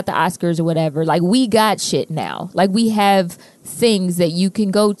boycott the Oscars or whatever. Like, we got shit now. Like, we have things that you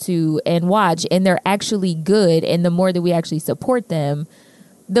can go to and watch, and they're actually good. And the more that we actually support them,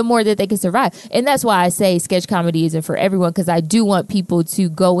 the more that they can survive. And that's why I say sketch comedy isn't for everyone, because I do want people to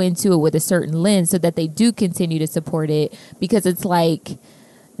go into it with a certain lens so that they do continue to support it. Because it's like,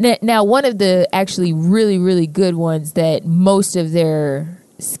 now one of the actually really, really good ones that most of their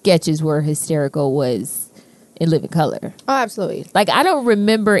sketches were hysterical was In Living Color. oh, absolutely. Like, I don't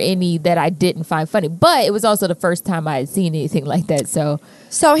remember any that I didn't find funny, but it was also the first time I had seen anything like that. So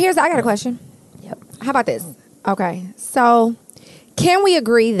I got a question. Yep. How about this? Okay. So can we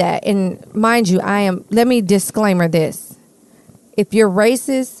agree that, and mind you, let me disclaimer this. If you're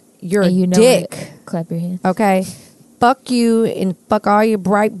racist, you're and you a know dick. it. Clap your hands. Okay. Fuck you and fuck all your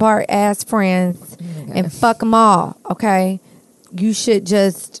Breitbart ass friends and fuck them all. Okay. You should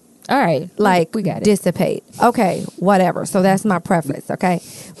just All right. like we got it. dissipate. Okay, whatever. So that's my preference, okay?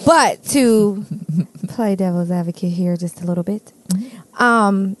 But to play devil's advocate here just a little bit.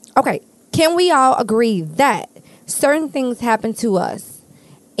 Okay, can we all agree that certain things happen to us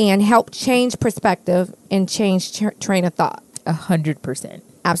and help change perspective and change train of thought? 100%.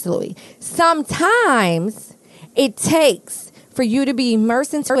 Absolutely. Sometimes it takes for you to be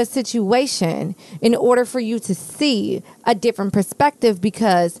immersed into a situation in order for you to see a different perspective,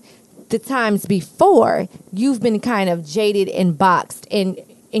 because the times before you've been kind of jaded and boxed, and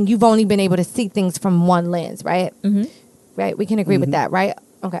you've only been able to see things from one lens, right? Mm-hmm. Right? We can agree with that, right?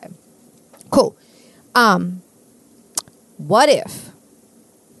 Okay. Cool. What if?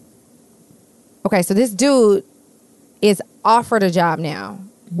 Okay, so this dude is offered a job now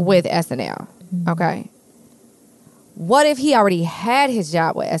with SNL. Okay. What if he already had his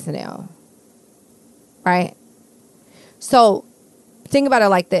job with SNL? Right? So think about it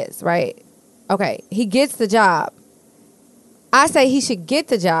like this, right? Okay, he gets the job. I say he should get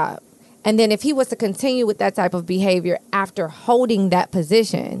the job. And then if he was to continue with that type of behavior after holding that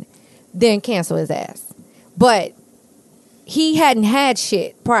position, then cancel his ass. But he hadn't had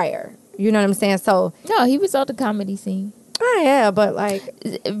shit prior. You know what I'm saying? So, No, he was on the comedy scene. oh yeah, but like,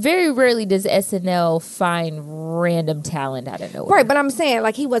 Very rarely does SNL find random talent out of nowhere. right, but I'm saying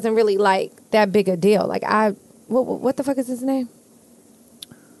like he wasn't really like that big a deal. Like what the fuck is his name?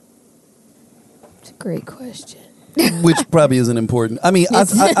 It's a great question. Which probably isn't important. I mean, I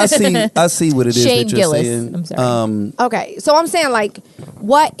see what it is Shane that you're Gillis. saying. I'm sorry. Okay, so I'm saying like,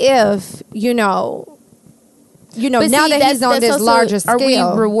 what if But now see, that he's on that's this also- larger scale? Are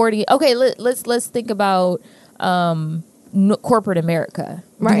we rewarding? Okay, let's think about corporate America.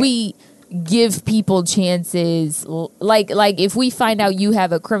 Right. Do we give people chances? Like if we find out you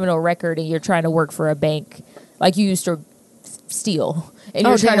have a criminal record and you're trying to work for a bank, like you used to steal, and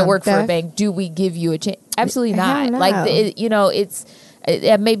you're trying to damn, work for a theft. bank, do we give you a chance? Absolutely Hell not. no. Like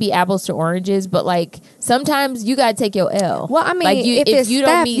it may be apples to oranges, but like sometimes you gotta take your L. Well, I mean, like if it's you theft,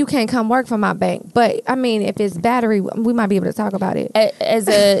 don't meet, you can't come work for my bank. But I mean, if it's battery, we might be able to talk about it.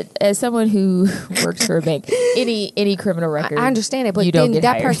 as someone who works for a bank, any criminal record, I understand it, but you don't then get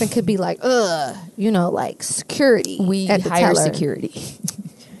that hired. person could be like, like security. We at the hire teller. security.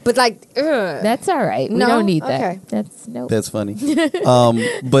 But like, ugh. That's all right. We No? don't need that. Okay. That's no. That's funny.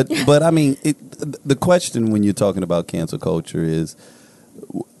 But I mean, the question when you're talking about cancel culture is,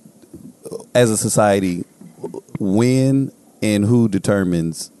 as a society, when and who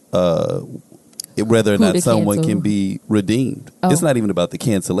determines whether or Who not to someone cancel. can be redeemed. Oh. It's not even about the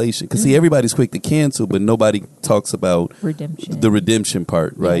cancellation. Because, see, everybody's quick to cancel, but nobody talks about Redemption. the redemption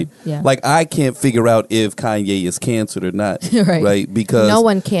part, right? yeah. Like, I can't figure out if Kanye is canceled or not, Right. Because No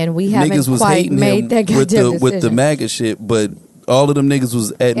one can. We haven't niggas was quite hating made him that with goddamn the decision. MAGA shit, but all of them niggas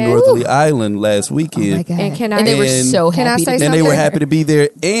was at And- Northerly Island last Oh weekend. my God. And can they were I- so can I happy say to And be they were something? happy to be there.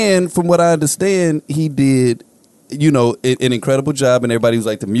 And from what I understand, he did, an incredible job. And everybody was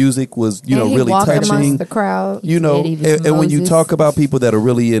like, the music was, And he really walked touching. amongst the crowd. He did, even And when you Moses. talk about people that are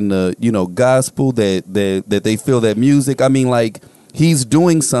really in the, gospel, that they feel that music, I mean, like, he's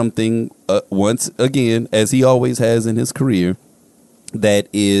doing something, once again, as he always has in his career, that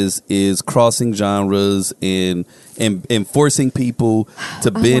is crossing genres and forcing people to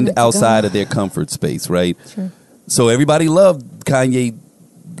wanted bend to outside go. of their comfort space, right? Sure. So everybody loved Kanye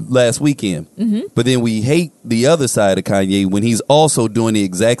last weekend, but then we hate the other side of Kanye when he's also doing the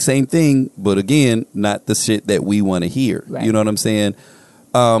exact same thing, but again, not the shit that we want to hear. Right. You know what I'm saying?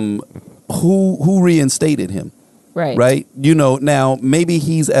 Who reinstated him? Right. Now maybe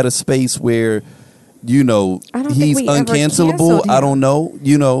he's at a space where, I don't think he's we ever uncancelable. canceled I him. don't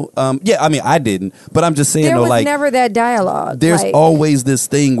know. Yeah, I mean, I didn't, but I'm just saying, There though, was like, never that dialogue. there's like, always this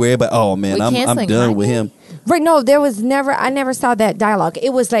thing where everybody, oh man, We I'm canceling done with Kanye? him. right? No, there was never. I never saw that dialogue.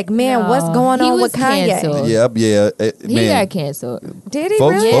 It was like, man, what's No, going he on was with Kanye? canceled. Yeah, He man. got canceled. Did he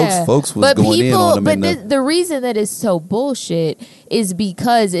Folks, really? Yeah. folks was but going in people, on him. but in the- the reason that it's so bullshit is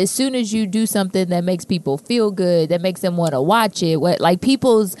because as soon as you do something that makes people feel good, that makes them want to watch it, like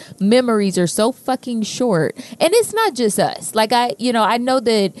people's memories are so fucking short, and it's not just us. Like I know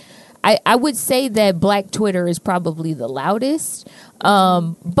that I would say that Black Twitter is probably the loudest,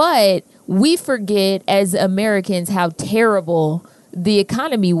 but we forget as Americans how terrible the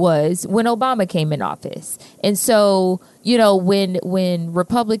economy was when Obama came in office. And so, when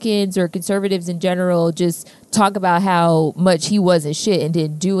Republicans or conservatives in general just talk about how much he wasn't shit and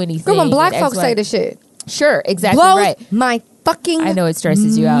didn't do anything. Girl, when black and folks X, say Y- the shit, Sure, exactly blows right. my fucking. I know it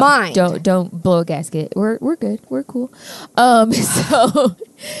stresses you out. mind. Don't blow a gasket. We're good. We're cool.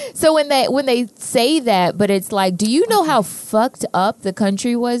 So when they say that, but it's like, do you know how fucked up the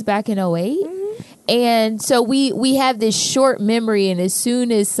country was back in 08? And so we have this short memory, and as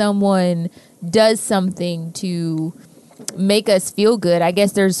soon as someone does something to make us feel good, I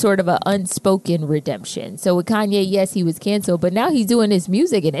guess there's sort of an unspoken redemption. So with Kanye, yes, he was canceled, but now he's doing his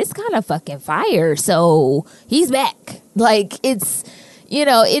music and it's kind of fucking fire. So he's back. Like, it's, it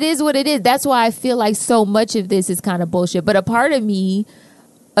is what it is. That's why I feel like so much of this is kind of bullshit. But a part of me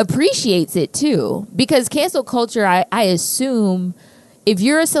appreciates it too, because cancel culture, I assume if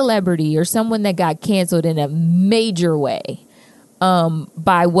you're a celebrity or someone that got canceled in a major way,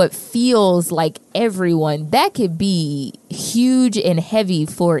 by what feels like everyone, that could be huge and heavy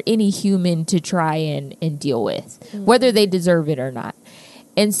for any human to try and deal with, whether they deserve it or not.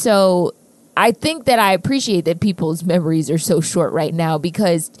 And so I think that I appreciate that people's memories are so short right now,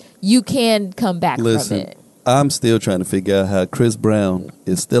 because you can come back from Listen, it. I'm still trying to figure out how Chris Brown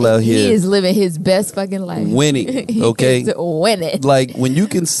is still out He here is living his best fucking life. winning. He Okay, is winning. like when you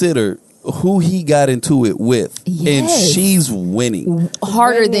consider who he got into it with, and Yes. she's winning.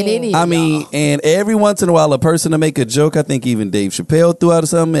 Harder than any. I of mean, y'all. and every once in a while, a person to make a joke. I think even Dave Chappelle threw out or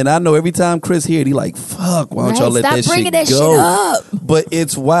something. And I know every time Chris hear it, he like, "Fuck, why don't y'all let Stop that bringing shit that go?" shit up. But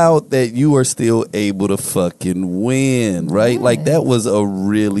it's wild that you are still able to fucking win, right? Yeah. Like that was a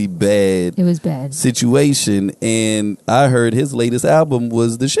really bad It was bad. situation. And I heard his latest album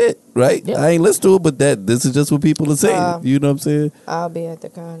was the shit, right? Yeah. I ain't listened to it, but this is just what people are saying. You know what I'm saying? I'll be at the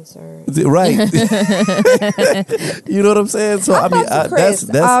concert. Right. You know what I'm saying? So I mean, fuck with Chris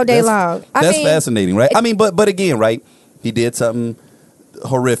all day long. That's fascinating, right? I mean, but again, right? He did something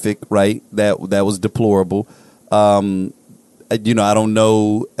horrific, right? That was deplorable. I don't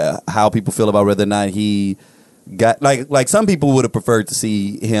know how people feel about whether or not he got like some people would have preferred to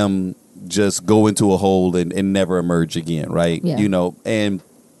see him just go into a hole and never emerge again, right? Yeah. And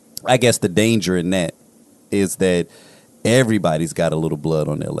I guess the danger in that is that everybody's got a little blood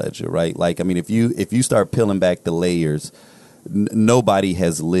on their ledger, right? Like, I mean, if you start peeling back the layers, nobody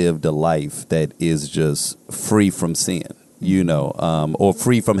has lived a life that is just free from sin, or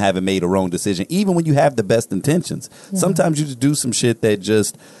free from having made a wrong decision, even when you have the best intentions. Yeah. Sometimes you just do some shit that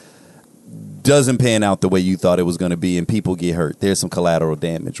just doesn't pan out the way you thought it was going to be, and people get hurt. There's some collateral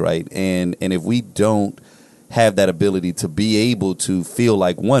damage, right? And if we don't have that ability to be able to feel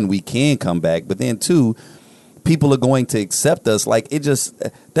like, one, we can come back, but then two, people are going to accept us, like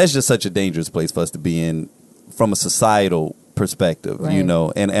that's just such a dangerous place for us to be in from a societal perspective, Right.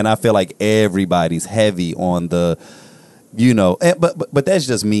 And I feel like everybody's heavy on the you know, but that's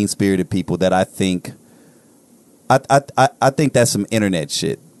just mean spirited people that I think. I think that's some internet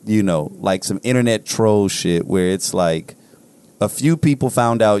shit, you know, like some internet troll shit where it's like a few people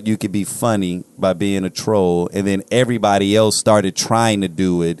found out you could be funny by being a troll, and then everybody else started trying to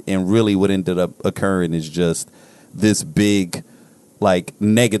do it, and really what ended up occurring is just this big, like,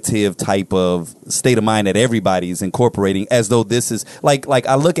 negative type of state of mind that everybody's incorporating, as though this is like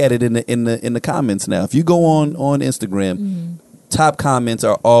I look at it in the comments now. If you go on Instagram, top comments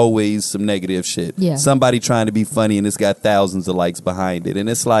are always some negative shit. Yeah. Somebody trying to be funny and it's got thousands of likes behind it. And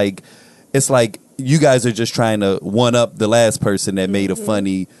it's like you guys are just trying to one up the last person that made a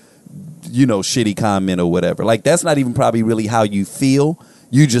funny, you know, shitty comment or whatever. Like, that's not even probably really how you feel.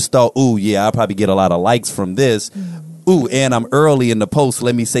 You just thought, ooh, yeah, I'll probably get a lot of likes from this. Ooh, and I'm early in the post.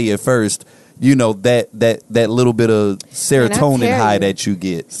 Let me say it first. You know, that little bit of serotonin high that you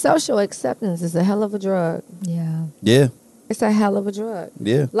get. Social acceptance is a hell of a drug. Yeah. Yeah. It's a hell of a drug.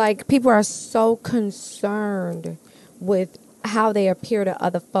 Yeah. Like, people are so concerned with how they appear to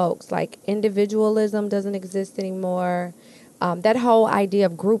other folks. Like, individualism doesn't exist anymore. That whole idea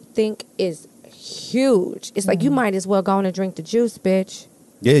of groupthink is huge. It's like, you might as well go on and drink the juice, bitch.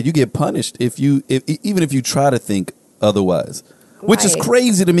 Yeah, you get punished even if you try to think otherwise. Which is Right.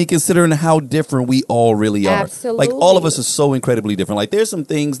 crazy to me, considering how different we all really are. Absolutely. Like, all of us are so incredibly different. Like, there's some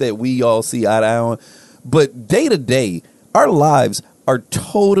things that we all see eye to eye on, but day to day, our lives are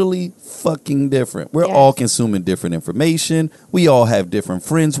totally fucking different. We're Yes. all consuming different information. We all have different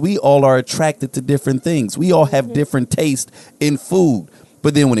friends. We all are attracted to different things. We all have different taste in food.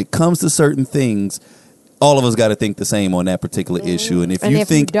 But then when it comes to certain things, all of us got to think the same on that particular issue. And if And you if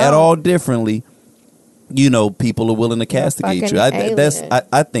you think at don't, all differently, you know, people are willing to castigate fucking you. alien.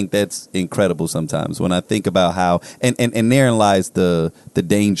 I think that's incredible sometimes when I think about how and therein lies the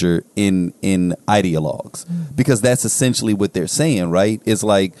danger in ideologues, because that's essentially what they're saying, right? It's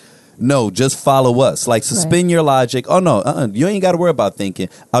like, no, just follow us. Like, suspend your logic. Oh no, you ain't got to worry about thinking.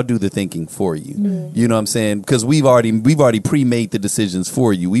 I'll do the thinking for you. You know what I'm saying? Because we've already pre-made the decisions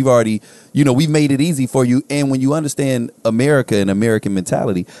for you. We've already, you know, we've made it easy for you. And when you understand America and American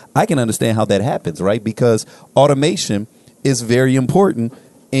mentality, I can understand how that happens, right? Because automation is very important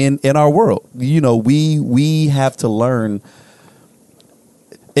in our world. You know, we have to learn.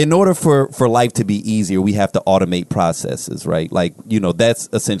 In order for life to be easier, we have to automate processes, right? Like, you know, that's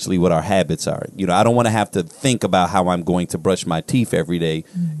essentially what our habits are. You know, I don't want to have to think about how I'm going to brush my teeth every day.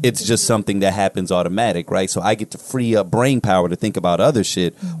 It's just something that happens automatic, right? So I get to free up brain power to think about other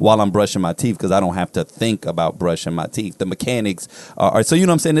shit while I'm brushing my teeth, because I don't have to think about brushing my teeth. The mechanics are so, you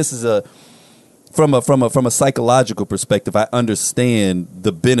know what I'm saying? This is from a psychological perspective, I understand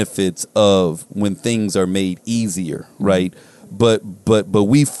the benefits of when things are made easier, right? But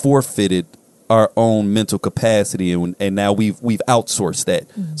we forfeited our own mental capacity, and now we've outsourced that.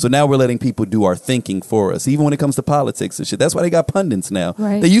 So now we're letting people do our thinking for us, even when it comes to politics and shit. That's why they got pundits now.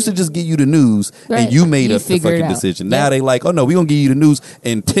 Right. They used to just give you the news, Right. and you made You up the figure it fucking out. decision. Yep. Now they like, oh no, we're gonna give you the news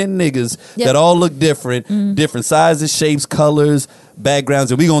and 10 niggas Yep. that all look different, different sizes, shapes, colors, backgrounds,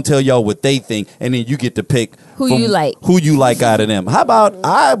 and we're gonna tell y'all what they think, and then you get to pick Who from you like. who you like out of them. How about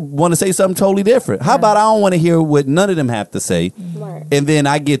I want to say something totally different? How about I don't want to hear what none of them have to say, Right. and then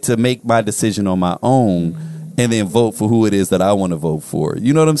I get to make my decision on my own, and then vote for who it is that I want to vote for.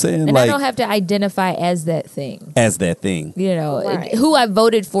 You know what I'm saying? And like, I don't have to identify as that thing. as that thing. You know, Right. who I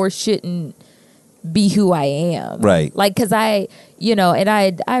voted for shouldn't be who I am. Right. Like, because I, you know, and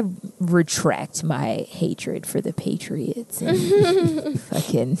I retract my hatred for the Patriots and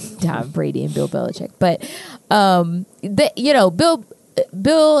fucking Tom Brady and Bill Belichick. But, you know,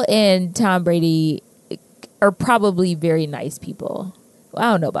 Bill and Tom Brady are probably very nice people. Well,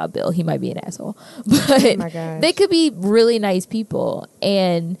 I don't know about Bill. He might be an asshole. But my gosh. they could be really nice people.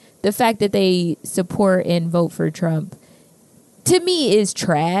 And the fact that they support and vote for Trump, to me, is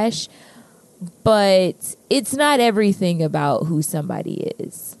trash. But it's not everything about who somebody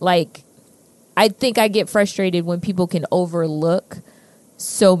is. Like, I think I get frustrated when people can overlook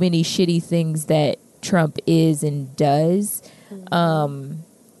so many shitty things that Trump is and does.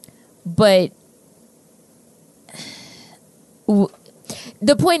 But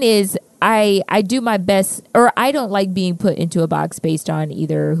the point is, I do my best, or I don't like being put into a box based on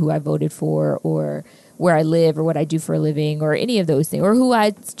either who I voted for or where I live or what I do for a living or any of those things, or who I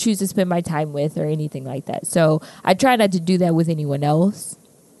choose to spend my time with or anything like that. So I try not to do that with anyone else.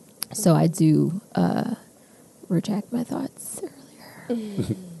 So I do retract my thoughts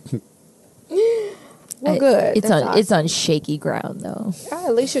earlier. Well, good. It's That's on awesome. it's on shaky ground though. Oh,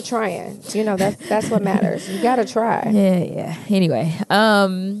 at least you're trying. You know, that's what matters. You gotta try. Yeah. Anyway,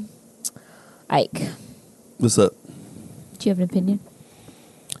 Ike. What's up? Do you have an opinion?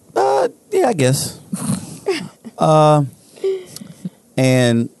 Yeah, I guess.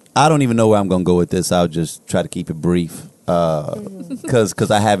 And I don't even know where I'm going to go with this. I'll just try to keep it brief because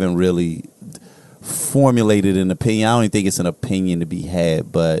I haven't really formulated an opinion. I don't even think it's an opinion to be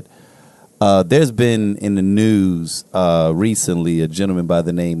had, but there's been in the news recently a gentleman by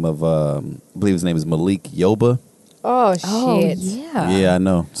the name of, I believe his name is Malik Yoba. Oh shit! Oh, yeah. Yeah, I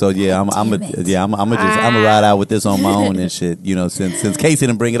know. So yeah, I'm gonna ride out with this on my own and shit. You know, since Casey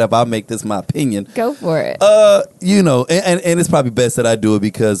didn't bring it up, I'll make this my opinion. Go for it. You know, and it's probably best that I do it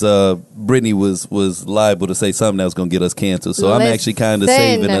because Brittany was liable to say something that was gonna get us canceled. So I'm actually kind of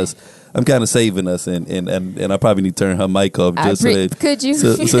saving us. I'm kind of saving us, and I probably need to turn her mic off just so that could you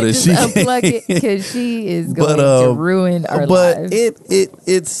so that just she unplug it because she is going to ruin our lives.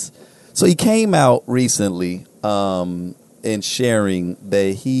 It's so he came out recently and sharing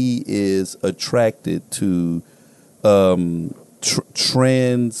that he is attracted to transgender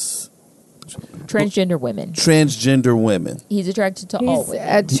women. Transgender women. He's attracted to all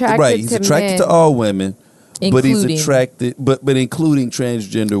women. He's attracted to all women. But he's attracted, but including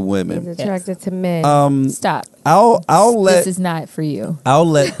transgender women. He's attracted to men. Stop. I'll let this is not for you. I'll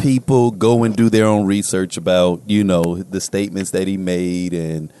let people go and do their own research about the statements that he made,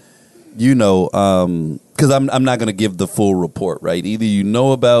 and because I'm not going to give the full report, right? Either you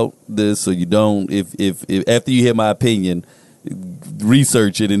know about this or you don't. If after you hear my opinion,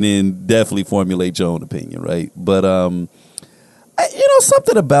 research it and then definitely formulate your own opinion, right? But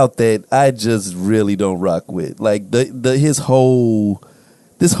something about that I just really don't rock with, like this whole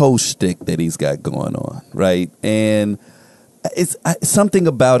shtick that he's got going on, right? And it's something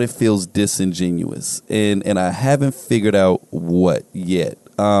about it feels disingenuous, and I haven't figured out what yet.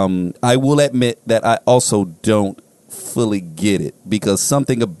 I will admit that I also don't fully get it because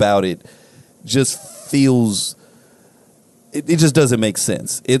something about it just feels it just doesn't make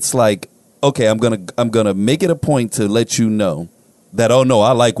sense. It's like, okay, I'm gonna make it a point to let you know that, oh no,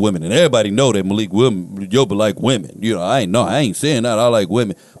 I like women, and everybody know that Malik Yoba like women. I ain't saying that I like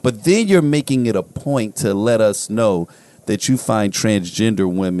women, but then you're making it a point to let us know that you find transgender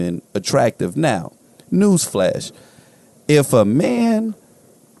women attractive. Now, newsflash: if a man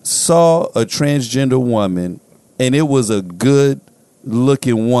saw a transgender woman and it was a good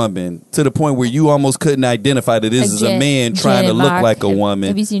looking woman to the point where you almost couldn't identify that this is a man trying to look like a woman.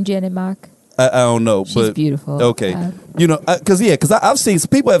 Have you seen Janet Mock? I don't know. She's beautiful. Okay. Because I've seen some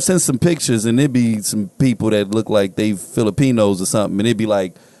people have sent some pictures, and it'd be some people that look like they Filipinos or something, and it'd be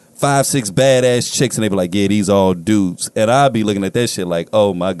like 5-6 badass chicks, and they'd be like, yeah, these all dudes. And I'd be looking at that shit like,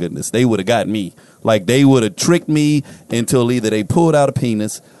 oh my goodness, they would have got me. Like, they would have tricked me until either they pulled out a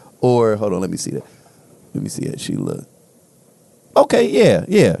penis or, hold on, let me see that. Let me see how she look. Okay, yeah.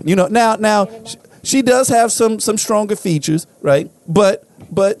 Now she does have some stronger features, right? But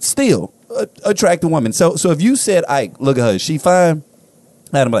still, attractive woman. So if you said, "Ike, look at her, is she fine?"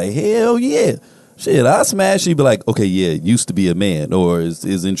 I'd be like, hell yeah. Shit, I smash. She'd be like, okay, yeah, used to be a man or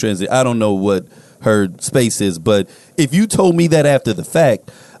is in transit. I don't know what her space is, but if you told me that after the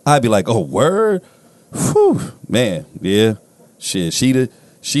fact, I'd be like, oh, word? Whew, man, yeah. Shit, she'd have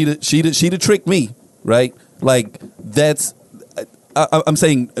tricked me, right? Like, that's, I'm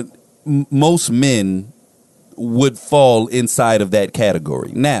saying most men would fall inside of that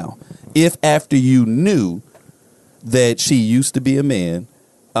category. Now, if after you knew that she used to be a man,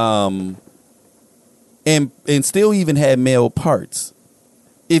 and still even had male parts,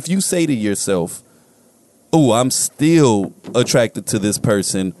 if you say to yourself, oh, I'm still attracted to this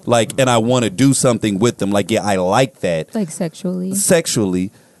person, like, and I want to do something with them, like, yeah, I like that. Like sexually,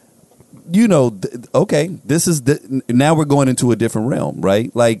 okay, this is now we're going into a different realm, right?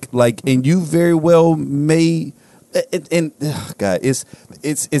 Like, and you very well may, and God, it's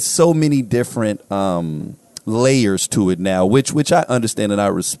so many different layers to it now, which I understand and I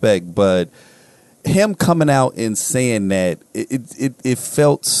respect, but him coming out and saying that it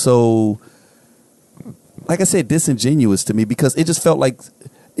felt so, like I said, disingenuous to me, because it just felt like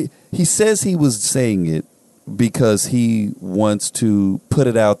he says he was saying it because he wants to put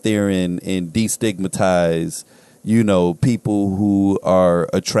it out there and destigmatize, people who are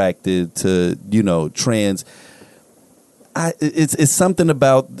attracted to, trans. It's something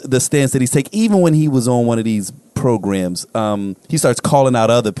about the stance that he's taking. Even when he was on one of these programs, he starts calling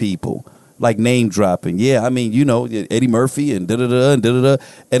out other people, like name dropping. Yeah, I mean, Eddie Murphy and da-da-da and da-da-da.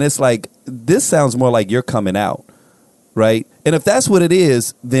 And it's like, this sounds more like you're coming out, right? And if that's what it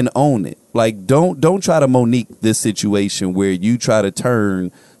is, then own it. Like, don't try to Monique this situation where you try to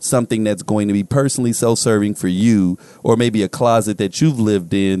turn something that's going to be personally self-serving for you, or maybe a closet that you've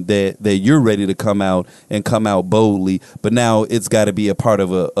lived in that you're ready to come out boldly, but now it's got to be a part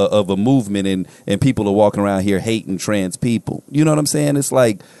of a movement, and people are walking around here hating trans people. You know what I'm saying? It's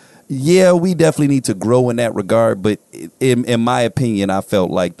like, yeah, we definitely need to grow in that regard, but in my opinion, I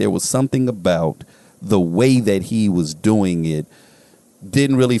felt like there was something about the way that he was doing it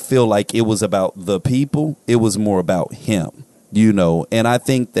didn't really feel like it was about the people. It was more about him. And I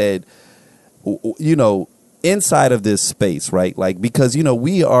think that, inside of this space, right? Like, because,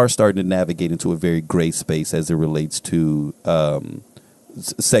 we are starting to navigate into a very gray space as it relates to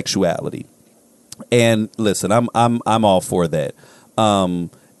sexuality. And listen, I'm all for that.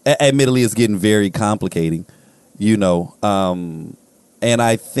 Admittedly, it's getting very complicating, and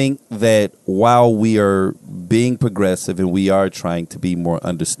I think that while we are being progressive and we are trying to be more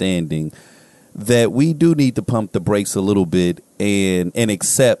understanding, that we do need to pump the brakes a little bit and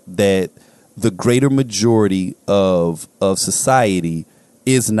accept that the greater majority of society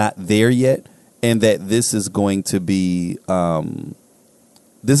is not there yet, and that this is going to be a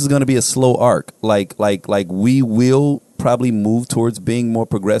slow arc. Like we will probably move towards being more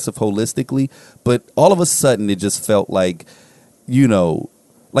progressive holistically, but all of a sudden it just felt like,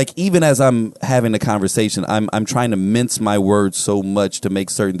 like even as I'm having a conversation, I'm trying to mince my words so much to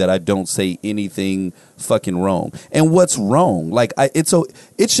make certain that I don't say anything fucking wrong. And what's wrong? Like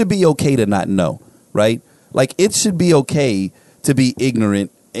it should be okay to not know, right? Like it should be okay to be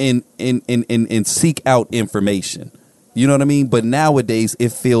ignorant and seek out information. You know what I mean? But nowadays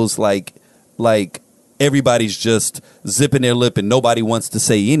it feels like everybody's just zipping their lip and nobody wants to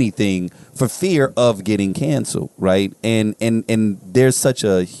say anything for fear of getting canceled, right? And there's such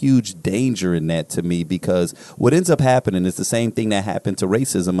a huge danger in that to me, because what ends up happening is the same thing that happened to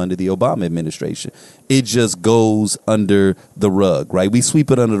racism under the Obama administration. It just goes under the rug, right? We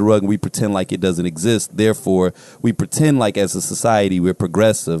sweep it under the rug and we pretend like it doesn't exist. Therefore, we pretend like as a society we're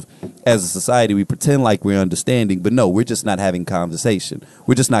progressive. As a society, we pretend like we're understanding, but no, we're just not having conversation.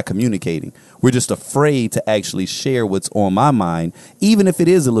 We're just not communicating. We're just afraid to actually share what's on my mind, even if it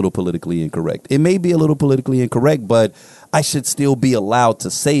is a little politically incorrect. It may be a little politically incorrect, but I should still be allowed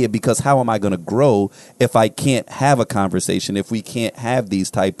to say it, because how am I going to grow if I can't have a conversation, if we can't have these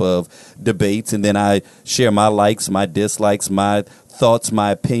type of debates, and then I share my likes, my dislikes, my thoughts,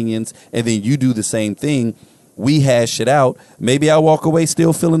 my opinions, and then you do the same thing. We hash it out. Maybe I walk away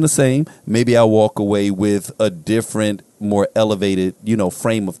still feeling the same. Maybe I walk away with a different, more elevated,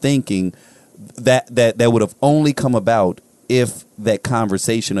 frame of thinking that would have only come about if that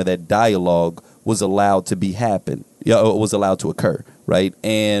conversation or that dialogue was allowed to was allowed to occur, right?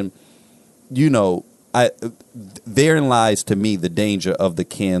 And therein lies to me the danger of the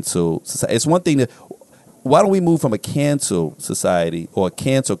cancel society. It's one thing to, why don't we move from a cancel society or a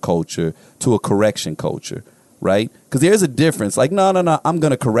cancel culture to a correction culture, right? Because there's a difference. Like, no, I'm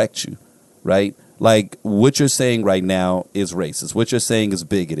going to correct you, right? Like, what you're saying right now is racist. What you're saying is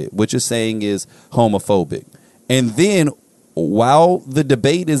bigoted. What you're saying is homophobic. And then while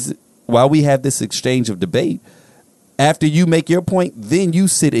we have this exchange of debate, after you make your point, then you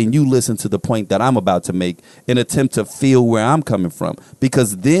sit and you listen to the point that I'm about to make and attempt to feel where I'm coming from.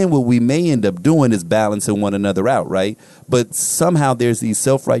 Because then what we may end up doing is balancing one another out, right? But somehow there's these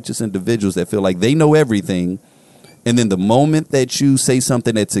self-righteous individuals that feel like they know everything. And then the moment that you say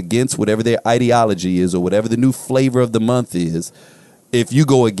something that's against whatever their ideology is or whatever the new flavor of the month is, if you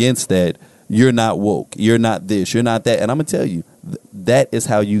go against that, you're not woke. You're not this. You're not that. And I'm going to tell you, that is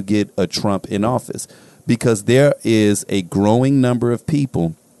how you get a Trump in office, because there is a growing number of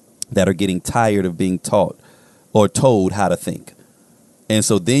people that are getting tired of being taught or told how to think. And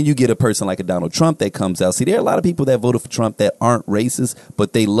so then you get a person like a Donald Trump that comes out. See, there are a lot of people that voted for Trump that aren't racist,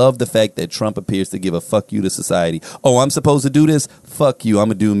 but they love the fact that Trump appears to give a fuck you to society. Oh, I'm supposed to do this? Fuck you. I'm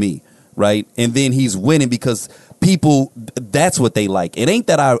going to do me. Right. And then he's winning because people, that's what they like. It ain't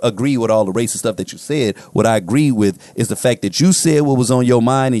that I agree with all the racist stuff that you said. What I agree with is the fact that you said what was on your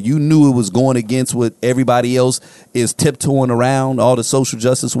mind and you knew it was going against what everybody else is tiptoeing around. All the social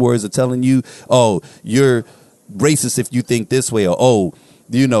justice warriors are telling you, oh, you're racist if you think this way, or oh,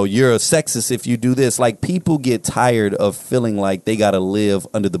 you're a sexist if you do this. Like, people get tired of feeling like they got to live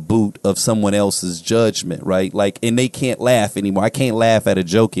under the boot of someone else's judgment, right? Like, and they can't laugh anymore. I can't laugh at a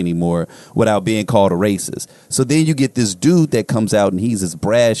joke anymore without being called a racist. So then you get this dude that comes out and he's as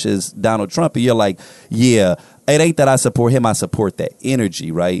brash as Donald Trump, and you're like, yeah, it ain't that I support him, I support that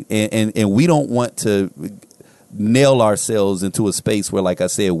energy, right? And we don't want to nail ourselves into a space where, like I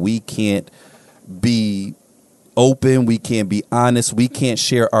said, we can't be open, we can't be honest, we can't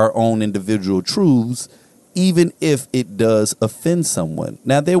share our own individual truths, even if it does offend someone.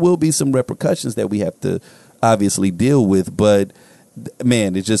 Now, there will be some repercussions that we have to obviously deal with, but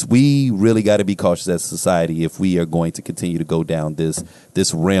man, it's just, we really got to be cautious as a society if we are going to continue to go down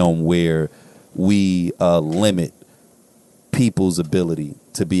this realm where we limit people's ability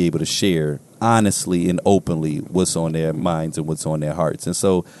to be able to share honestly and openly what's on their minds and what's on their hearts. And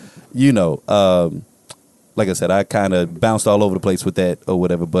so, like I said, I kind of bounced all over the place with that or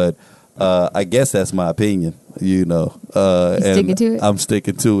whatever, but I guess that's my opinion, and sticking to it? I'm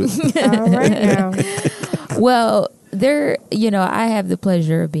sticking to it. All right now. Well, I have the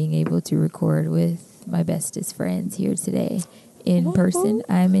pleasure of being able to record with my bestest friends here today in person.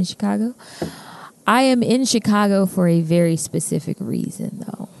 I am in Chicago. I am in Chicago for a very specific reason,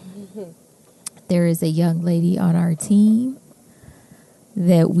 though. There is a young lady on our team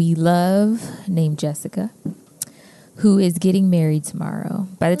that we love named Jessica, who is getting married tomorrow.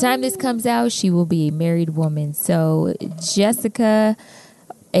 By the time this comes out, she will be a married woman. So Jessica,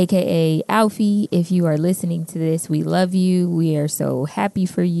 a.k.a. Alfie, if you are listening to this, we love you. We are so happy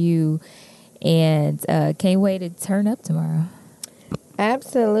for you. And can't wait to turn up tomorrow.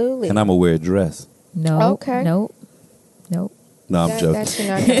 Absolutely. And I'm going to wear a dress. No. Okay. Nope. No, I'm joking. That's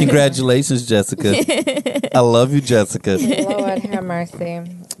not Congratulations, Jessica. I love you, Jessica. Lord have mercy.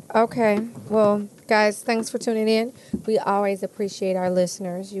 Okay. Well, guys, thanks for tuning in. We always appreciate our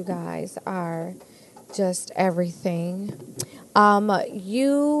listeners. You guys are just everything.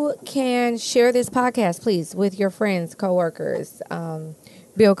 You can share this podcast, please, with your friends, coworkers,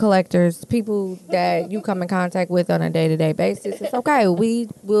 bill collectors, people that you come in contact with on a day-to-day basis. It's okay. We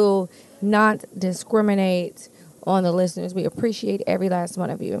will not discriminate on the listeners. We appreciate every last one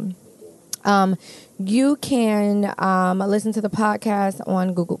of you. You can listen to the podcast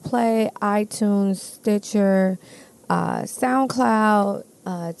on Google Play, iTunes, Stitcher, SoundCloud,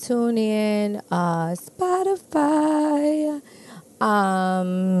 TuneIn, Spotify.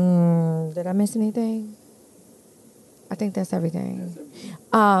 Did I miss anything? I think that's everything.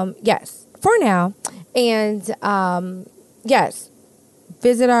 Yes, for now. And yes,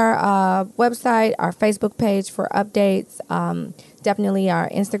 visit our website, our Facebook page for updates. Definitely our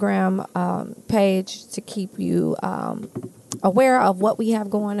Instagram page to keep you aware of what we have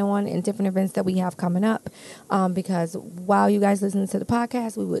going on and different events that we have coming up. Because while you guys listen to the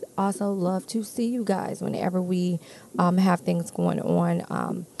podcast, we would also love to see you guys whenever we have things going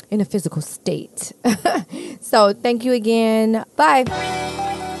on in a physical state. So thank you again. Bye.